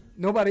 Right.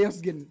 Nobody else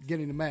is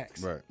getting the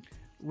max. Right.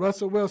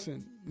 Russell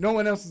Wilson, no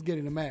one else is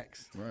getting the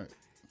max. Right.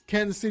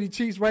 Kansas City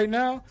Chiefs right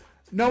now,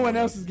 no one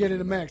else is getting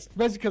the max,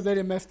 especially because they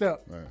didn't messed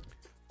up. Right.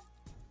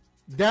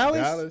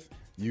 Dallas.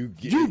 You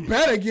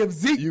better give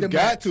Zeke the max. You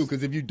got to,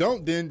 because if you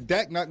don't, then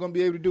Dak not going to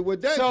be able to do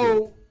what Dak did.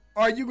 So,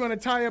 are you going to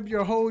tie up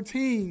your whole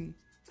team?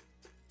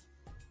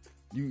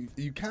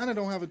 You kind of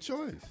don't have a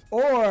choice.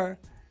 Or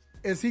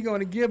is he going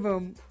to give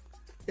him?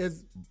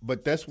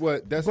 But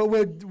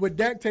would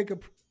Dak take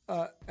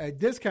a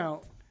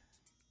discount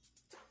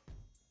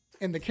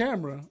in the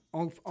camera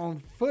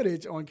on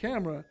footage on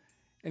camera,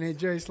 and then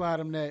Jerry slide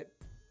him that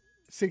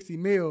 $60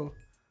 million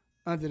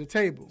under the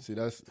table? See,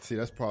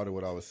 that's part of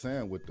what I was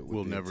saying with the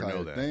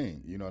entire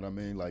thing. You know what I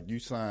mean? Like you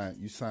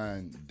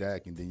sign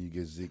Dak, and then you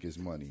get Zeke his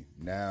money.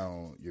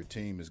 Now your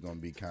team is going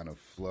to be kind of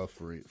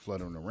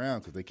fluttering around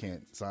because they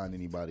can't sign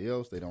anybody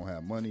else. They don't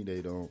have money.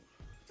 They don't.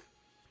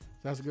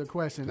 That's a good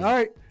question. All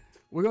right,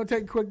 we're going to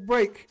take a quick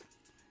break.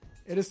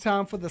 It is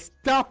time for the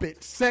Stop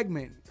It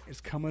segment.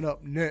 It's coming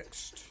up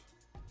next.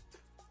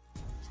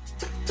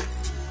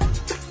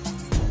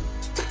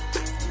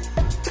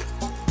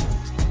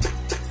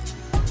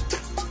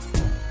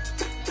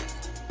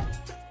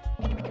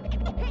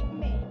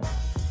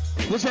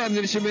 What's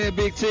happening? It's your man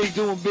Big T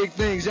doing big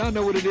things. Y'all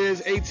know what it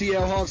is.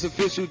 ATL Hawks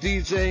official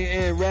DJ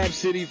and Rap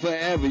City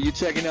forever. You're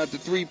checking out the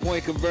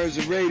 3-Point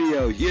Conversion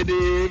Radio. You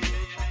dig?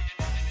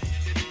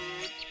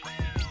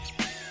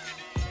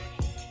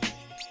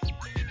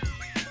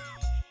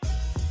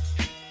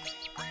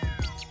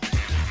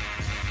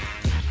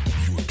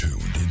 You're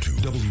tuned into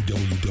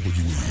WWE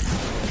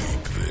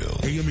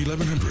AM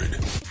 1100.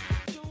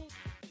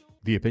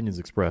 The opinions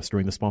expressed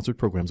during the sponsored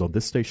programs on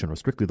this station are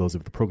strictly those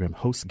of the program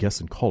hosts, guests,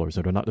 and callers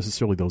and are not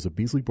necessarily those of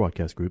Beasley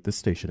Broadcast Group, this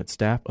station, its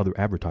staff, other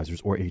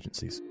advertisers, or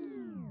agencies.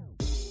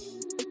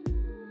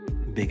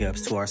 Big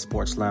ups to our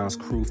Sports Lounge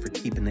crew for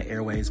keeping the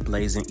airways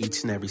blazing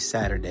each and every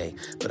Saturday.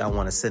 But I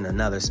want to send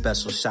another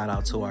special shout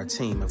out to our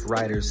team of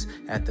writers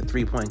at the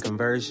 3-Point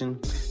Conversion.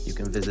 You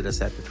can visit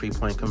us at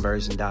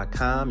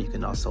the3pointconversion.com. You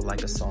can also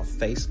like us on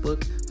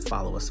Facebook,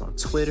 follow us on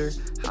Twitter.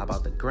 How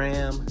about the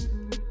Gram?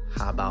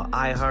 How about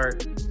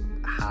iHeart?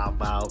 How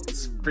about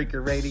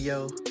Spreaker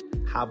Radio?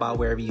 How about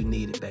wherever you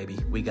need it, baby?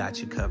 We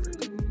got you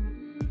covered.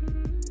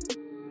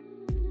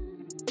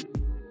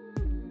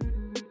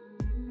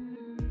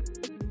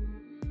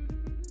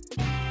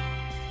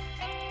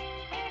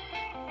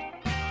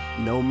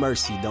 No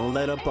mercy. Don't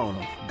let up on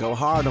him. Go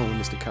hard on him,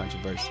 Mr.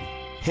 Controversy.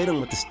 Hit him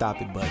with the stop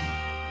it button.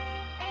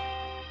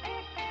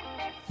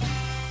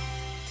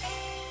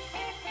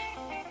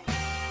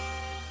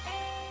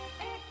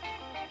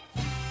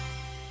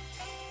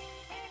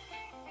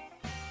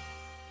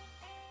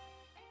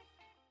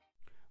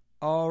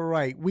 All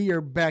right, we are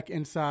back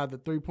inside the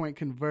 3-Point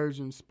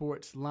Conversion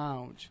Sports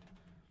Lounge.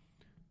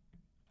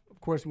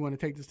 Of course, we want to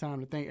take this time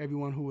to thank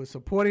everyone who is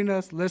supporting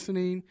us,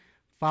 listening,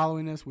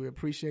 following us. We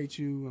appreciate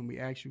you, and we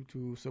ask you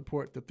to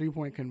support the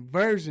 3-Point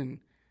Conversion,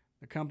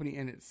 the company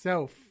in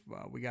itself.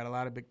 We got a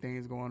lot of big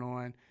things going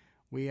on.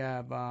 We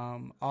have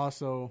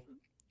also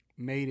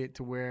made it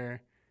to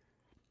where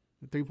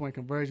the 3-Point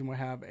Conversion will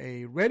have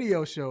a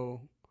radio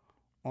show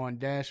on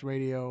Dash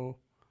Radio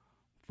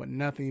for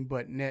Nothing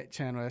But Net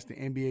channel. That's the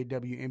NBA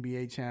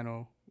WNBA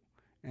channel,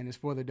 and it's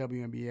for the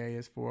WNBA.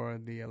 It's for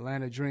the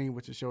Atlanta Dream,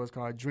 which the show is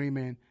called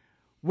Dreaming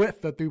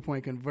with the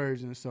 3-Point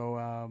Conversion.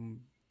 So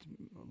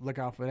look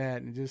out for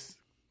that and just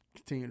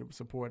continue to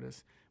support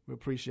us. We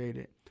appreciate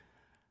it.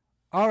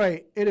 All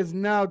right, it is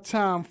now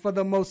time for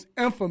the most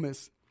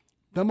infamous,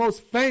 the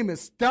most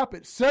famous Stop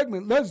It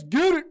segment. Let's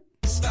get it.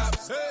 Stop,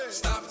 hey.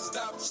 Stop,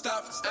 stop,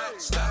 stop, stop,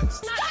 stop.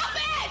 Stop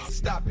it!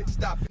 Stop it,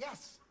 stop it.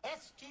 Yes.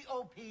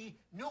 S-T-O-P,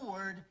 new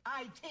word,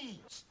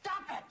 I-T.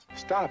 Stop it!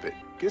 Stop it.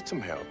 Get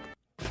some help.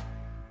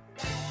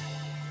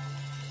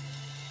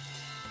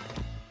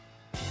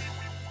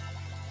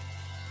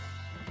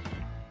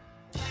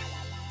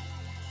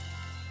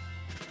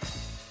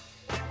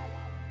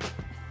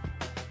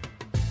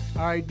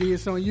 All right, D,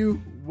 it's on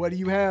you. What do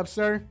you have,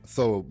 sir?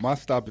 So my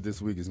stop it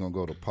this week is going to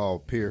go to Paul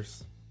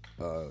Pierce.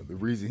 The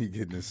reason he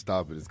getting this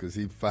stop it is because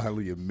he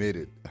finally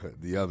admitted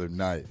the other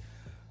night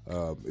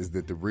is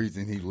that the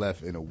reason he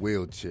left in a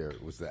wheelchair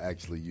was to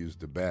actually use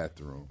the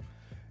bathroom.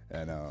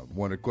 And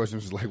one of the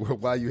questions was like, well,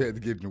 why you had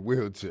to get in a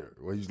wheelchair?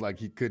 Well, he's like,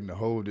 he couldn't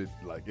hold it.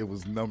 Like, it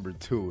was number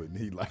 2, and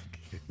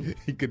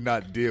he could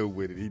not deal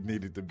with it. He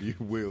needed to be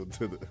wheeled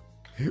to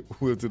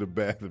the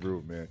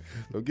bathroom, man.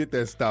 So get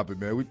that stop it,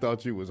 man. We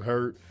thought you was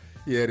hurt.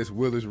 He had this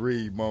Willis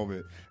Reed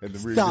moment, and the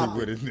reason he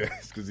went in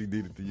next because he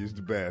needed to use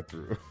the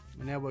bathroom.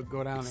 And that would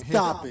go down in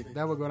history.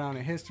 That would go down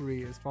in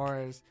history as far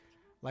as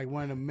like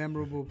one of the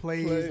memorable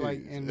plays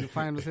like in the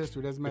finals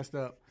history. That's messed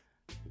up.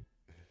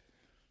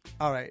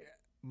 All right.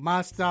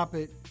 My stop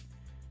it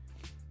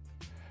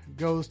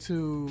goes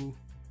to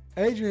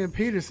Adrian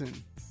Peterson.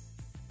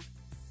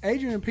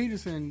 Adrian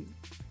Peterson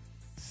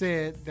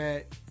said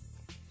that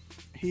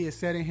he is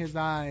setting his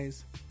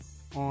eyes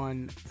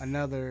on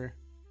another.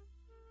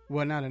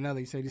 Well, not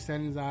another. He said he's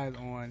setting his eyes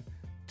on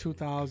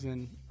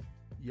 2,000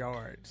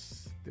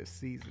 yards this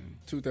season.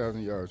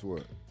 2,000 yards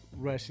what?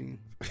 Rushing.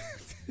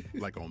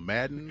 Like on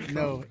Madden?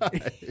 No,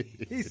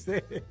 he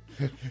said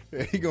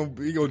he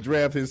gonna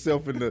draft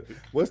himself in the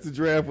what's the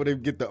draft where they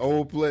get the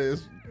old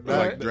players?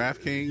 Like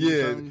DraftKings?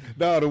 Yeah,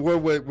 no, the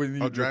one when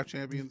you draft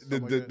champions.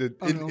 In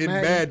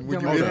Madden,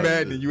 when you in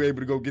Madden, you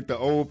able to go get the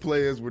old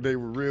players when they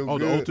were real good. Oh,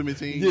 the ultimate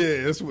team.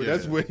 Yeah, that's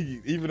what.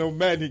 Even on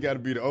Madden, he got to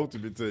be the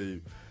ultimate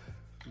team.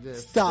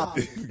 Stop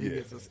it. He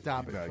gets to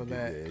stop it for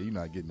that. Yeah, you're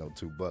not getting no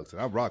 $2.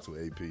 And I rocks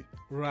with AP.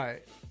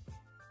 Right.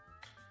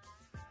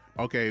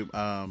 Okay,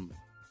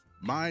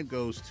 mine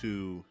goes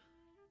to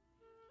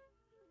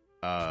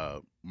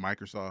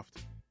Microsoft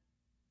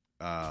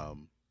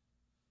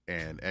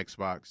and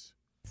Xbox.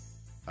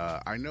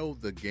 I know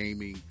the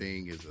gaming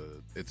thing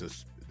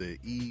the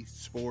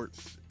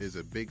esports is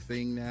a big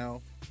thing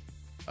now.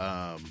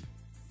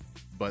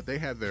 But they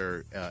have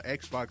their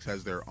Xbox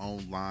has their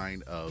own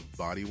line of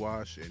body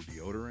wash and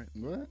deodorant.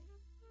 What?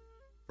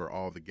 For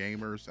all the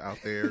gamers out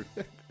there.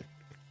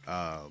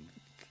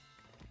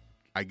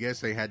 I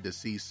guess they had to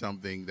see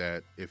something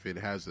that if it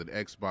has an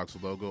Xbox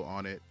logo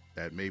on it,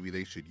 that maybe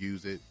they should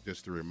use it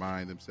just to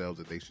remind themselves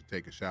that they should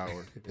take a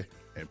shower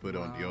and put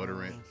on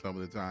deodorant some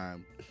of the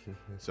time.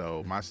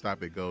 So my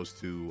stop it goes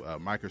to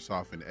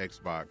Microsoft and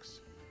Xbox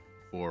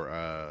for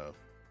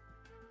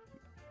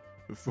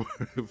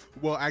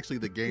well, actually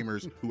the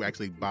gamers who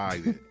actually buy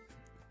it.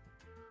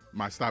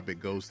 My stop it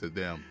goes to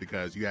them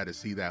because you had to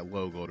see that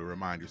logo to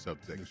remind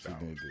yourself to take a shower.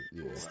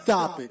 Yeah.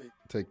 Stop it.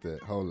 Take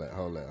that. Hold that.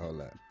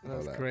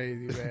 That's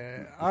crazy,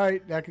 man. All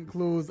right, that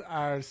concludes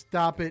our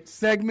Stop It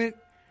segment.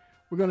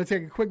 We're going to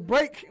take a quick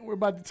break. We're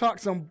about to talk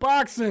some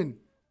boxing,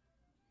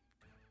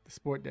 the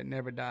sport that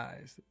never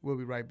dies. We'll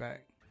be right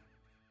back.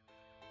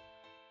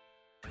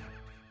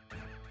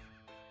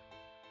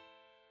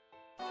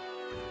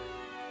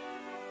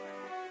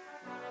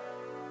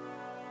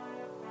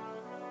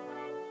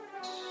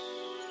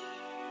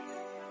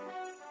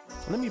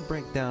 Let me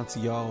break down to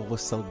y'all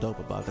what's so dope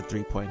about the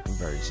three-point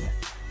conversion.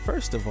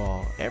 First of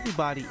all,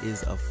 everybody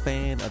is a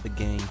fan of the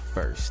game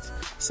first.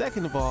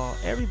 Second of all,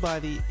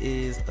 everybody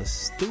is a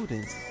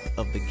student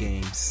of the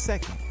game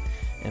second.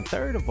 And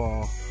third of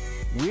all,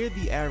 we're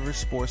the average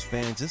sports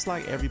fan just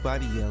like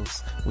everybody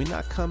else. We're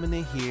not coming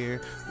in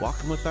here,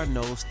 walking with our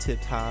nose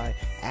tipped high,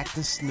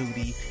 acting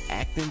snooty,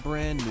 acting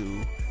brand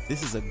new.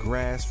 This is a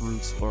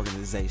grassroots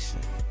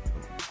organization.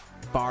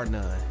 Bar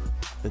none.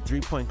 The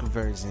three-point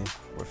conversion,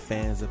 where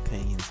fans'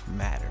 opinions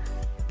matter.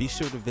 Be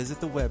sure to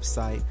visit the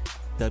website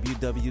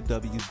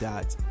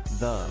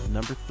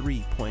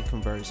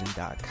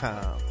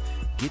www.the3pointconversion.com.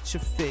 Get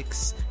your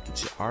fix,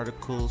 get your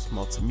articles,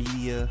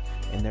 multimedia,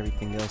 and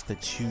everything else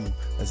that you,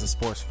 as a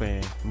sports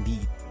fan,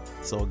 need.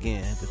 So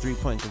again,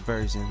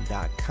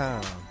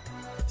 the3pointconversion.com.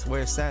 It's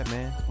where it's at,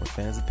 man, where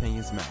fans'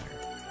 opinions matter.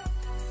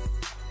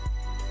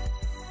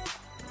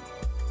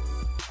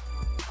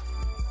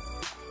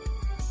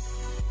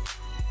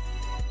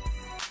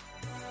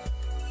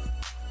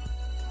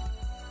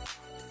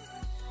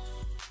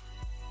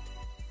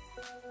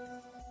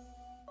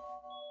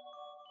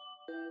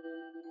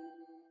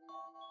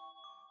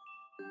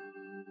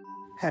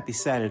 Happy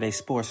Saturday,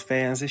 sports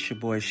fans. It's your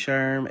boy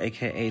Sherm,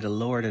 a.k.a. the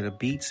Lord of the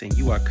Beats, and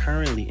you are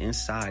currently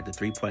inside the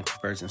Three-Point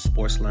Conversion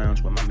Sports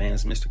Lounge with my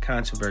man's Mr.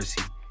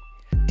 Controversy,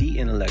 D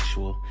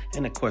Intellectual,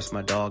 and of course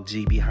my dog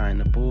G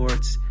behind the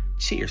boards.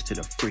 Cheers to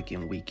the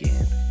freaking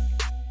weekend.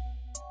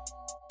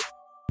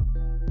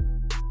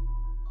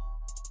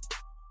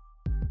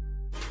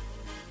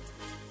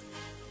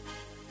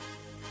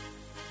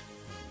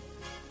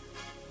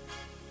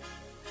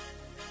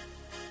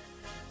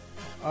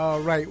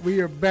 All right,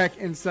 we are back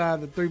inside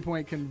the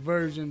Three-Point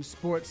Conversion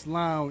Sports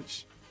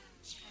Lounge.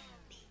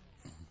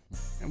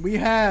 And we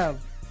have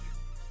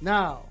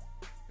now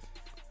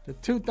the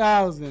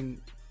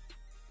 2000,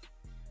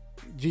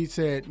 G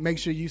said, make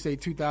sure you say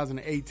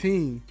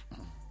 2018.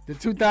 The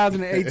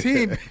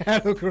 2018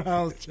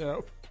 Battlegrounds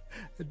champ,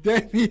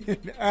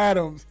 Damian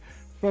Adams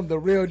from The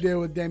Real Deal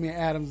with Damian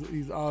Adams.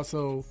 He's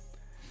also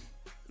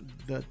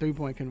the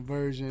three-point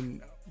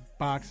conversion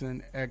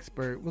boxing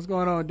expert. What's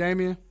going on,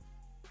 Damian?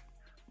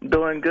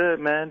 Doing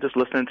good, man. Just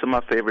listening to my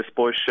favorite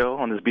sports show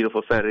on this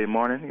beautiful Saturday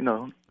morning. You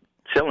know,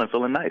 chilling,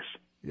 feeling nice.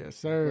 Yes,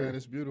 sir. Man,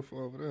 it's beautiful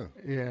over there.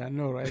 Yeah, I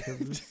know, right?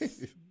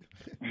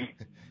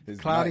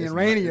 It's cloudy and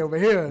rainy over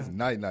here. It's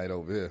night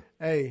over here.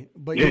 Hey,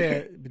 but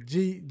yeah,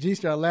 G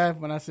started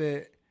laughing when I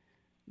said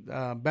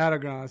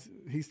Battlegrounds.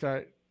 He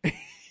started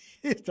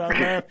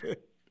laughing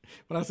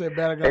when I said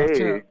Battlegrounds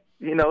champ.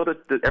 You know,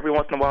 every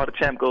once in a while the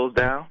champ goes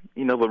down.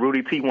 You know what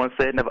Rudy T once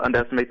said, never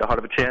underestimate the heart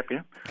of a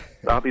champion.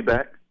 So I'll be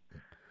back.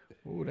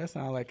 Ooh, that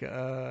sounds like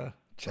a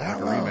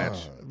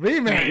rematch.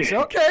 Rematch.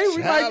 Okay,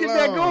 we might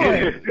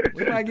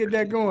get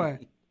that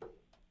going.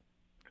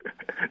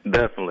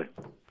 Definitely.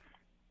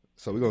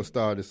 So we're gonna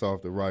start this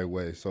off the right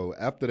way. So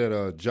after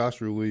that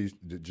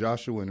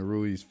Joshua and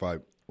Ruiz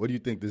fight, what do you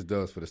think this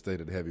does for the state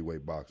of the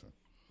heavyweight boxing?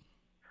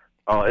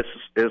 Oh, it's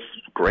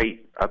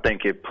great. I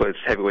think it puts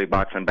heavyweight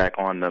boxing back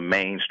on the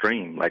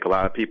mainstream. Like a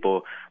lot of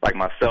people, like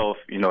myself,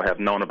 you know, have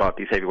known about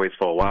these heavyweights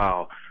for a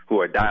while, who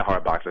are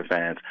diehard boxing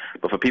fans.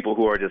 But for people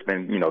who are just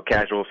been,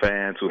 casual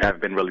fans who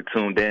haven't been really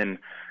tuned in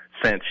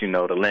since,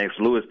 the Lennox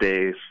Lewis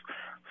days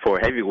for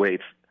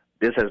heavyweights,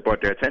 this has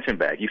brought their attention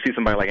back. You see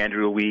somebody like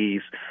Andrew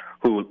Ruiz,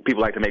 who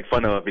people like to make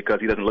fun of because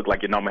he doesn't look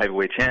like your normal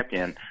heavyweight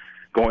champion,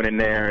 going in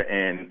there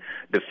and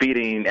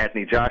defeating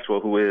Anthony Joshua,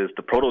 who is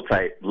the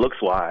prototype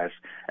looks-wise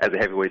as a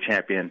heavyweight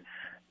champion,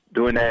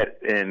 doing that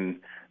and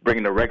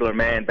bringing the regular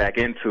man back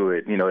into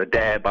it, a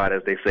dad bod,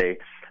 as they say,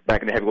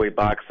 back in the heavyweight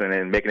boxing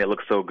and making it look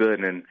so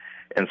good and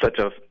such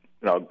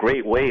a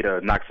great way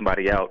to knock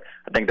somebody out.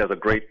 I think does a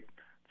great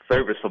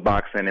service for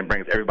boxing and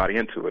brings everybody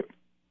into it.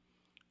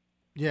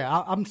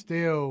 Yeah, I'm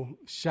still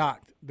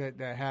shocked that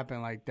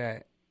happened like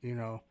that,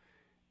 And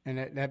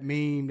that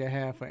meme they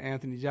had for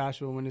Anthony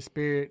Joshua when the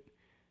Spirit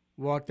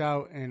walked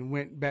out and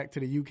went back to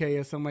the UK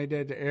or something like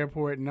that, the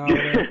airport and all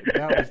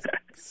that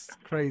was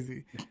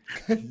crazy.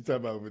 You talking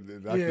about when they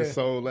knocked the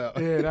soul out?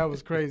 Yeah, that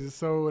was crazy,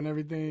 soul and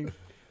everything.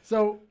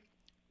 So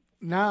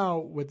now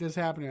with this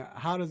happening,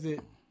 how does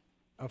it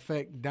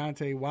affect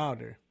Deontay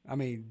Wilder? I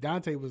mean,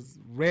 Deontay was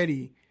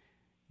ready,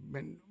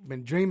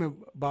 been dreaming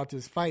about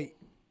this fight.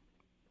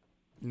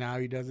 Now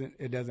it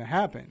doesn't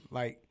happen.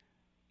 Like,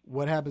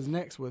 what happens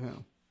next with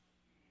him?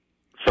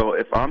 So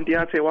if I'm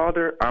Deontay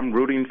Wilder, I'm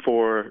rooting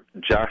for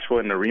Joshua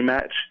in the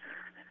rematch.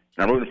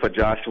 And I'm rooting for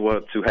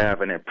Joshua to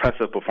have an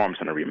impressive performance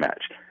in the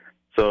rematch.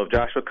 So if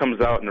Joshua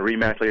comes out in the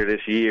rematch later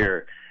this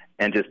year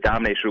and just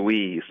dominates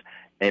Ruiz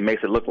and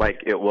makes it look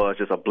like it was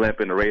just a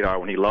blimp in the radar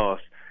when he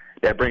lost,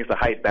 that brings the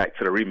hype back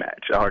to the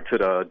rematch, or to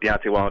the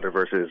Deontay Wilder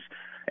versus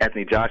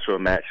Anthony Joshua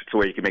match, to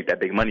where you can make that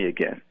big money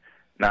again.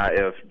 Now,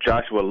 if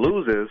Joshua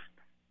loses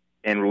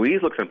and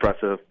Ruiz looks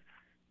impressive,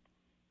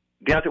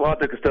 Deontay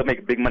Wilder can still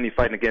make big money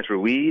fighting against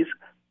Ruiz,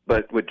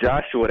 but with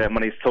Joshua, that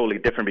money's totally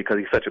different because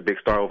he's such a big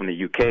star over in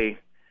the UK.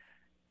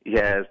 He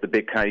has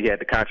he had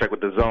the contract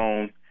with the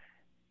Zone,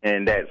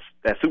 and that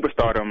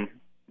superstardom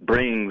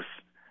brings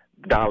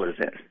dollars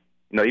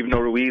in. Even though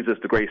Ruiz is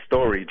the great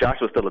story,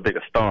 Joshua's still a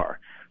bigger star.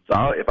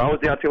 So if I was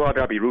Deontay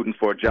Wilder, I'd be rooting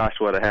for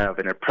Joshua to have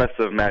an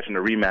impressive match in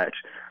the rematch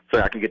so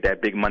I can get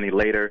that big money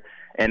later.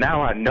 And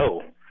now I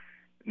know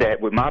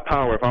that with my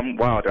power, if I'm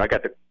Wilder, I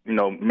got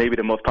maybe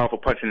the most powerful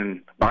punch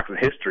in boxing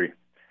history.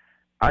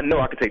 I know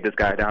I could take this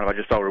guy down if I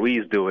just saw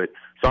Ruiz do it.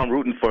 So I'm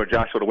rooting for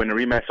Joshua to win the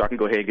rematch so I can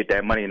go ahead and get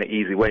that money in an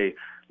easy way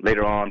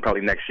later on,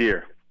 probably next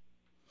year.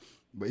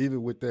 But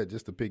even with that,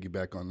 just to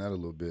piggyback on that a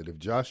little bit, if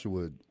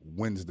Joshua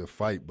wins the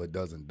fight but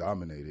doesn't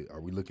dominate it, are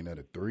we looking at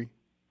a 3?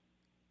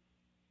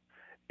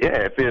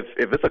 Yeah, if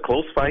it's a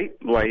close fight,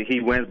 like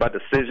he wins by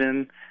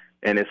decision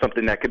and it's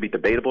something that could be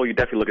debatable, you're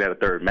definitely looking at a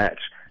third match.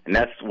 And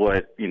that's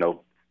what,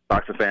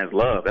 boxing fans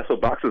love. That's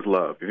what boxers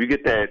love. If you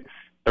get that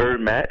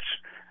third match,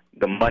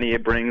 the money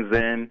it brings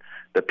in,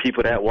 the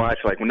people that watch,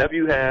 like whenever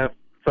you have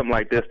something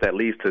like this that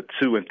leads to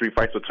 2 and 3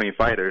 fights between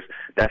fighters,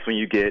 that's when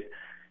you get,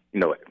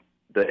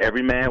 the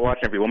every man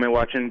watching, every woman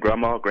watching,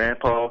 grandma,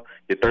 grandpa,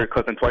 your third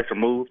cousin twice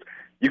removed.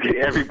 You get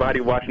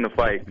everybody watching the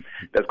fight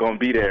that's going to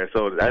be there.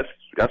 So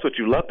that's what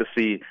you love to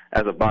see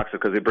as a boxer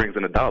because it brings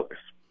in the dollars.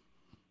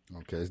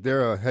 Okay. Is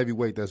there a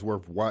heavyweight that's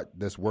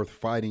worth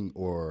fighting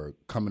or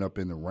coming up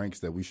in the ranks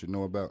that we should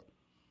know about?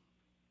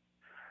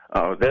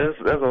 There's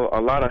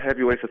a lot of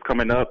heavyweights that's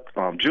coming up.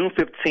 June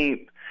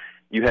 15th,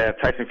 you have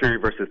Tyson Fury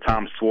versus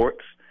Tom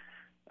Schwartz.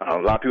 A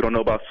lot of people don't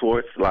know about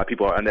Schwartz. A lot of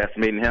people are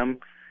underestimating him.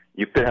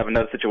 You could have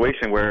another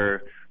situation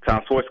where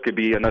Tom Schwartz could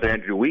be another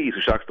Andrew Ruiz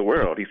who shocks the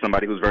world. He's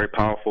somebody who's very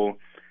powerful.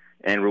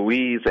 And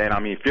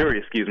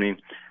Fury,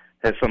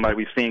 has somebody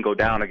we've seen go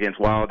down against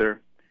Wilder.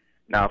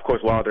 Now, of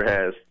course, Wilder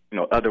has,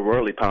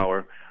 otherworldly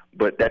power,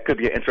 but that could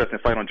be an interesting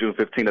fight on June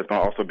 15th that's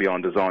going to also be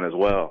on the Zone as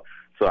well.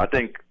 So I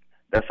think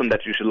that's something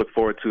that you should look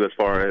forward to as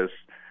far as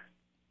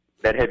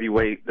that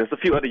heavyweight. There's a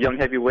few other young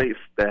heavyweights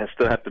that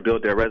still have to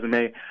build their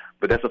resume,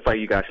 but that's a fight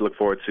you guys should look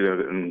forward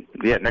to.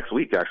 Next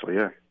week, actually,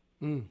 yeah.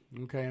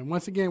 Okay, and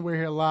once again, we're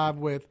here live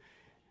with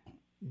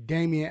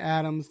Damian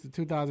Adams, the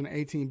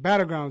 2018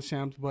 Battlegrounds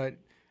champs, but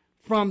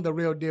from The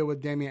Real Deal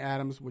with Damian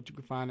Adams, which you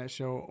can find that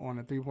show on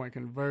the 3 Point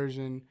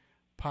Conversion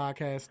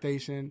podcast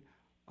station.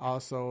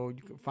 Also,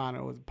 you can find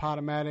it with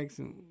Podomatics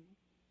and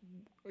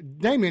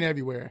Damian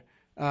everywhere.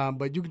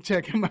 But you can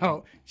check him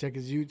out, check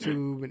his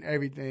YouTube and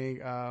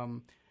everything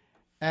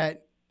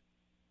at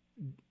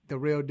The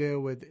Real Deal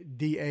with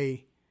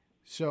DA.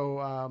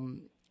 So,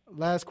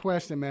 last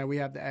question, man, we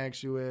have to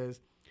ask you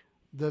is,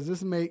 does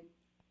this make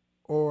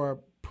or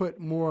put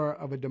more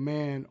of a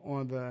demand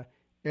on the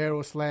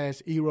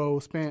Errol/Errol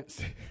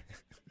Spence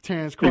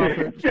Terrence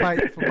Crawford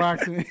fight for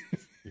boxing?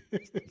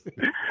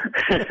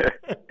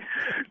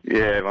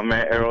 Yeah, my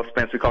man Errol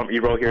Spence, we call him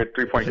Errol here at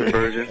 3 Point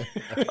Conversion.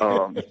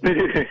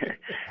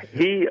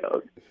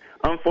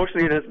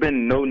 Unfortunately, there's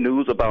been no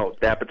news about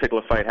that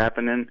particular fight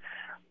happening.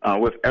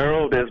 With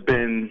Errol, there's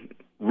been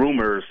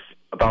rumors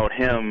about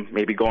him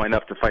maybe going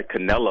up to fight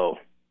Canelo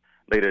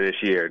later this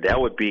year.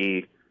 That would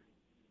be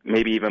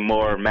maybe even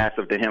more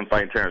massive than him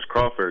fighting Terrence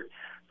Crawford.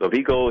 So if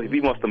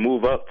he wants to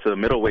move up to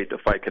middleweight to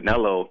fight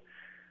Canelo,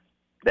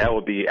 that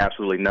would be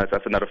absolutely nuts.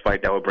 That's another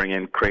fight that would bring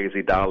in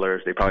crazy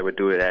dollars. They probably would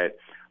do it at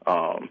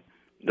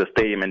the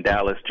stadium in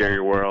Dallas,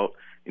 Jerry World.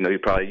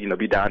 He'd probably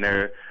be down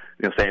there,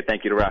 saying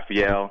thank you to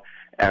Raphael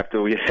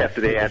after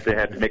they had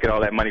to make it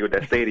all that money with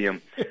that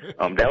stadium.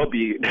 That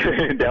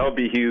would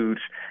be huge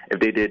if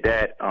they did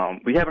that.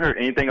 We haven't heard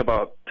anything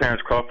about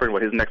Terrence Crawford,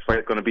 what his next fight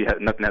is going to be.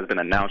 Nothing has been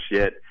announced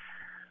yet.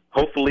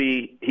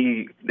 Hopefully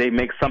they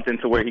make something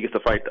to where he gets to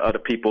fight the other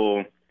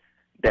people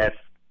that's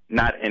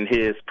not in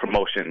his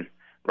promotion,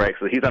 right?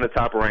 So he's on the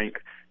top rank,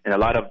 and a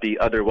lot of the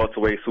other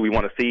welterweights who we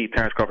want to see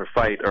Terrence Crawford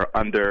fight are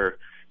under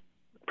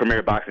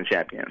Premier Boxing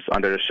Champions,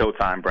 under the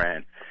Showtime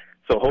brand.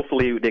 So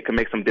hopefully they can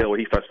make some deal where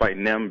he starts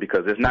fighting them,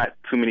 because there's not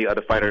too many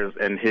other fighters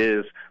in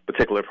his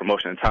particular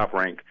promotion and top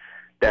rank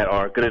that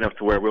are good enough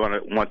to where we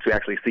want to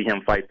actually see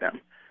him fight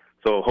them.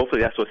 So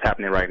hopefully that's what's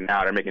happening right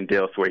now. They're making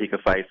deals to where he can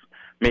fight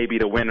maybe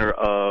the winner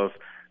of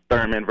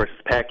Thurman versus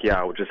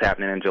Pacquiao, which is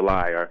happening in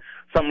July, or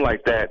something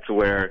like that, to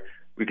where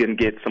we can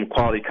get some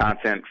quality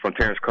content from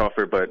Terrence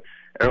Crawford. But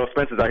Errol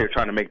Spence's out here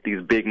trying to make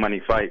these big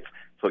money fights.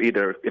 So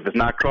either if it's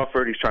not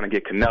Crawford, he's trying to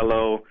get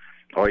Canelo,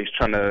 or he's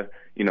trying to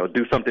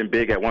do something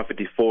big at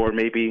 154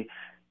 maybe.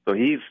 So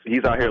he's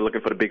out here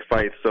looking for the big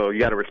fights. So you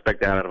got to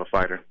respect that out of a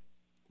fighter.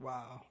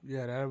 Wow,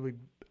 yeah,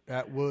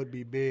 that would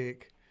be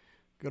big.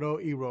 Good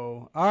old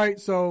E-roll. All right,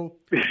 so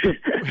we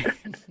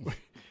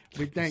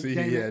thank See,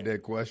 Damien, he had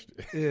that question.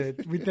 Yeah,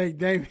 we thank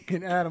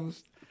Damian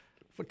Adams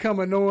for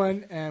coming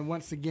on, and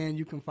once again,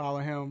 you can follow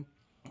him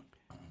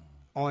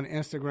on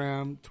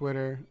Instagram,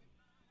 Twitter.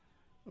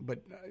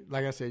 But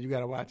like I said, you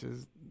got to watch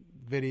his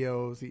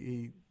videos.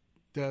 He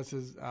does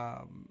his,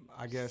 I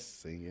guess,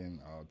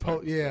 singing,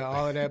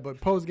 all of that.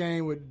 But post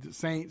game with the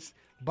Saints,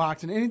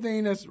 boxing,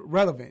 anything that's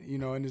relevant,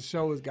 and the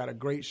show has got a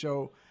great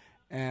show.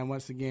 And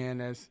once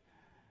again,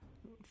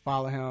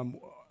 follow him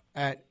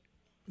at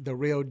The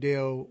Real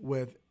Deal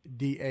with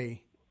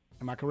DA.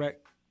 Am I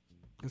correct?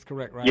 That's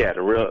correct, right? Yeah,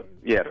 the real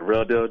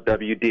deal,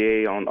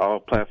 WDA on all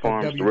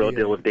platforms. The Real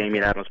Deal with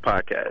Damian Adams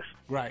podcast.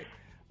 Right.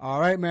 All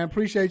right, man.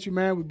 Appreciate you,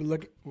 man. We'll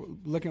be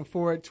looking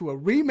forward to a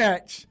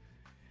rematch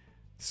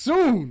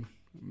soon.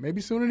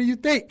 Maybe sooner than you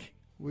think.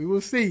 We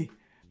will see.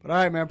 But all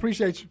right, man.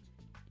 Appreciate you.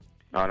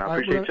 I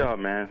appreciate y'all,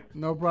 man.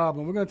 No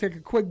problem. We're going to take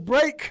a quick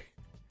break,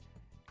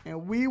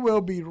 and we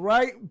will be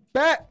right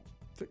back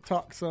to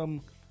talk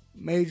some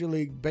Major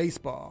League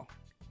Baseball.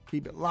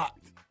 Keep it locked.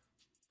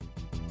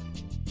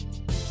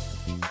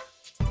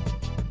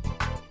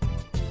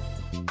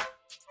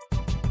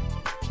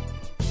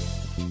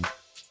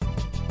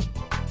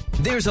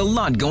 There's a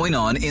lot going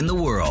on in the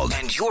world,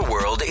 and your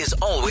world is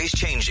always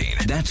changing.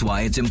 That's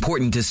why it's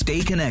important to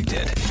stay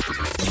connected.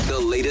 The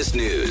latest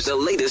news, the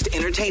latest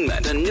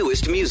entertainment, the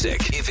newest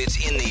music. If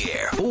it's in the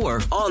air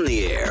or on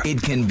the air,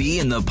 it can be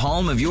in the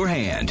palm of your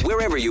hand,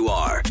 wherever you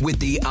are, with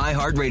the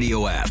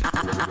iHeartRadio app.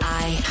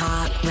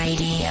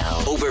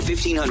 iHeartRadio. Over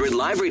 1,500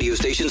 live radio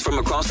stations from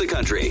across the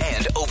country,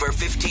 and over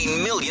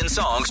 15 million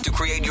songs to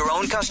create your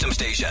own custom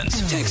stations.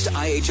 Text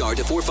IHR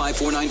to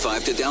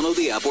 45495 to download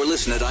the app or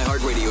listen at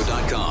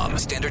iHeartRadio.com.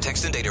 Standard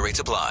text and data rates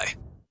apply.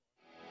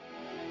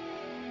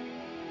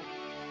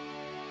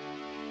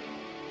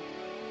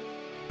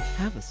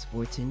 Have a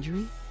sports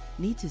injury?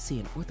 Need to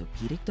see an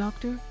orthopedic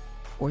doctor?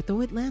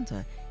 Ortho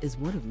Atlanta is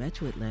one of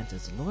Metro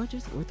Atlanta's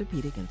largest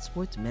orthopedic and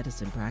sports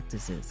medicine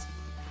practices,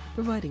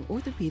 providing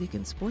orthopedic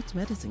and sports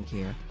medicine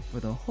care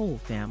for the whole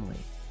family.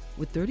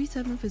 With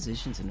 37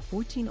 physicians and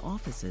 14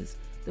 offices,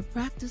 the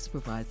practice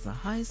provides the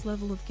highest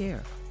level of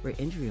care for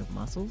injury of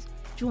muscles,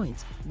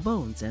 joints,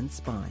 bones, and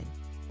spine.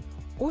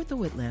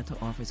 Ortho Atlanta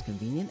offers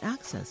convenient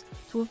access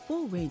to a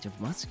full range of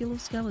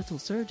musculoskeletal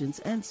surgeons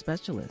and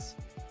specialists.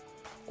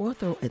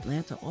 Ortho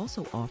Atlanta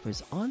also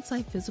offers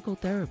on-site physical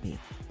therapy,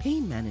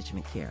 pain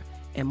management care,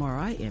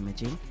 MRI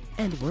imaging,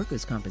 and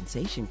workers'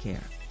 compensation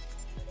care.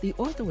 The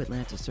Ortho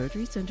Atlanta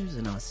surgery centers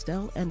in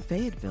Austell and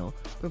Fayetteville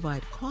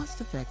provide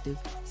cost-effective,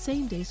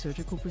 same-day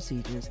surgical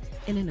procedures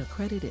in an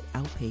accredited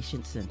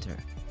outpatient center.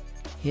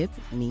 Hip,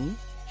 knee,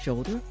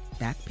 shoulder,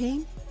 back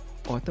pain?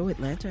 Ortho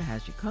Atlanta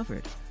has you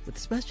covered with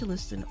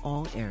specialists in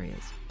all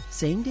areas.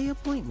 Same-day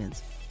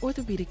appointments,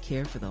 orthopedic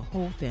care for the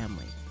whole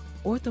family.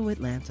 Ortho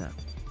Atlanta,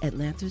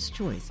 Atlanta's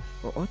choice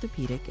for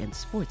orthopedic and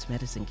sports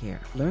medicine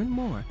care. Learn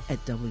more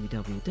at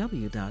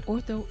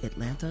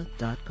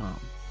www.orthoatlanta.com.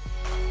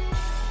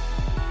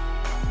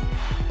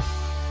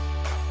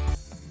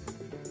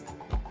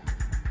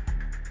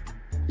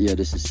 Yeah,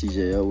 this is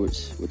CJ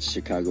Edwards with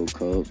Chicago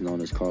Cubs,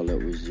 known as Carl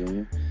Edwards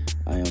Jr.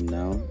 I am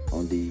now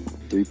on the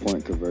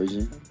three-point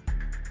conversion.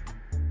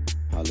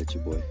 Holla at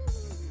your boy.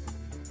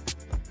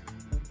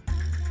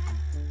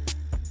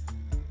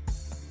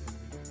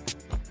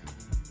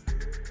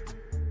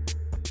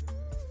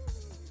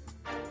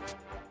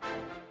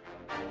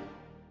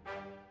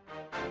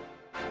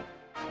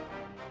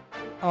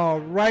 All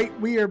right,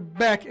 we are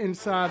back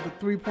inside the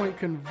three-point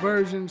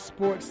conversion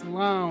sports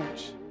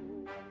lounge.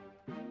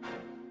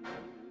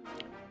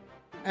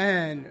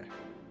 And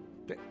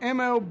the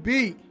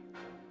MLB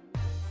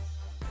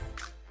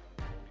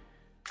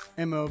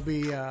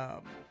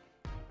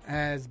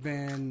has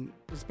been,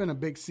 it's been a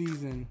big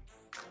season.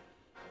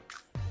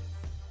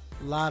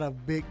 A lot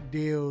of big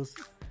deals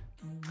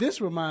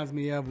this reminds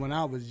me of when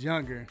I was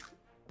younger.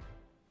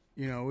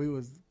 You know, we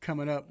was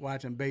coming up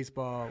watching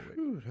baseball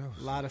with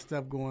a lot of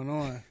stuff going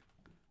on.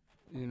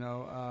 You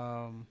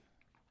know,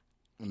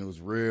 and it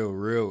was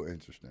real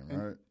interesting,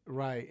 right?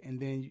 Right, and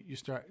then you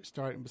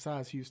starting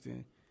besides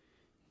Houston,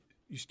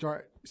 you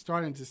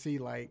starting to see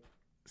like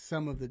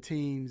some of the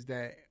teams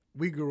that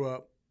we grew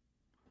up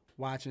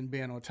watching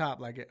being on top,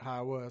 like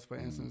how it was. For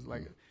instance,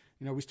 like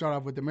we start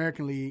off with the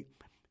American League.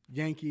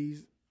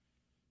 Yankees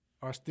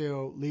are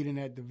still leading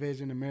that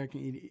division,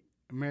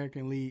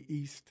 American League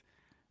East,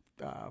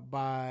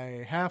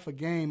 by half a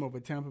game over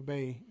Tampa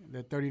Bay.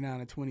 They're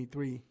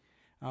 39-23.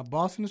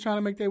 Boston is trying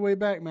to make their way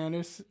back, man.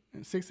 They're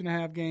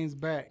 6.5 games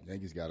back.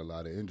 Yankees got a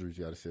lot of injuries.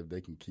 You got to see if they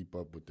can keep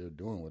up what they're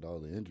doing with all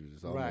the injuries.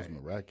 It's almost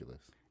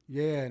miraculous.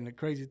 Yeah, and the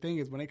crazy thing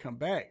is when they come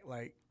back,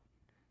 like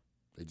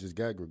they just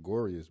got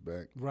Gregorius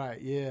back. Right.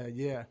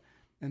 Yeah.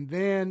 And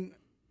then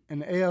in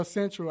the AL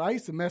Central, I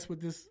used to mess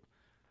with this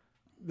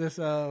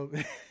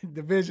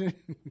division,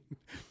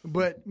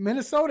 but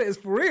Minnesota is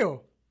for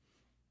real.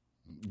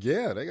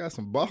 Yeah, they got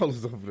some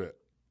ballers over there.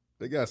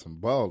 They got some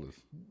ballers.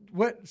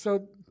 What?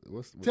 So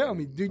tell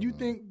me, do you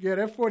think? Yeah,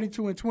 they're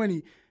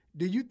 42-20.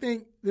 Do you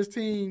think this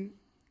team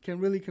can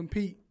really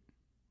compete?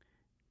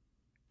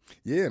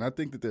 Yeah, and I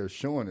think that they're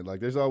showing it. Like,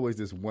 there's always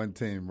this one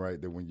team,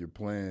 right, that when you're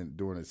playing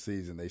during a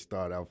season, they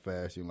start out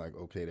fast. You're like,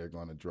 okay, they're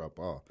going to drop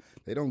off.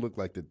 They don't look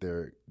like that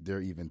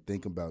they're even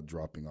thinking about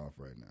dropping off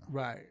right now.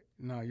 Right.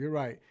 No, you're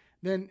right.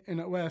 Then in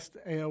the West,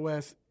 AL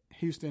West,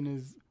 Houston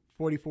is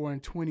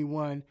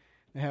 44-21.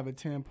 They have a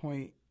 10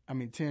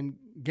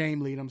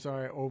 game lead.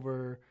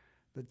 Over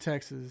the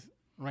Texas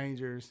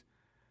Rangers.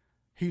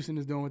 Houston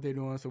is doing what they're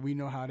doing, so we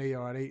know how they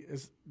are.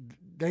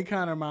 They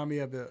kind of remind me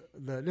of the.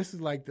 This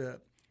is like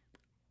the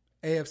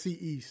AFC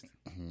East.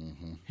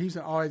 Mm-hmm.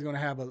 Houston always going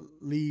to have a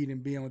lead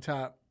and be on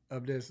top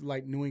of this,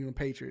 like New England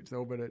Patriots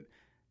over the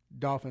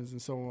Dolphins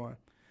and so on.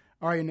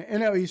 All right, in the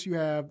NL East, you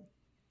have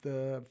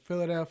the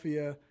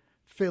Philadelphia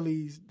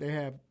Phillies. They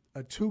have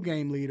a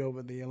 2-game lead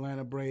over the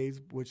Atlanta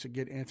Braves, which should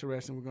get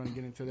interesting. We're going to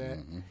get into that.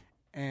 Mm-hmm.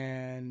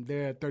 And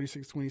they're at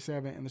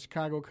 36-27. And the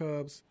Chicago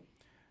Cubs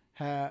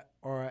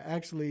are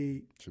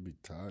actually should be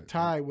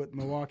tied with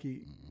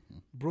Milwaukee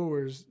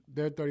Brewers.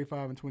 They're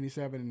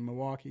 35-27, and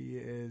Milwaukee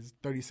is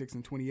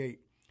 36-28.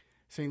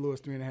 St.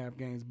 Louis 3.5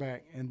 games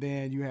back. And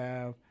then you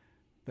have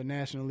the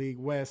National League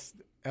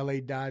West. LA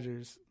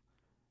Dodgers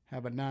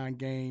have a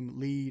 9-game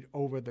lead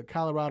over the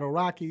Colorado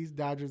Rockies.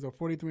 Dodgers are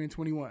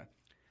 43-21.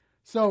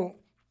 So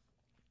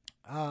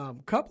a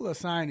couple of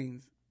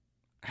signings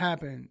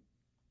happened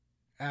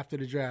after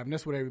the draft, and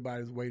that's what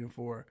everybody's waiting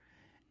for.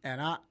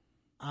 And I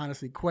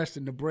honestly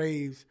question the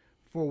Braves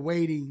for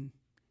waiting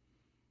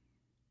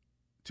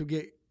to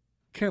get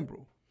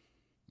Kimbrel.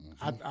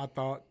 Mm-hmm. I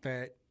thought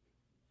that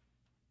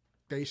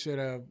they should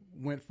have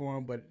went for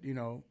him, but,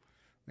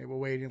 they were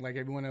waiting like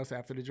everyone else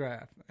after the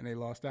draft, and they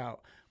lost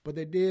out. But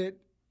they did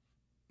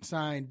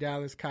sign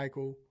Dallas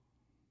Keuchel,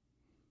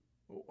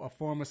 a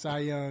former Cy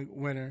Young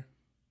winner.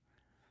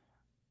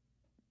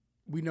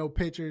 We know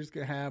pitchers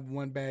can have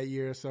one bad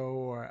year or so,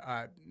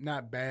 or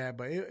not bad,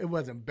 but it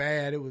wasn't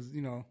bad. It was,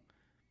 I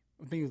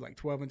think it was like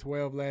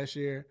 12-12 last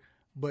year.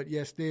 But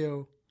yet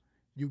still,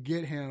 you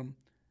get him.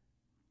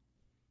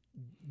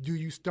 Do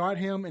you start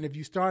him? And if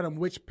you start him,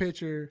 which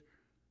pitcher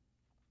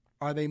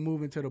are they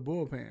moving to the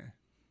bullpen?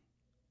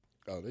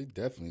 Oh, they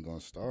definitely going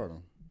to start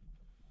him.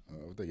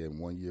 They get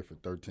 1 year for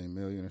 $13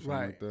 million or something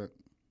like that.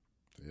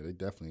 Yeah, they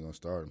definitely going to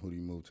start him. Who do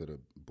you move to the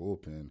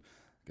bullpen?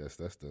 I guess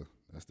that's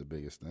the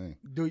biggest thing.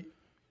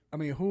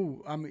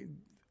 Who? A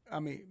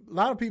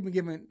lot of people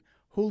giving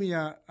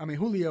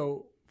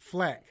Julio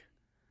flack.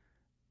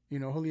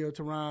 Julio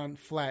Teheran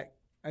flack.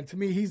 And to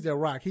me, he's their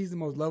rock. He's the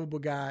most lovable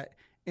guy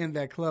in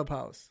that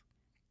clubhouse.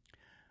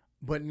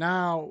 But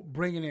now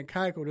bringing in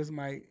Keuchel, this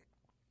might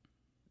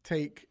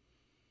take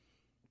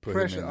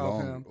pressure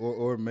off him.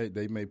 Or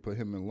they may put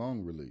him in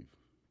long relief.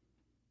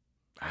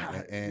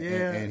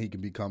 And he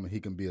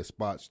can be a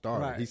spot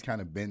starter. Right. He's kind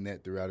of been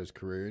that throughout his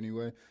career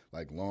anyway,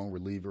 like long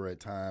reliever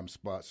at times,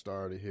 spot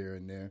starter here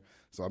and there.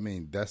 So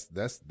that's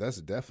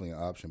definitely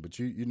an option. But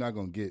you're not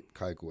going to get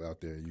Keuchel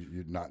out there.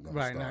 You're not going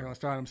to start him. Not going to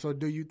start him. So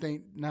do you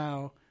think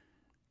now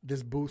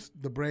this boosts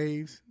the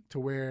Braves to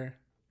where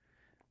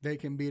they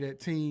can be that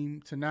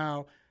team to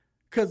now?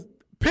 Because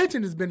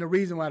pitching has been the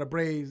reason why the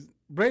Braves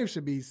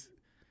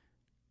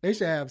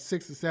should have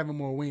 6 or 7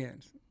 more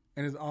wins,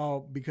 and it's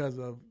all because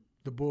of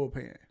the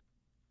bullpen.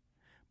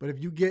 But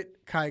if you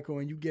get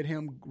Keuchel and you get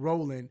him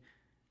rolling,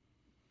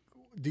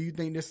 do you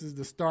think this is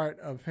the start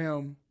of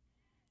him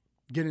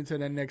getting to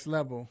that next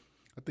level?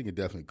 I think it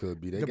definitely could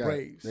be.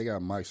 Braves. They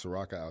got Mike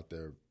Soroka out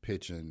there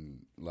pitching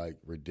like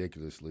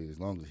ridiculously. As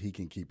long as he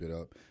can keep it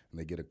up and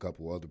they get a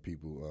couple other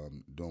people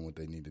doing what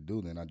they need to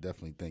do, then I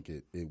definitely think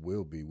it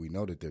will be. We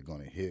know that they're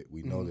going to hit.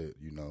 We know that,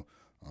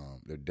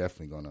 they're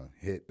definitely going to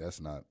hit. That's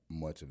not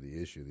much of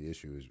the issue. The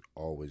issue is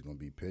always going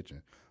to be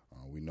pitching.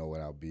 We know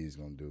what Albies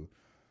going to do.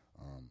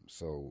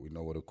 So we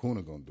know what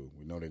Acuna going to do.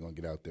 We know they're going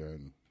to get out there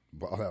and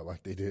ball out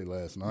like they did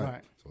last night.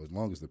 Right. So as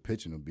long as the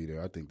pitching will be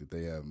there, I think that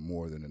they have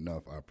more than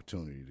enough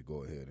opportunity to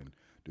go ahead and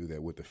do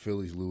that. With the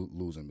Phillies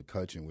losing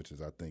McCutchen, which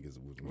is I think was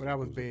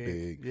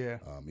big. Yeah.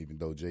 Even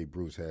though Jay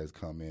Bruce has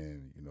come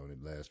in, you know, in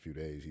the last few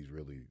days, he's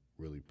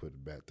really put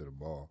it back to the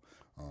ball.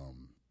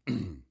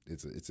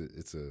 It's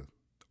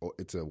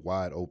a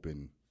wide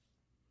open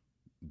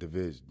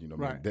division. You know,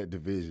 right. I mean, that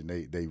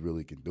division they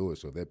really can do it.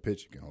 So if that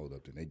pitcher can hold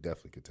up, then they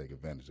definitely could take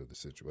advantage of the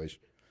situation.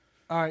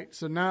 All right.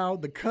 So now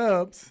the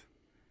Cubs,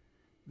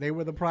 they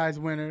were the prize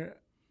winner.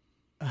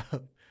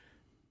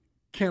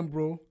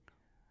 Kimbrel.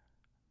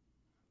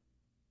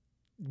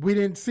 We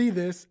didn't see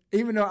this,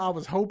 even though I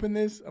was hoping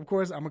this. Of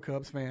course, I'm a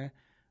Cubs fan,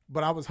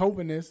 but I was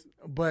hoping this.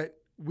 But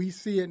we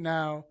see it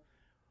now.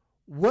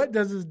 What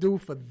does this do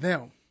for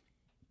them?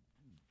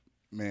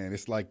 Man,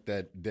 it's like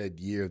that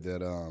year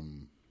that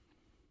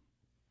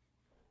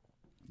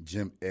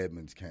Jim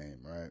Edmonds came,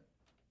 right?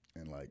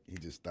 And like he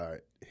just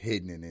started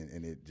hitting it,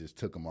 and it just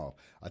took him off.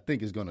 I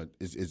think it's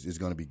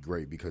gonna be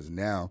great because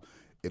now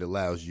it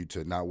allows you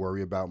to not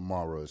worry about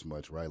Morrow as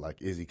much, right?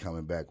 Like, is he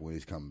coming back when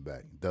he's coming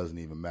back? It doesn't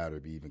even matter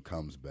if he even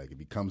comes back. If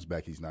he comes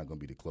back, he's not going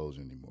to be the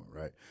closer anymore,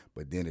 right?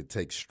 But then it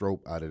takes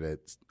Strope out of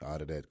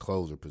that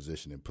closer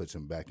position and puts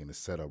him back in the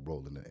setup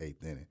role in the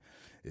 8th inning.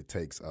 It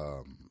takes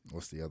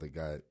what's the other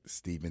guy,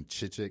 Steven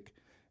Chichik?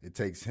 It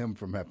takes him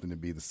from having to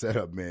be the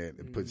setup man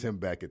and puts him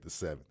back at the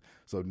 7th.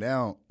 So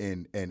now,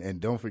 and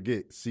don't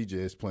forget, CJ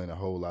is playing a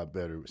whole lot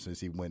better since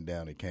he went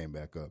down and came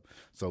back up.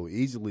 So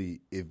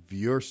easily, if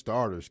your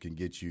starters can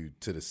get you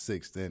to the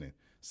 6th inning,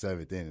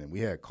 7th inning, and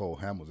we had Cole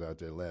Hamels out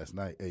there last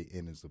night, 8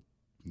 innings of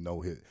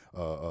no hit,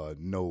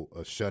 no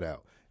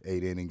shutout,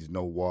 8 innings,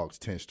 no walks,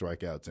 10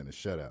 strikeouts, and a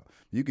shutout.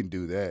 You can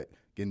do that,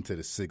 get into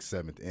the 6th,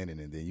 7th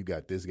inning, and then you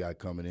got this guy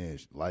coming in,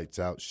 lights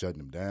out, shutting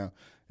him down.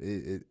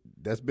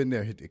 That's been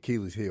their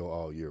Achilles heel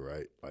all year,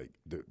 right? Like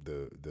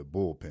the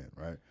bullpen,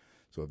 right?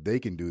 So if they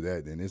can do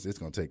that, then it's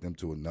going to take them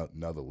to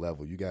another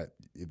level. You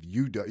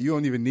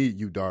don't even need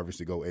Yu Darvish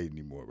to go 8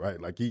 anymore,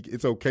 right? Like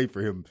it's okay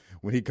for him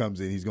when he comes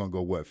in, he's going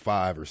to go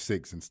 5 or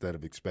 6 instead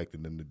of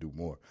expecting them to do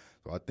more.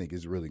 So I think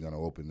it's really going to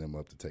open them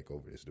up to take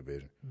over this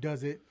division.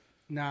 Does it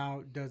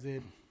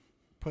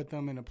put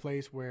them in a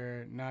place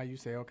where now you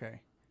say,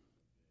 okay,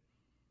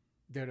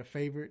 they're the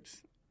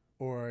favorites,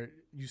 or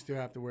you still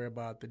have to worry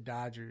about the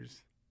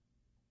Dodgers?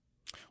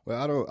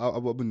 Well, I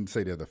wouldn't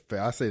say they're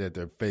I say that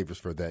they're favorites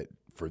for that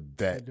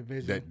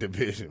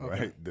division, okay.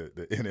 Right?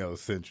 The NL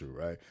Central,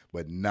 right?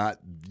 But not,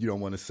 you don't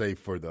want to say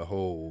for the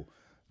whole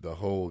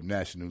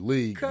National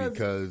League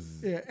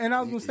because yeah. And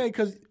I was gonna say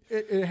because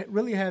it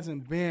really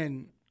hasn't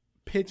been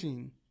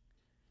pitching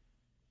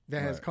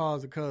that has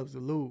caused the Cubs to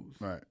lose,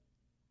 right?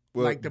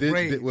 Well, like the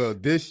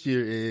Braves. This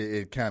year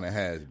it kind of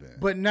has been,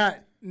 but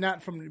not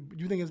from.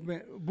 You think it's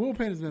been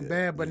bullpen has been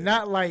bad, but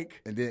not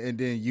like. And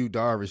then Yu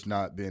Darvish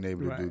not being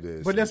able to do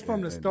this. But that's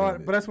from the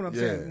start. But that's what I'm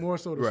saying. More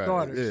so the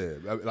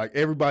starters. Yeah, like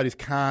everybody's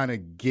kind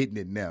of getting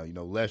it now. You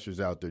know, Lester's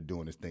out there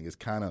doing his thing. It's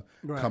kind of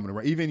coming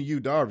around. Even Yu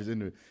Darvish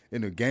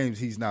in the games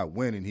he's not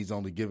winning. He's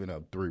only giving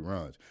up 3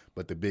 runs.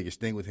 But the biggest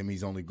thing with him,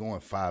 he's only going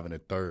 5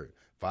 1/3.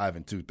 5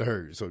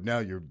 2/3. So now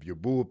your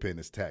bullpen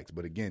is taxed.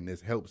 But again, this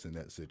helps in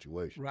that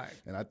situation. Right.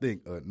 And I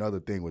think another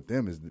thing with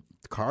them is the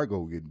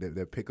cargo,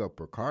 that pickup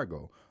per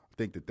cargo. I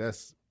think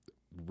that's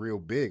real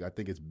big. I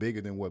think it's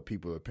bigger than what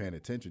people are paying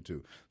attention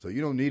to. So you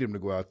don't need him to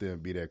go out there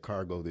and be that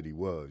cargo that he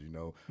was,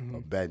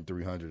 batting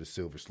 300, a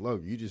silver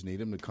slugger. You just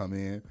need him to come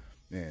in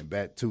and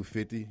bat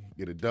 250,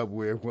 get a double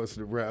every once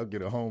in a while,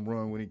 get a home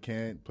run when he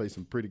can, play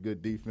some pretty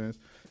good defense,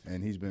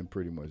 and he's been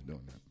pretty much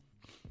doing that.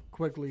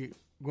 Quickly,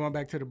 going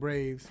back to the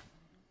Braves,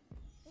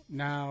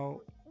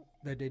 now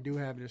that they do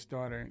have their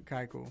starter in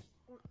Keuchel,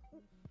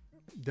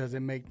 does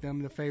it make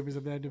them the favorites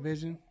of that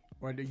division?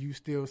 Or do you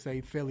still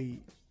say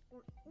Philly?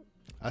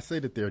 I say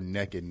that they're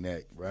neck and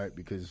neck, right?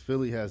 Because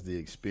Philly has the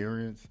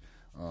experience,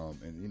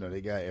 and they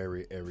got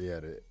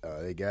Arrieta,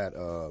 they got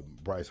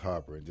Bryce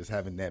Harper, and just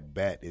having that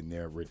bat in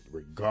there,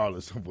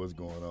 regardless of what's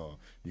going on,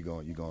 you're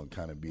going to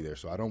kind of be there.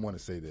 So I don't want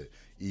to say that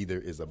either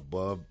is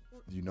above,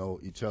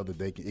 each other.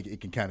 It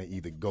can kind of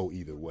either go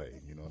either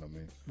way. You know what I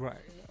mean? Right.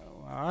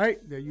 All right,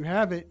 there you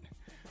have it.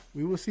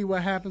 We will see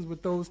what happens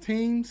with those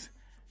teams.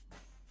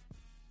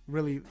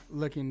 Really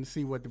looking to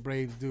see what the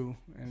Braves do.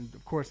 And,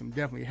 of course, I'm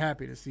definitely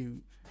happy to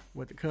see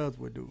what the Cubs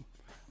will do.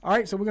 All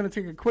right, so we're going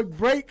to take a quick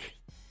break.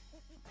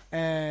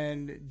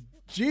 And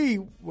G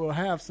will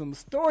have some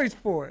stories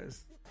for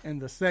us.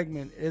 And the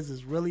segment, Is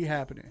This Really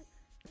Happening?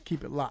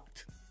 Keep it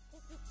locked.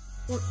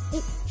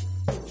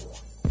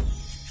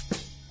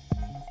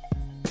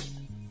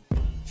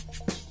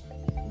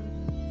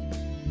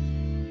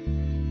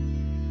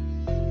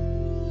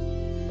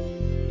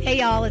 Hey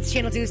y'all, it's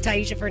Channel 2's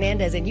Taisha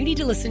Fernandez, and you need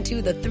to listen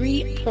to the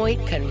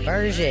 3-Point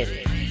Conversion.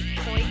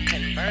 3-Point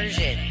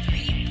Conversion.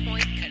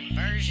 3-Point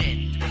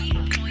Conversion.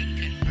 3-Point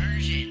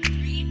Conversion.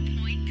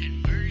 3-Point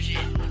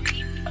Conversion.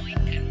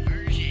 3-Point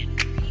Conversion.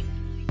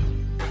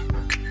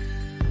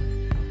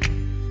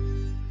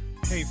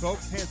 Hey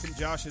folks, Handsome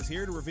Josh is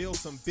here to reveal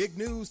some big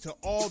news to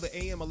all the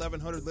AM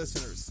 1100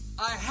 listeners.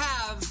 I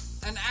have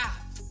an app.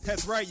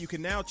 That's right, you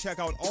can now check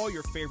out all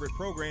your favorite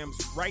programs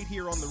right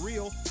here on The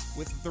Real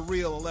with the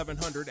Real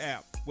 1100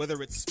 app.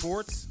 Whether it's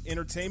sports,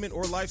 entertainment,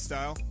 or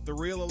lifestyle, the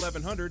Real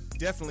 1100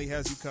 definitely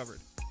has you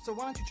covered. So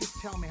why don't you just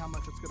tell me how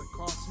much it's going to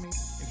cost me?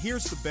 And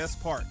here's the best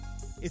part.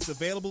 It's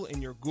available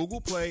in your Google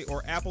Play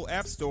or Apple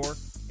App Store,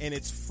 and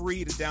it's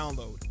free to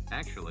download.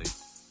 Actually,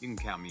 you can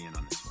count me in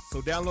on this one.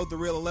 So download the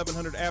Real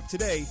 1100 app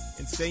today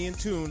and stay in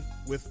tune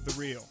with The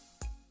Real.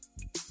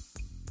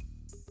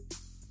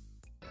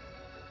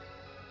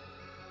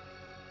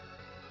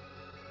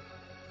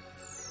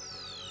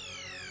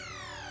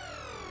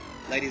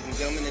 Ladies and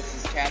gentlemen, this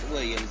is Cat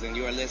Williams, and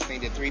you are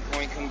listening to 3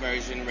 Point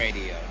Conversion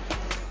Radio.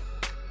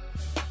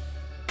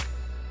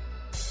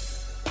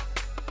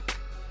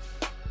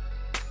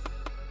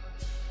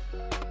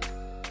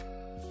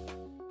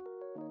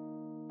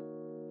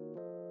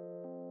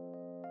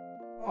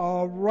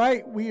 All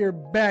right, we are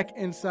back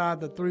inside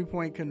the 3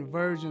 Point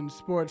Conversion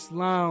Sports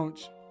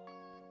Lounge.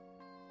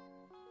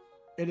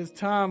 It is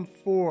time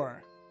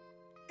for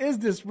Is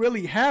This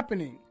Really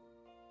Happening?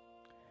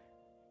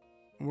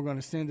 And we're going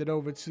to send it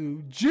over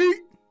to G.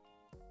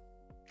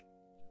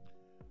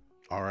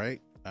 All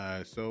right.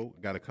 So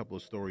got a couple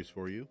of stories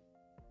for you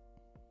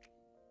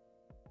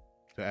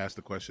to ask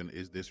the question,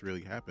 is this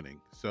really happening?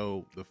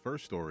 So the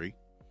first story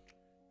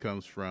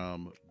comes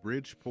from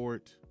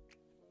Bridgeport,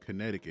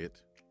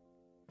 Connecticut.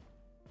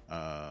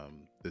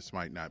 This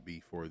might not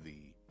be for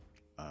the,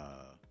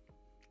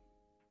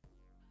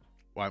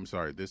 I'm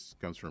sorry. This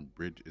comes from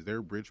is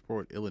there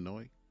Bridgeport,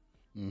 Illinois?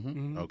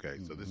 Mm-hmm. Okay.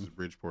 So this is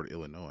Bridgeport,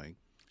 Illinois.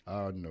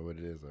 I know what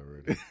it is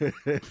already.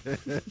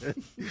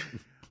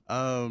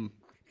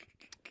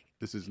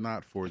 This is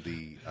not for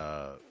the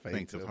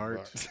faint of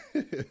heart.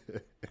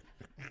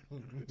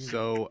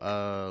 So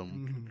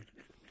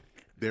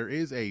there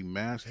is a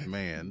masked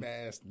man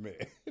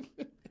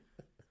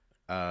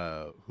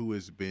who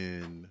has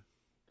been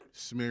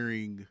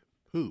smearing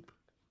poop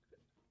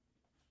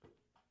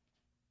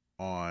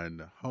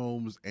on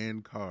homes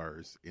and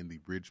cars in the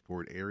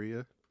Bridgeport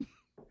area.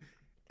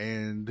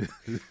 And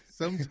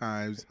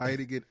sometimes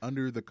hiding it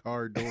under the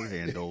car door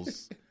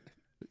handles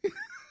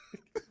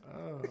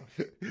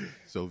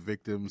so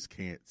victims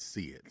can't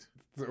see it.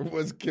 So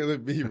what's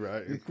killing me,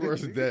 right? Of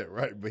course that,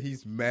 right? But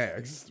he's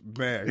masked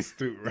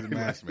too, right? He's a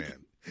masked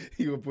man.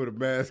 He will put a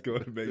mask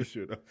on to make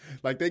sure.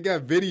 Like they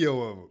got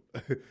video of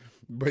him,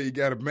 but he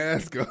got a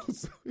mask on.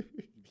 So.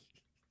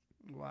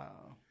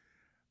 Wow.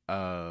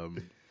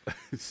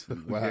 So,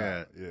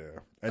 wow.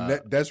 Yeah.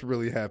 And that's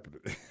really happening.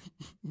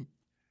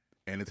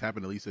 And it's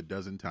happened at least a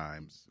dozen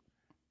times.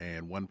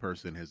 And one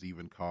person has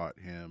even caught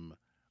him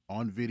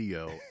on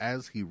video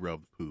as he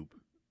rubbed poop.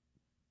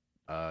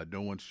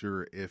 No one's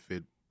sure if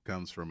it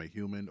comes from a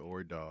human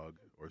or a dog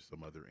or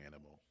some other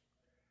animal.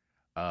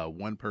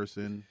 One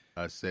person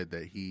said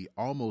that he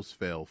almost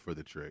fell for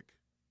the trick.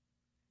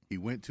 He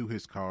went to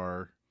his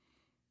car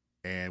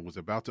and was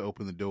about to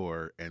open the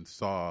door and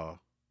saw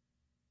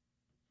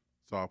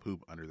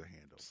poop under the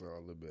handle. Saw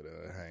a little bit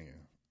of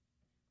hanging.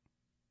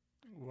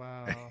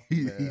 Wow.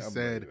 He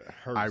said,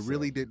 I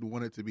really didn't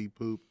want it to be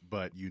poop,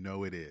 but you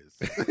know it is.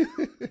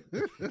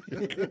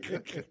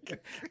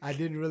 I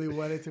didn't really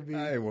want it to be.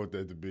 I ain't want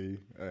that to be.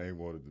 I ain't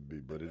want it to be,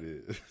 but it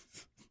is.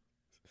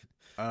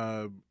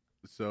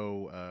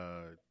 So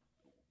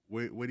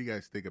what do you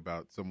guys think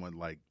about someone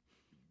like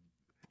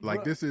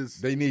this is...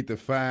 They need to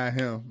find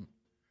him.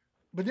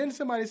 But didn't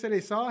somebody say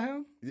they saw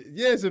him?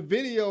 Yeah, it's a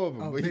video of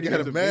him. But he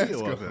got a mask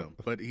on. Of him,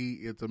 but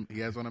he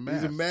has on a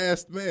mask. He's a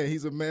masked man.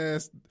 He's a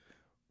masked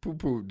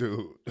poo-poo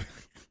dude.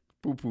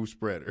 Poo-poo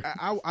spreader.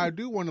 I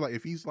do wonder,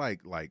 if he's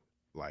like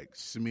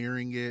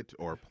smearing it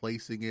or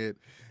placing it.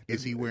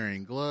 Is he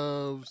wearing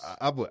gloves?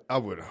 I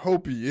would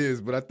hope he is,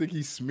 but I think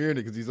he's smearing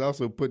it because he's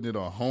also putting it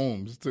on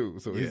homes too.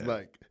 So he's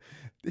like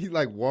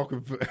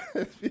walking for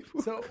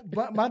people. So,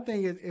 but my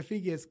thing is, if he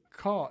gets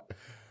caught,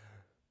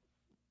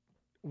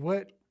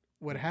 what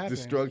would happen?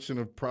 Destruction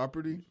of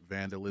property,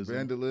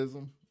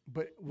 vandalism.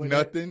 But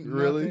nothing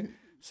really.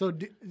 So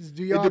do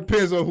y'all? It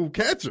depends on who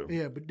catch him.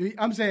 Yeah, but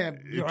I'm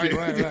saying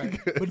right.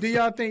 But do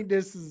y'all think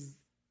this is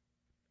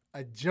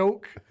a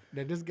joke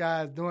that this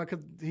guy is doing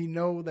because he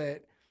know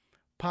that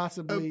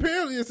possibly?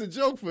 Apparently, it's a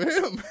joke for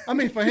him. I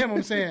mean, for him,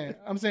 I'm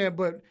saying,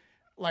 but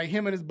like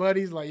him and his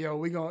buddies, like,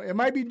 yo, it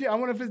might be. I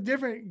wonder if it's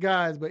different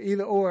guys, but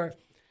either or,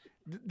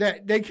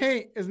 that they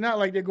can't. It's not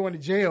like they're going to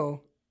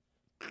jail.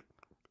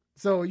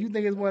 So you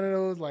think it's one of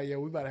those like, yo,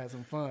 we about to have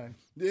some fun?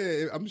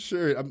 Yeah, I'm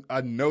sure.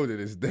 I know that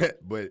it's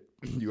that, but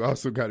you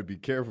also got to be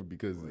careful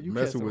because you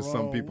messing with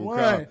some people,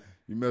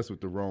 you mess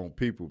with the wrong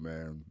people,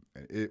 man,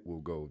 and it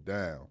will go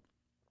down.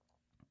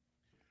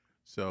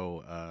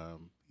 So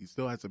he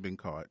still hasn't been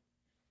caught.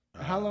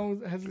 How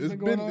long has this been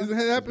going on? It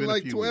happened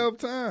like 12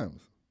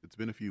 times. It's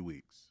been a few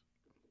weeks.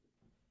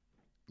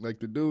 Like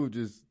the dude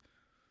just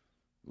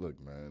look,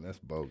 man, that's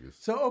bogus.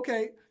 So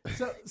okay.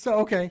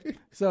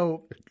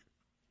 So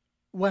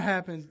what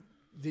happens?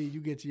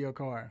 You get to your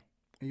car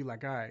and you're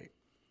like, all right,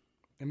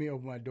 let me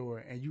open my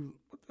door, and you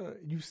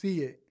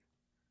see it.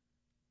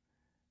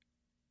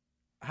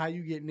 how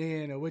you getting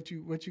in or what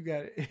you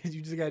got.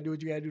 You just got to do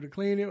what you got to do to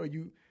clean it, or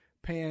you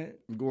paying.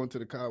 I'm going to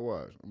the car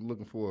wash. I'm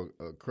looking for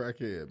a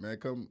crackhead, man.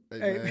 Come,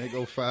 hey man,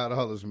 go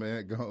 $5,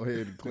 man. Go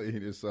ahead and clean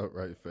this up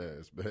right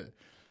fast, man.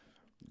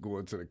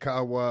 Going to the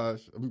car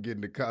wash. I'm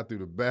getting the car through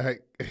the back.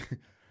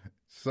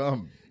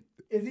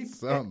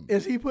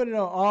 Is he putting it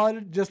on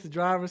all just the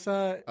driver's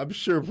side? I'm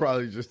sure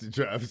probably just the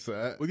driver's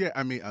side. Well, yeah,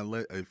 I mean,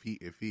 unless if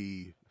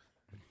he's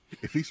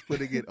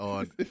putting it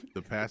on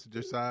the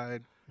passenger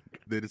side,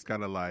 then it's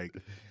kind of like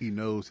he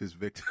knows his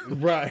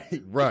victim.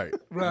 Right.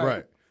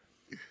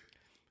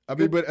 I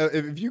mean, but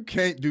if you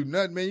can't do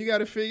nothing, man, you got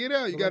to figure it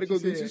out. You got to go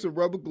get you some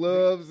rubber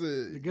gloves.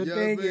 The good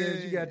thing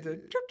is you got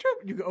the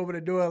you can open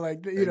the door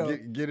like you know,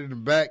 get in the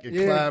back and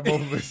climb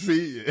over the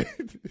seat.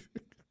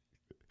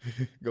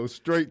 Go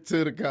straight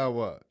to the car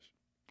wash.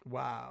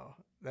 Wow,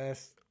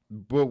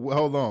 But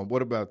hold on.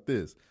 What about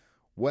this?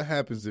 What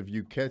happens if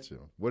you catch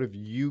him? What if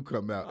you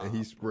come out and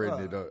he's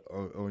spreading it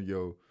on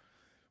your?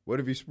 What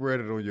if he spread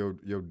it on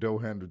your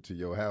door handle to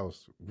your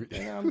house?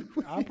 I'm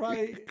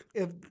probably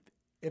if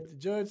the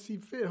judge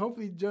sees fit.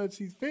 Hopefully, the judge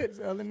sees fit.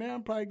 Other than that,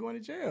 I'm probably going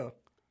to jail.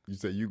 You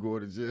say you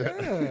going to jail?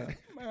 Yeah,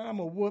 man, I'm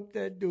gonna whoop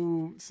that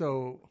dude.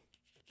 So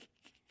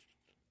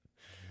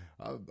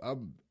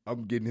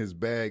I'm getting his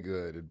bag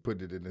and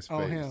putting it in his face.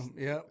 On him,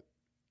 yep.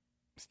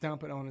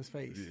 Stomp it on his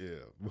face.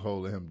 Yeah,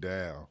 holding him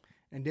down.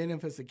 And then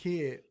if it's a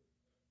kid,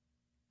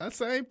 that's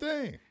the same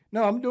thing.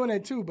 No, I'm doing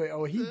that too.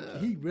 But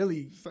he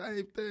really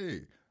same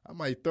thing. I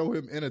might throw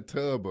him in a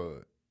tub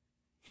of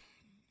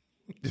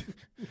it.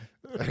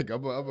 Like,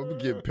 I'm gonna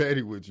get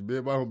petty with you,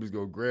 man. My homie's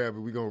gonna grab it.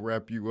 We gonna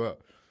wrap you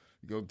up.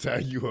 We gonna tie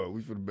you up.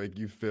 We finna make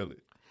you feel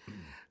it.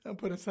 I'll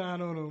put a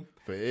sign on him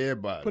for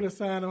everybody. Put a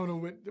sign on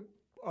him with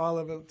all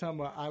of it talking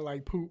about I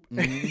like poop.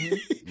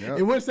 Mm-hmm. Yep.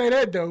 It wouldn't say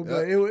that though,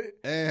 but it would.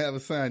 And have a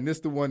sign.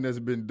 This the one that's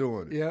been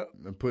doing it. Yep.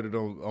 And put it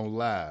on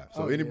live.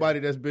 So anybody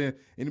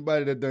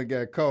that done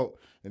got caught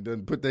and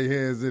done put their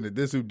hands in it,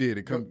 this who did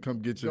it. Come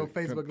get your. Go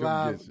Facebook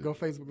Live. Go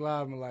Facebook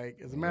Live and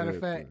as a matter of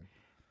fact,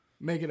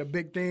 make it a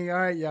big thing. All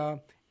right,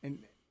 y'all.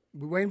 And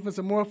we're waiting for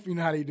some more. You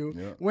know how they do.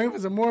 Yep. Waiting for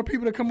some more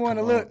people to come on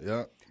and look.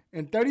 Yep.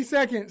 In 30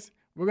 seconds,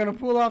 we're gonna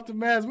pull off the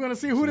mask. We're gonna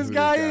see who this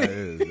guy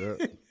is.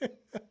 Yep.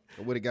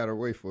 I would have got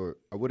away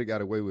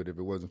with it if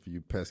it wasn't for you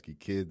pesky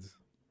kids.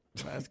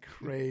 That's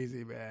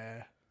crazy,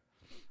 man.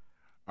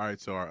 All right,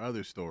 so our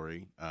other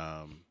story,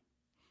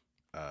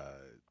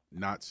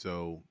 not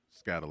so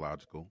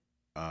scatological,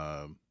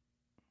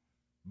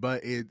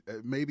 but it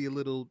may be a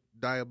little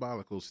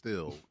diabolical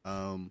still.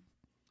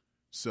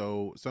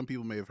 So some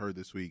people may have heard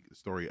this week the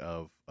story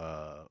of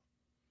a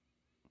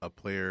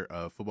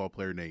football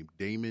player named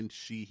Damon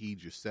Sheehy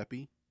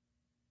Giuseppe.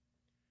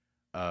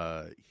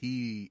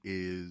 He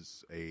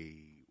is a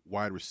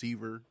wide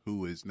receiver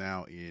who is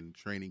now in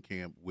training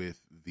camp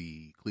with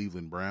the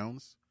Cleveland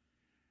Browns.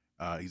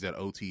 He's at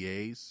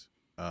OTAs.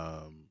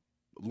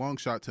 Long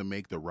shot to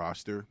make the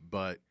roster,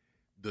 but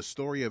the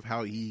story of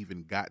how he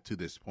even got to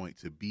this point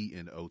to be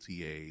in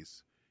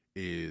OTAs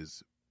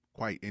is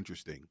quite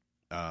interesting.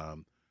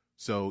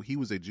 So he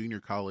was a junior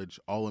college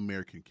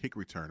All-American kick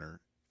returner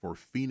for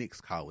Phoenix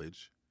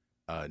College,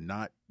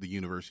 not the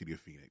University of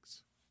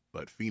Phoenix,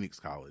 but Phoenix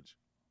College.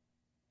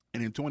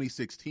 And in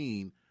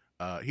 2016,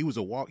 he was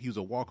a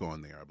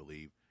walk-on there, I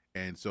believe,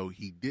 and so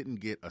he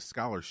didn't get a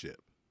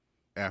scholarship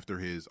after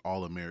his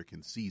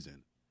All-American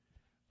season.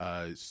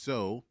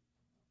 So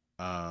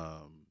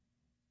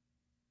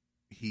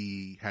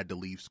he had to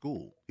leave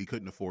school. He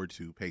couldn't afford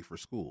to pay for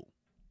school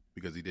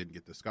because he didn't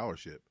get the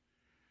scholarship,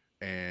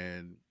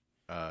 and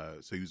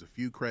so he was a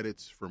few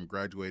credits from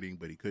graduating,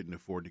 but he couldn't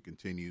afford to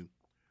continue.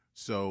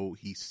 So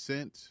he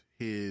sent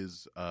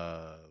his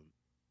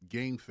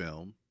game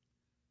film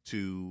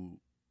to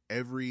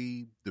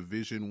every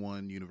Division I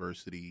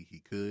university he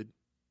could,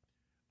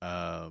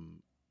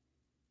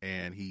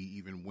 and he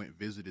even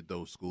visited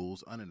those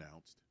schools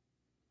unannounced.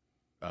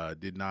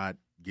 Did not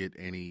get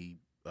any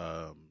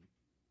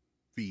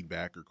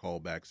feedback or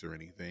callbacks or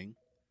anything.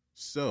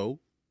 So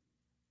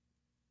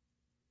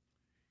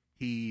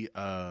he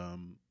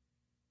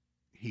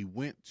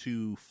went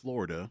to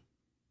Florida,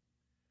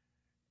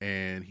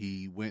 and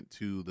he went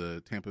to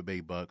the Tampa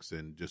Bay Bucks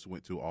and just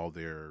went to all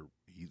their.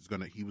 He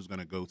was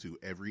gonna go to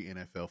every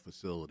NFL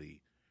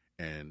facility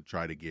and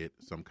try to get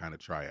some kind of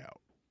tryout.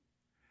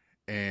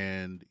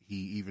 And he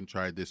even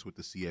tried this with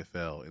the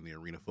CFL in the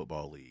Arena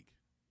Football League.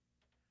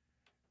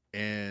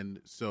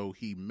 And so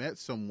he met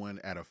someone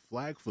at a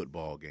flag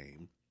football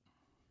game,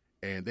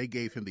 and they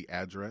gave him the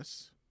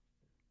address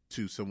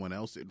to someone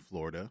else in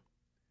Florida,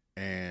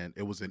 and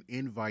it was an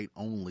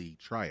invite-only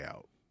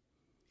tryout.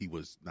 He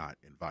was not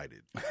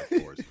invited, of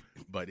course,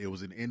 but it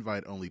was an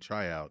invite-only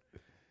tryout,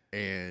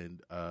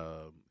 and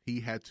he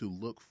had to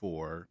look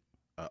for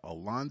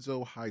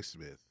Alonzo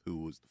Highsmith,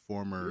 who was the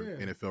former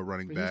NFL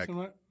running back.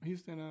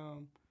 Houston, I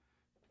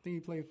think he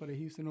played for the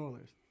Houston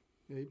Oilers.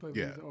 Yeah, he played for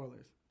the Houston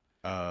Oilers.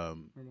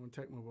 I'm on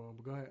Tecmo Ball,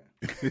 but go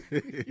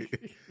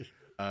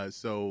ahead.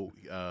 So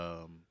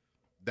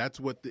that's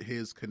what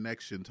his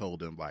connection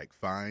told him, like,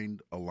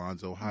 find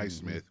Alonzo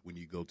Highsmith when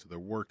you go to the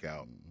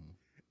workout.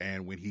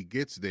 And when he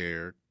gets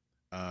there,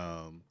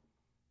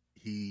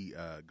 he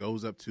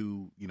goes up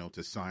to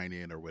sign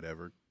in or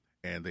whatever,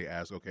 and they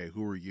ask, "Okay,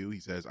 who are you?" He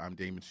says, "I'm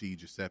Damon Shee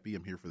Giuseppe.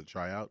 I'm here for the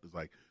tryout." It's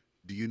like,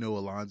 "Do you know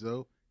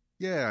Alonzo?"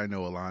 "Yeah, I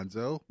know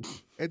Alonzo."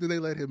 And then they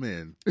let him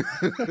in.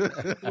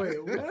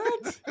 Wait,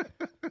 what?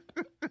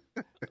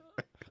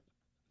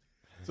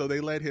 So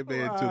they let him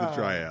into the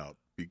tryout.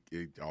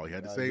 All he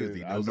had to say was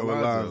he knows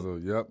Alonzo.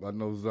 Yep, I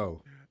know Zoe.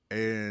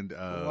 And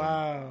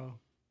wow.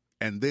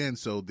 And then,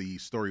 so the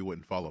story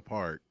wouldn't fall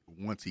apart.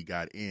 Once he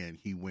got in,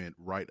 he went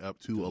right up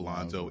to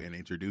Alonzo and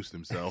introduced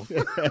himself.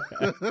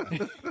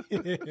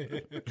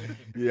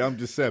 Yeah, I'm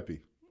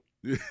Giuseppe.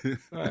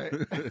 Right.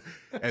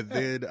 And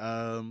then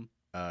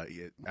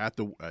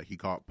he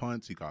caught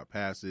punts, he caught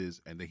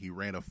passes, and then he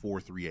ran a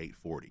 4.38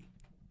 40.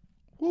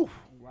 Woo.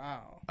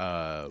 Wow.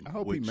 I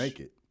hope he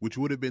make it. Which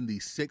would have been the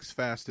 6th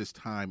fastest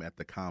time at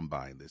the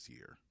combine this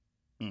year.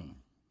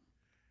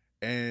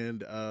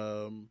 And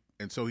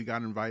so he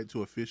got invited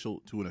to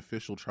an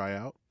official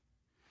tryout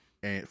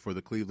and for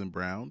the Cleveland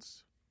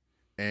Browns.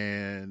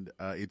 And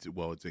it's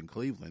in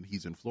Cleveland.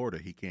 He's in Florida.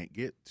 He can't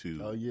get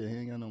to he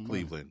ain't got no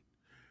Cleveland.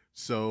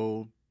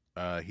 So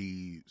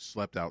he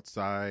slept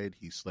outside.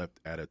 He slept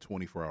at a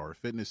 24-hour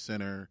fitness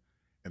center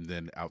and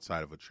then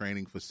outside of a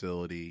training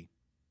facility.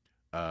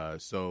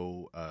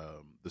 So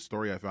the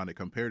story I found, it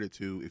compared it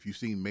to, if you've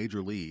seen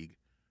Major League,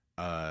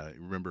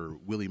 remember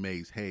Willie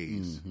Mays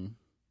Hayes,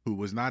 who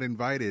was not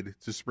invited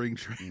to spring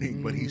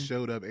training, but he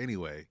showed up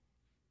anyway.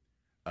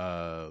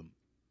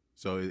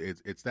 So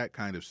it's that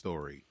kind of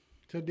story.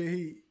 So I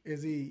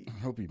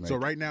hope he makes So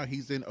right now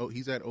he's at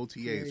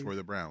OTAs for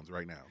the Browns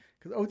right now.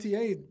 Because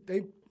OTAs,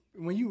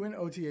 when you in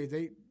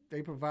OTAs,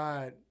 they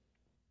provide.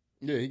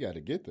 Yeah, he got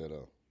to get that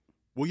though.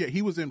 Well, yeah,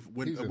 he was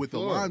with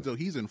Alonzo.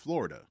 He's in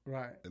Florida,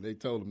 right? And they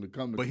told him to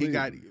come to. But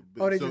Cleveland. he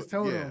got. They just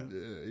told him.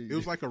 Yeah, it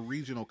was like a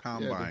regional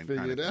combine.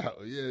 Figure it out.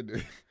 Yeah.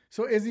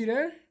 So is he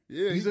there?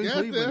 Yeah, he's in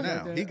Cleveland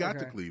now. He got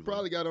to Cleveland.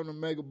 Probably got on the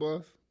mega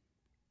bus.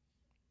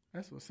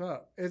 That's what's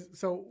up.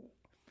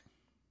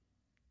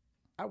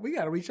 We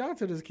got to reach out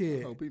to this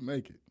kid. I hope he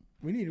make it.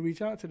 We need to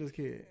reach out to this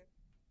kid.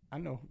 I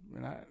know,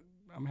 and I'm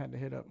gonna have to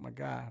hit up my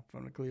guy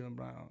from the Cleveland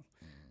Browns.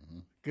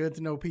 Good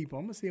to know people.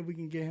 I'm gonna see if we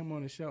can get him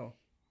on the show.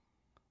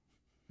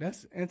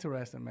 That's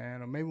interesting,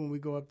 man. Or maybe when we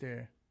go up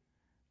there,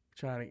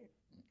 try to.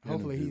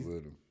 Hopefully he's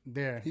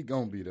there. He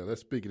gonna be there.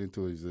 Let's speak it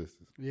into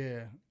existence.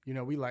 Yeah,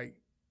 we like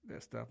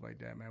that stuff like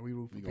that, man. We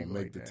root for people like that. He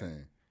gonna make the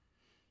team.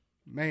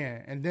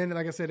 Man, and then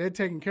like I said, they're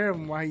taking care of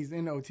him while he's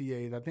in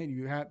OTAs. I think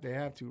they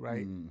have to,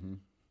 right? Mm-hmm.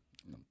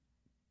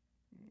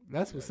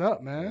 That's what's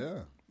up, man. Yeah.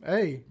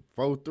 Hey.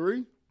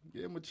 4-3.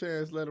 Give him a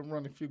chance. Let him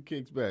run a few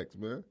kickbacks,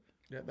 man.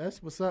 Yeah,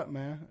 that's what's up,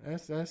 man.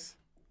 That's.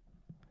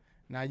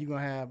 Now you're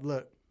gonna have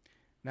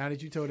now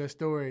that you told that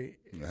story,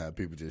 you have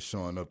people just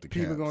showing up to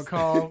people camps. Gonna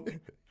call.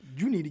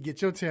 You need to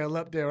get your tail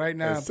up there right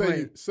now and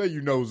play. Say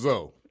you know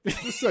Zoe.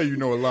 Just say you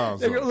know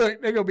Alonzo.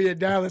 They're gonna be at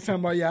Dallas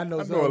talking about, I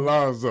know Zoe. I know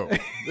Alonzo.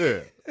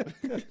 Yeah.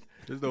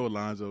 There's no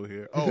Alonzo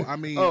here. Oh, I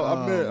mean.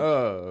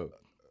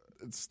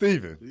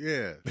 Steven.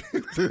 Yeah.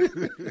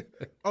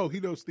 Oh, he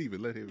knows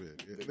Steven. Let him in.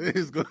 Yeah.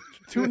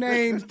 Two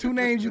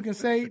names you can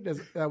say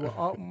that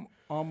will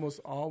almost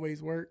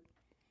always work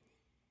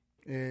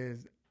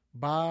is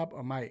Bob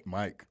or Mike.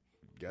 Mike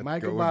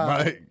or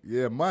Bob. Mike.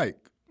 Yeah, Mike.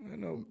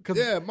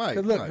 Mike.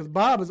 Because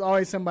Bob is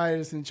always somebody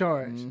that's in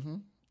charge. Mm-hmm.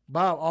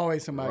 Bob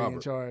always somebody in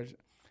charge.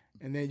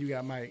 And then you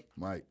got Mike.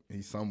 Mike,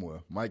 he's somewhere.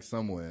 Mike's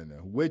somewhere in there.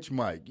 Which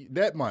Mike?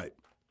 That Mike.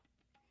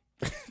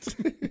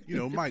 Mike. You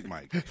know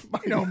Mike.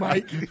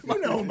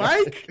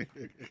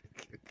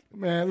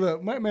 Man,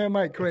 look,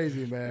 Mike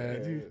crazy,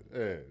 man.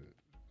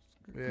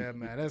 Yeah,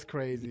 man, that's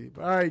crazy.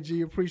 But, all right,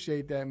 G,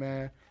 appreciate that,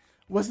 man.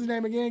 What's his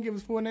name again? Give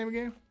his full name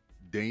again.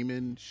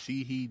 Damon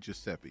Shee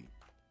Giuseppe.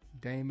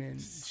 Damon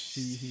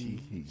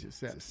Shee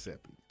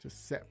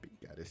Giuseppe.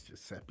 Got his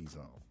Giuseppe's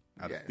on.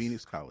 Out of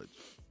Phoenix College.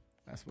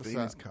 That's what's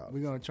up. College.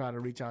 We're going to try to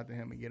reach out to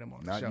him and get him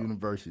on the show. Not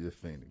University of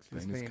Phoenix.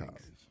 Phoenix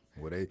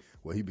College.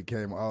 Where he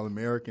became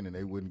All-American and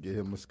they wouldn't give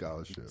him a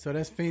scholarship. So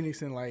that's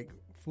Phoenix in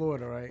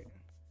Florida, right?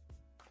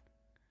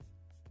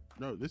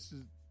 No, this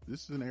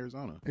is in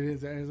Arizona. It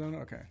is Arizona?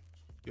 Okay.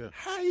 Yeah.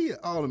 How you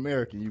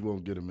All-American you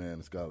won't get a man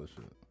a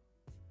scholarship?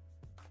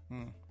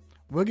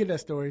 We'll get that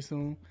story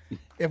soon.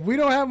 If we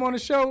don't have him on the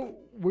show,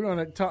 we're going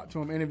to talk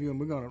to him, interview him.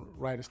 We're going to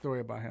write a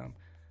story about him.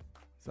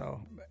 So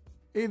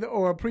either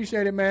or,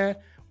 appreciate it, man.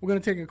 We're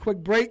going to take a quick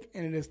break,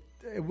 and it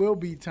will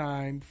be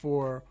time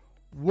for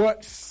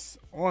What's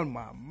on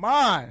My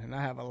Mind. And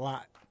I have a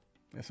lot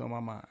that's on my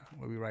mind.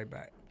 We'll be right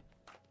back.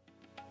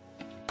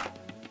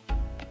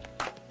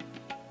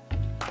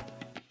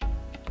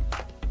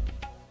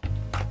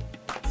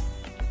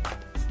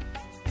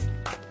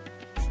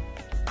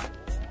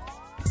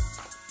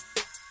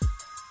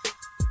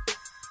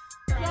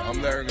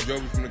 I'm Larry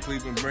Gajobi from the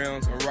Cleveland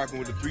Browns. I'm rocking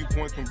with the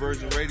 3-Point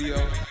Conversion Radio.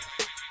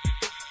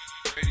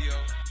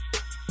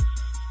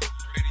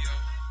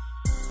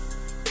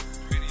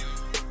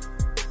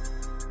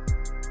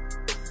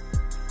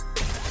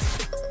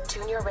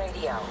 Tune your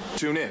radio.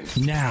 Tune in.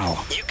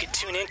 Now. You can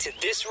Tune in to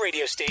this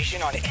radio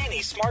station on any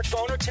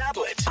smartphone or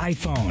tablet.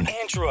 iPhone,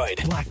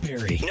 Android,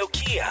 BlackBerry,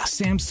 Nokia,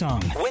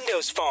 Samsung,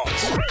 Windows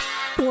phones,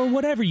 or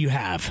whatever you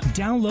have.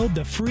 Download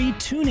the free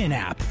TuneIn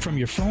app from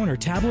your phone or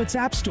tablet's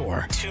app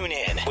store. Tune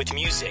in with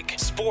music,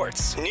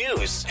 sports,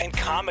 news, and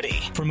comedy.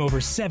 From over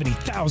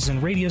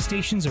 70,000 radio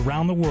stations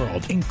around the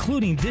world,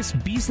 including this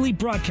Beasley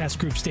Broadcast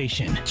Group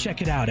station.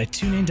 Check it out at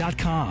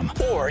tunein.com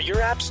or your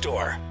app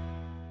store.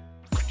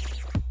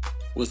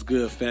 What's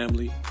good,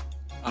 family?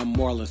 I'm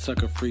Marlon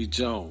Sucker Free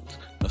Jones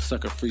of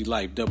Sucker Free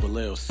Life Double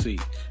LC,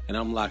 and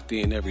I'm locked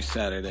in every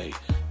Saturday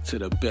to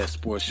the best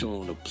sports show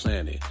on the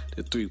planet,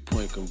 the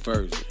 3-point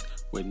conversion,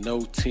 with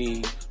no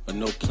team or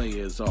no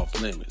players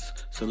off limits.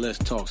 So let's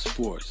talk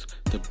sports,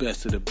 the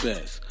best of the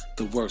best,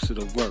 the worst of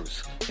the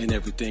worst, and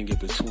everything in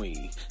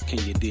between.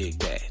 Can you dig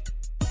that?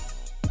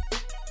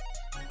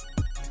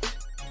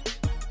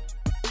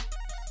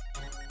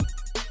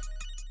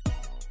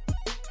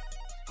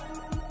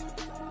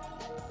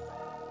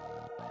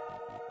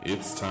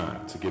 It's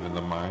time to get in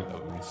the mind of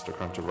Mr.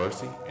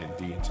 Controversy and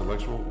the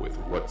Intellectual with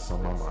What's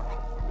on My Mind.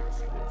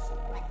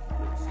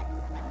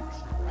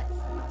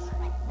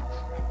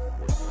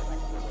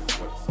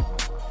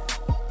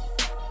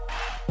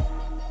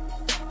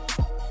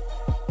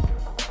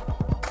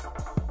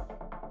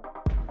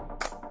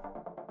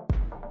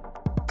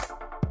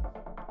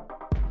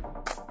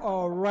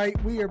 All right,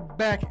 we are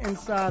back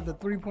inside the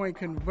 3-point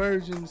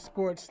conversion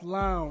sports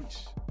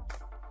lounge.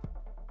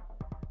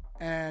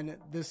 And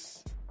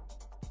this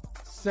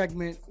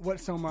segment,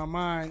 What's on My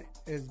Mind,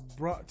 is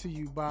brought to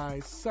you by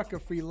Sucker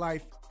Free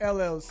Life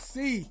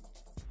LLC.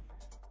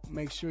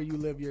 Make sure you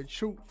live your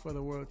truth for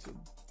the world to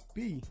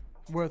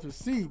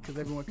see, because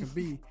everyone can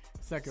be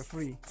sucker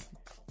free.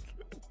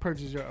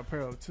 Purchase your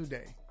apparel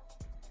today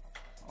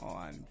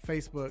on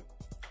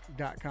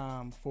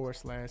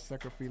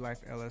Facebook.com/Sucker Free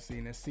Life LLC,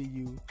 and that's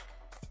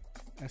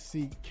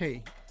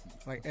CUCK,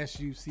 like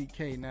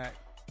SUCK, not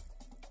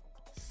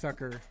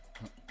sucker.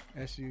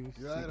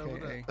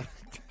 SUCKA.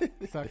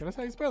 Sucker. That's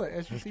how you spell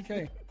it.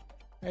 SUCK.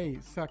 Hey,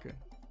 sucker.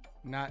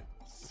 Not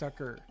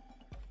sucker.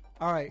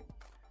 All right.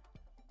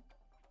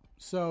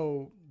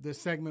 So the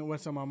segment,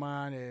 What's on My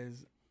Mind,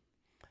 is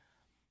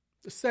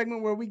the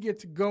segment where we get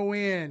to go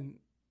in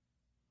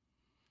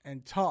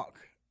and talk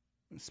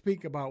and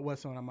speak about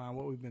what's on our mind,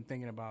 what we've been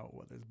thinking about,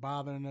 whether it's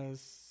bothering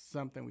us,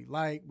 something we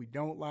like, we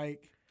don't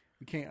like,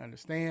 we can't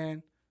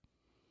understand.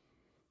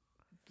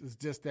 It's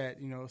just that,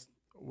 it's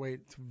a way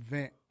to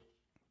vent.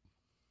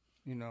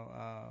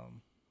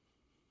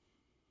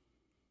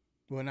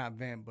 Well, not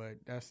vent, but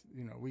that's,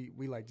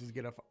 we like just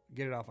get it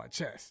off our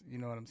chest. You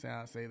know what I'm saying?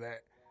 I'll say that.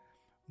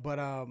 But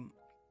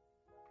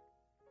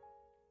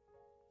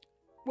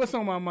what's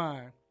on my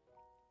mind?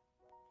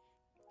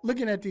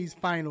 Looking at these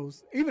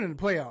finals, even in the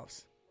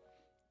playoffs,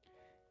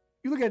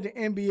 you look at the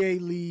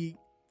NBA league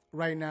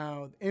right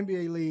now. The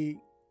NBA league,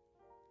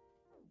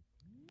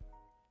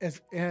 it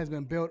has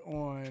been built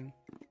on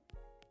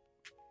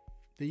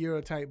the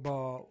Euro type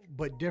ball,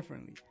 but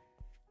differently.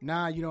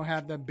 Now you don't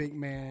have that big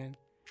man.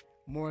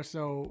 More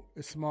so,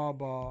 it's small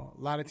ball.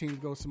 A lot of teams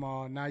go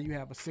small. Now you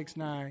have a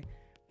 6'9"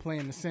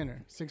 playing the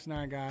center.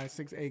 6'9" guy,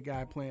 6'8"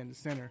 guy playing the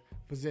center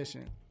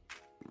position.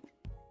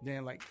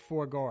 Then like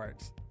 4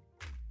 guards.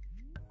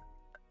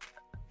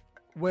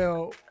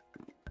 Well,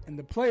 in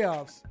the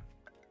playoffs,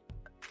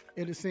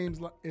 it seemed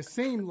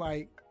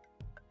like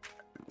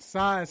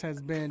size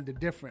has been the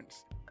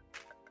difference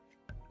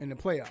in the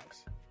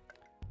playoffs.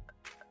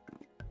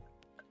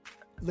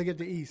 Look at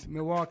the East,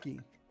 Milwaukee.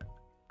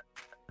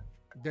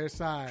 Their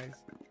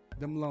size,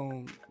 them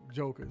long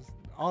jokers,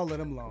 all of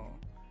them long,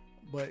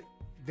 but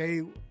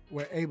they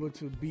were able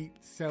to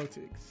beat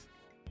Celtics.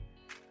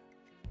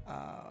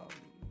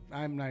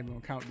 I'm not even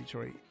going to count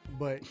Detroit,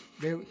 but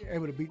they were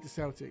able to beat the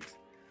Celtics.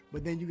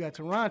 But then you got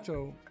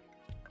Toronto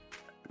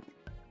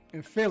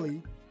and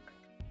Philly,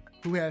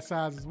 who had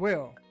size as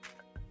well.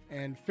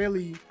 And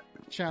Philly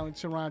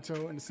challenged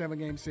Toronto in the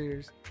 7-game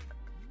series.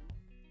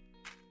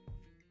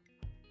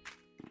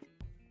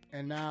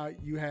 And now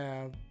you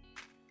have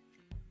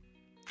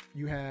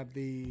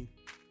the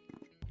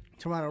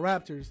Toronto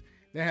Raptors.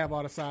 They have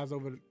all the size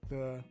over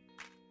the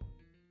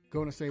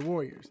Golden State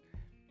Warriors.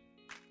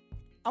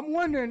 I'm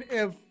wondering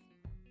if,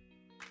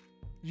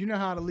 you know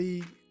how the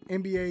league,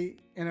 NBA,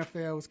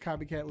 NFL's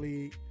copycat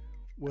league,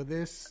 will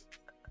this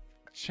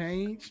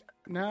change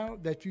now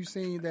that you've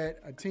seen that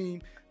a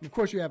team, of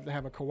course you have to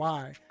have a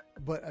Kawhi,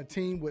 but a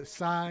team with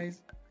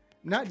size,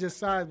 not just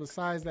size, but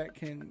size that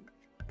can,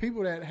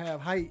 people that have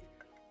height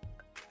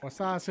or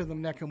size to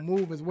them that can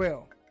move as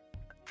well.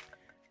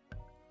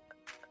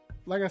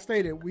 Like I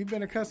stated, we've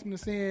been accustomed to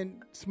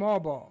seeing small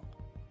ball,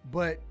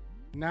 but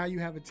now you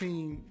have a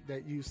team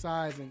that use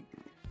size, and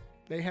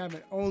they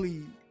haven't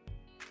only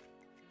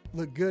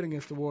looked good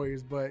against the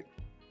Warriors, but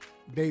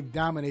they've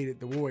dominated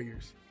the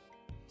Warriors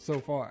so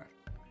far.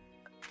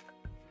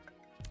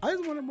 I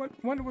just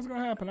wonder what's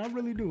going to happen. I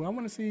really do. I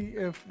want to see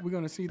if we're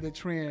going to see the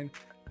trend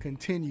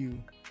continue,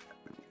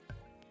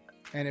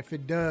 and if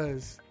it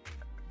does,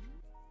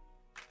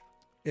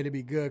 it'll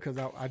be good, because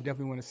I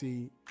definitely want to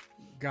see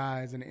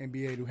guys in the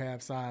NBA who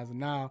have size. And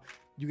now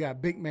you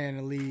got big men in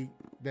the league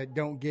that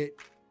don't get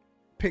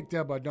picked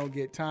up or don't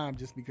get time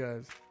just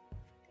because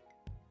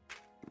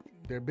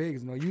they're big.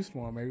 There's no use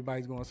for them.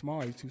 Everybody's going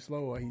small. He's too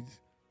slow. Or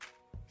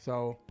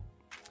so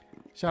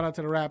shout out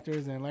to the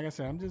Raptors. And like I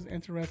said, I'm just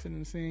interested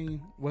in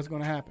seeing what's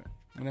going to happen.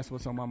 And that's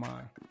what's on my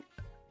mind.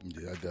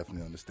 Yeah, I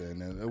definitely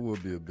understand that. That will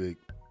be a big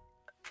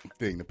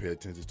thing to pay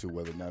attention to,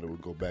 whether or not it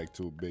would go back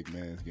to a big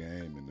man's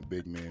game and the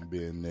big man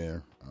being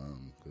there.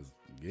 Because,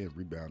 again,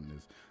 rebounding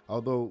is –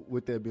 although,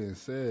 with that being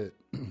said,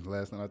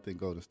 last night I think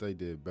Golden State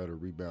did better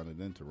rebounding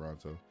than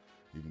Toronto,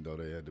 even though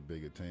they had the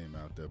bigger team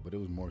out there. But it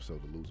was more so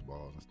the loose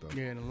balls and stuff.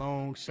 Yeah, the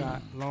long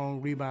shot,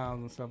 long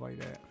rebounds and stuff like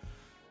that.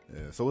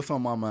 Yeah, so what's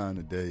on my mind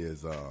today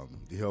is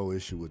the whole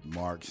issue with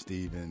Mark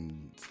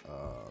Stevens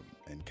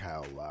and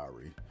Kyle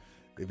Lowry.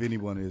 If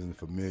anyone isn't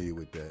familiar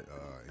with that,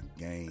 in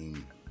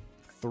Game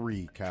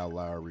 3, Kyle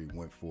Lowry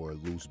went for a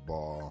loose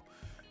ball,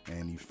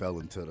 and he fell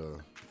into the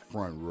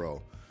front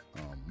row.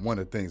 One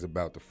of the things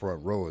about the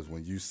front row is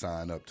when you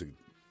sign up to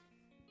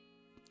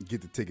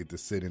get the ticket to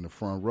sit in the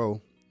front row,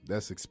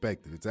 that's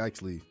expected. It's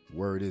actually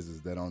where it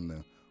is that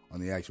on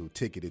the actual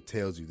ticket it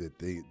tells you that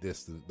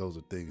those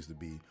are things to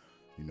be,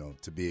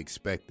 to be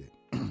expected.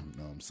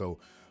 So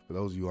for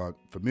those of you who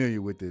aren't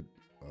familiar with it,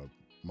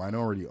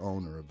 minority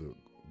owner of the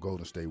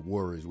Golden State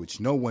Warriors, which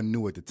no one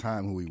knew at the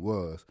time who he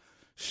was,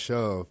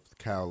 shoved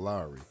Kyle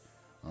Lowry.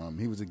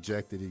 He was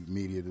ejected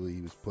immediately.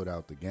 He was put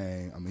out the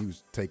game. He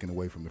was taken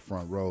away from the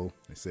front row.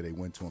 They said they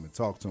went to him and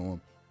talked to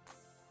him.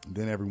 And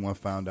then everyone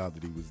found out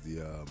that he was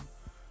the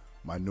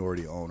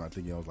minority owner. I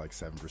think he owns like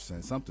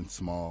 7%, something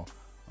small.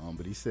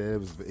 But he said it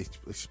was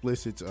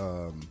explicit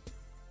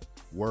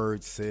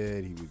words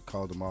said. He would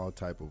call them all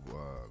type of,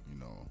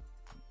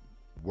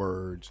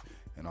 words,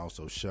 and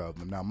also shoved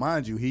them. Now,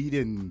 mind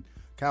you,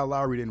 Kyle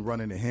Lowry didn't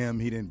run into him.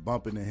 He didn't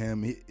bump into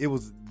him.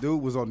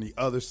 Dude was on the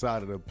other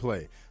side of the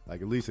play,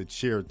 like at least a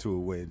chair or two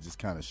away, and just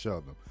kind of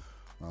shoved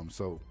him.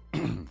 So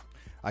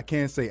I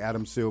can't say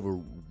Adam Silver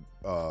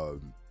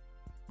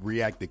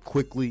reacted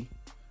quickly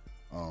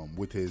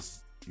with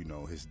his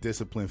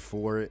discipline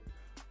for it.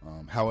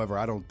 However,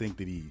 I don't think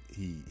that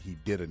he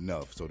did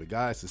enough. So the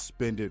guy is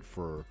suspended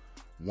for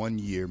 1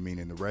 year,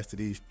 meaning the rest of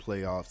these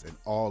playoffs and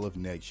all of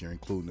next year,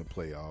 including the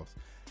playoffs.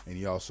 And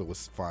he also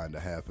was fined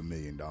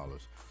 $500,000.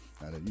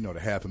 Now, the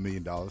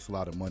 $500,000 is a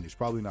lot of money. It's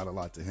probably not a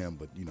lot to him,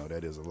 but,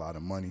 that is a lot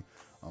of money.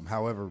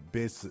 However,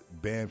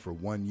 banned for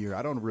 1 year,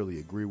 I don't really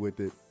agree with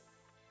it.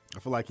 I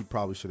feel like he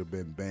probably should have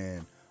been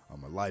banned,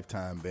 a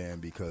lifetime ban,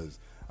 because,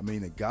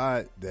 the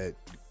guy that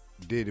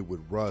did it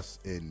with Russ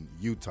in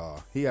Utah,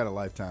 he had a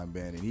lifetime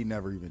ban, and he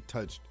never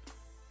touched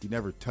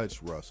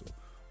Russ.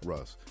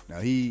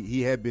 Now,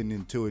 he had been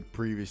into it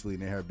previously,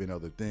 and there have been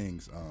other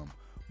things,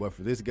 but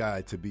for this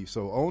guy to be,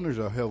 so owners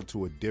are held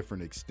to a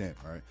different extent,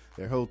 right?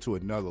 They're held to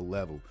another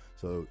level.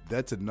 So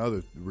that's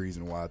another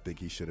reason why I think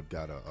he should have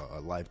got a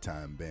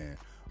lifetime ban.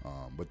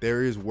 But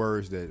there is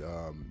words that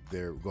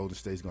Golden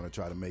State's going to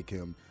try to make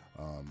him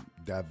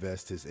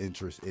divest his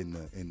interest in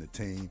the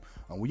team.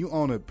 When you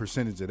own a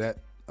percentage of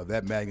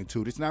that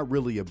magnitude, it's not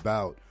really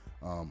about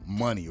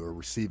money or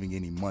receiving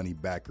any money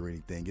back or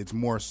anything. It's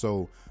more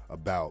so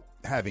about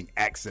having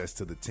access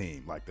to the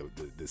team. Like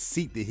the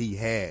seat that he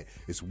had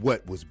is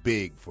what was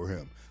big for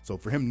him. So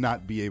for him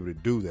not be able to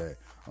do that,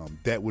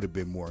 that would have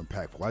been more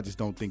impactful. I just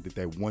don't think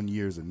that 1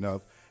 year is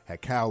enough.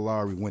 Had Kyle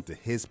Lowry went to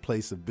his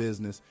place of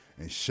business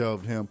and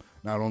shoved him,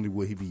 not only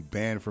would he be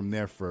banned from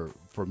there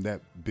from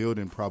that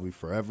building probably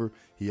forever,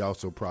 he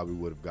also probably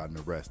would have gotten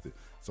arrested.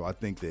 So I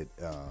think that,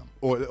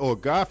 or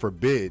God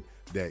forbid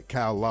that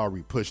Kyle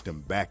Lowry pushed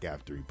him back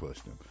after he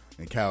pushed him.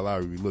 And Kyle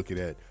Lowry be looking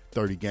at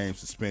 30-game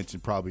suspension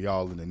probably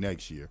all in the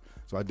next year.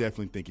 So I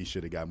definitely think he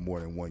should have got more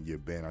than 1 year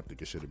ban. I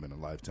think it should have been a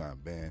lifetime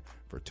ban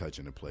for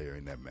touching a player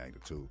in that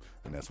magnitude.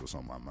 And that's what's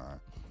on my mind.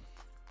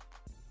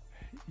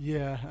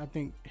 Yeah, I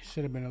think it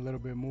should have been a little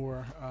bit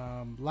more.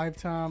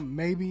 Lifetime,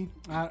 maybe.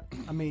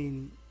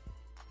 Putting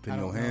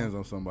your hands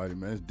on somebody,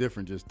 man, it's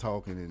different just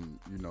talking and,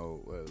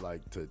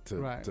 like to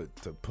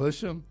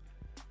push him.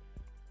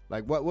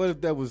 Like, what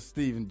if that was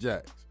Steven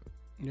Jackson?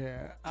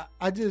 Yeah,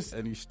 I just...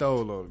 And he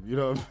stole on him, you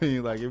know what I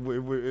mean? Like,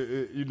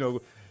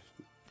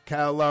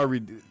 Kyle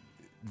Lowry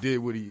did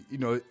what he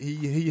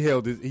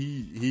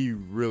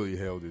really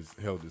held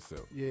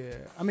himself. Yeah,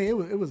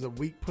 it was a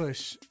weak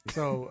push,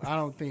 so I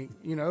don't think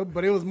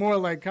but it was more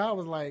like Kyle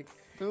was like,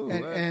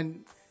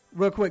 and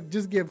real quick,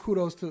 just give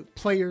kudos to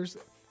players,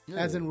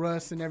 as in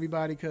Russ and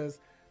everybody, because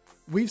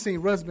we've seen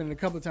Russ been a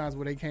couple of times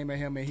where they came at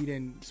him and he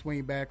didn't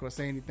swing back or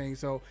say anything.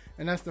 So,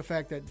 and that's the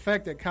fact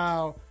that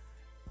Kyle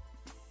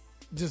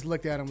just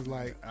looked at him was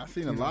like, I've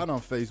seen a lot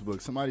on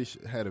Facebook. Somebody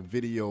had a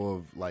video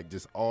of like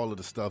just all of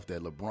the stuff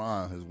that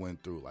LeBron has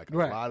went through, like a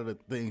lot of the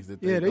things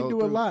that they do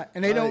through. A lot,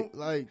 and they don't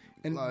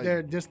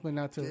they're disciplined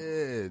not to.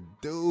 Yeah,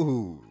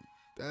 dude,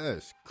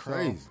 that's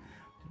crazy.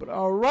 But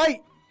all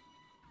right,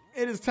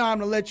 it is time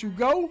to let you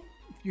go.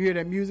 If you hear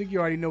that music, you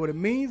already know what it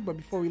means. But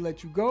before we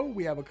let you go,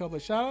 we have a couple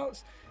of shout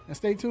outs, and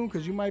stay tuned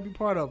because you might be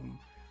part of them.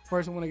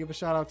 First, I want to give a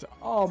shout out to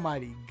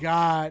Almighty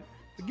God.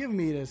 for giving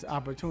me this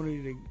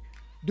opportunity to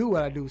do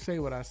what I do, say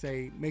what I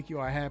say, make you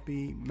all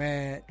happy,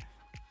 mad,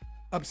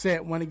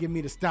 upset, want to give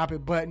me the stop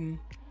it button.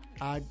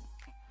 I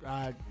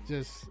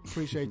just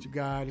appreciate you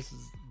guys. This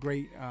is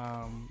great.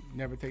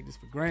 Never take this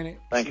for granted.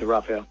 Thank you,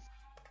 Raphael.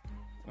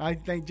 I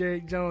thank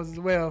Jerry Jones as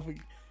well for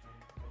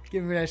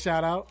giving me that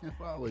shout out.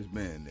 I've always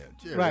been there.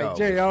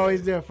 Jerry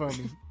always there for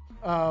me.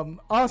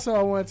 Also,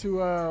 I want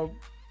to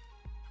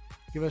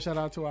give a shout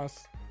out to our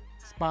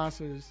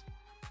sponsors,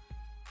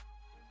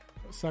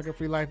 Sucker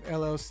Free Life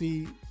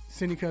LLC,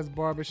 Seneca's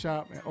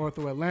Barbershop, and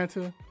Ortho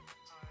Atlanta.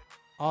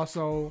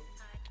 Also,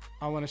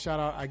 I want to shout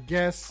out our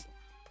guest,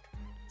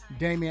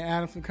 Damian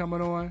Adams, for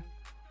coming on.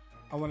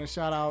 I want to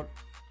shout out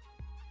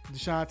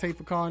Deshaun Tate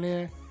for calling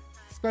in.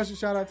 Special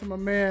shout out to my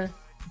man,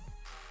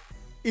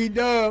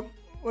 E-Dub.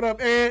 What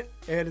up, Ed?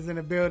 Ed is in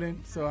the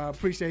building, so I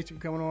appreciate you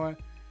coming on.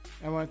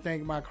 I want to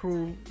thank my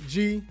crew,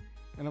 G,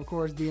 and of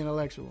course, The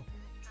Intellectual.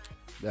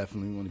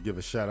 Definitely want to give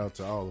a shout out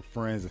to all the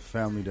friends and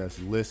family that's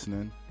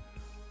listening.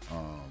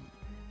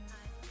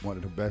 One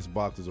of the best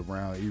boxers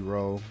around,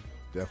 E-Roll.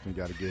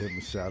 Definitely got to give him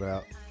a shout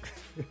out.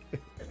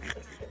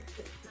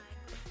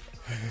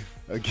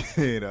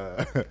 Again,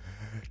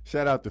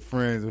 shout out to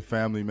friends and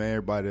family, man.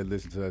 Everybody that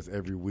listens to us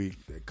every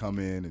week, that come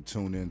in and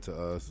tune in to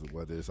us,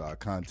 whether it's our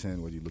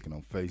content, whether you're looking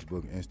on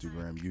Facebook,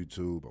 Instagram,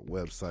 YouTube, or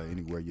website,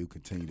 anywhere you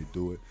continue to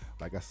do it.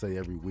 Like I say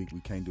every week,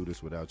 we can't do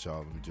this without y'all,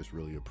 and we just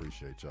really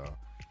appreciate y'all.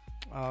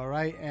 All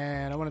right,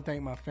 and I want to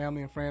thank my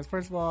family and friends.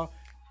 First of all,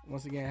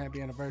 once again,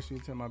 happy anniversary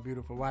to my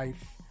beautiful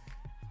wife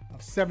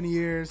of 70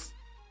 years.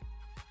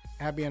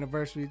 Happy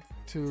anniversary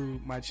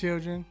to my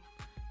children.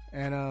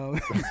 And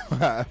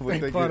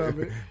they part of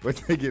it. But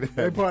they get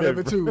they part of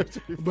it too.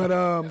 But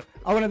I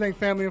want to thank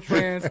family and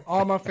friends,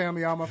 all my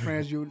family, all my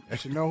friends. You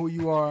should know who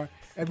you are.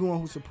 Everyone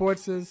who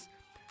supports us.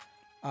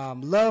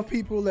 Love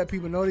people. Let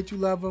people know that you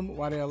love them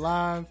while they're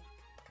alive.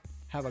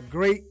 Have a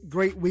great,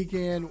 great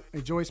weekend.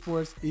 Enjoy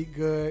sports. Eat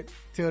good.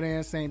 Till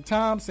then, same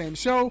time, same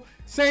show,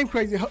 same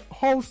crazy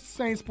host,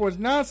 same sports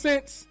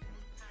nonsense.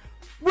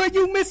 Will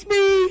you miss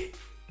me?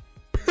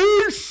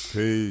 Peace.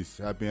 Peace.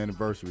 Happy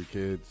anniversary,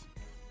 kids.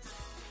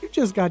 You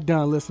just got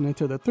done listening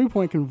to the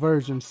 3-Point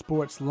Conversion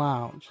Sports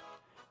Lounge.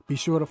 Be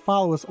sure to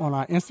follow us on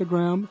our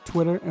Instagram,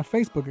 Twitter, and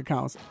Facebook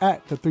accounts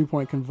at the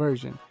 3-Point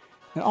Conversion.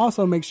 And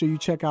also make sure you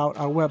check out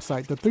our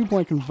website,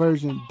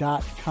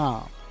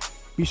 the3pointconversion.com.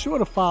 Be sure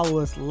to follow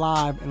us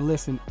live and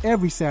listen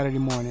every Saturday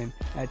morning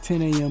at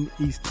 10 a.m.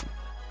 Eastern.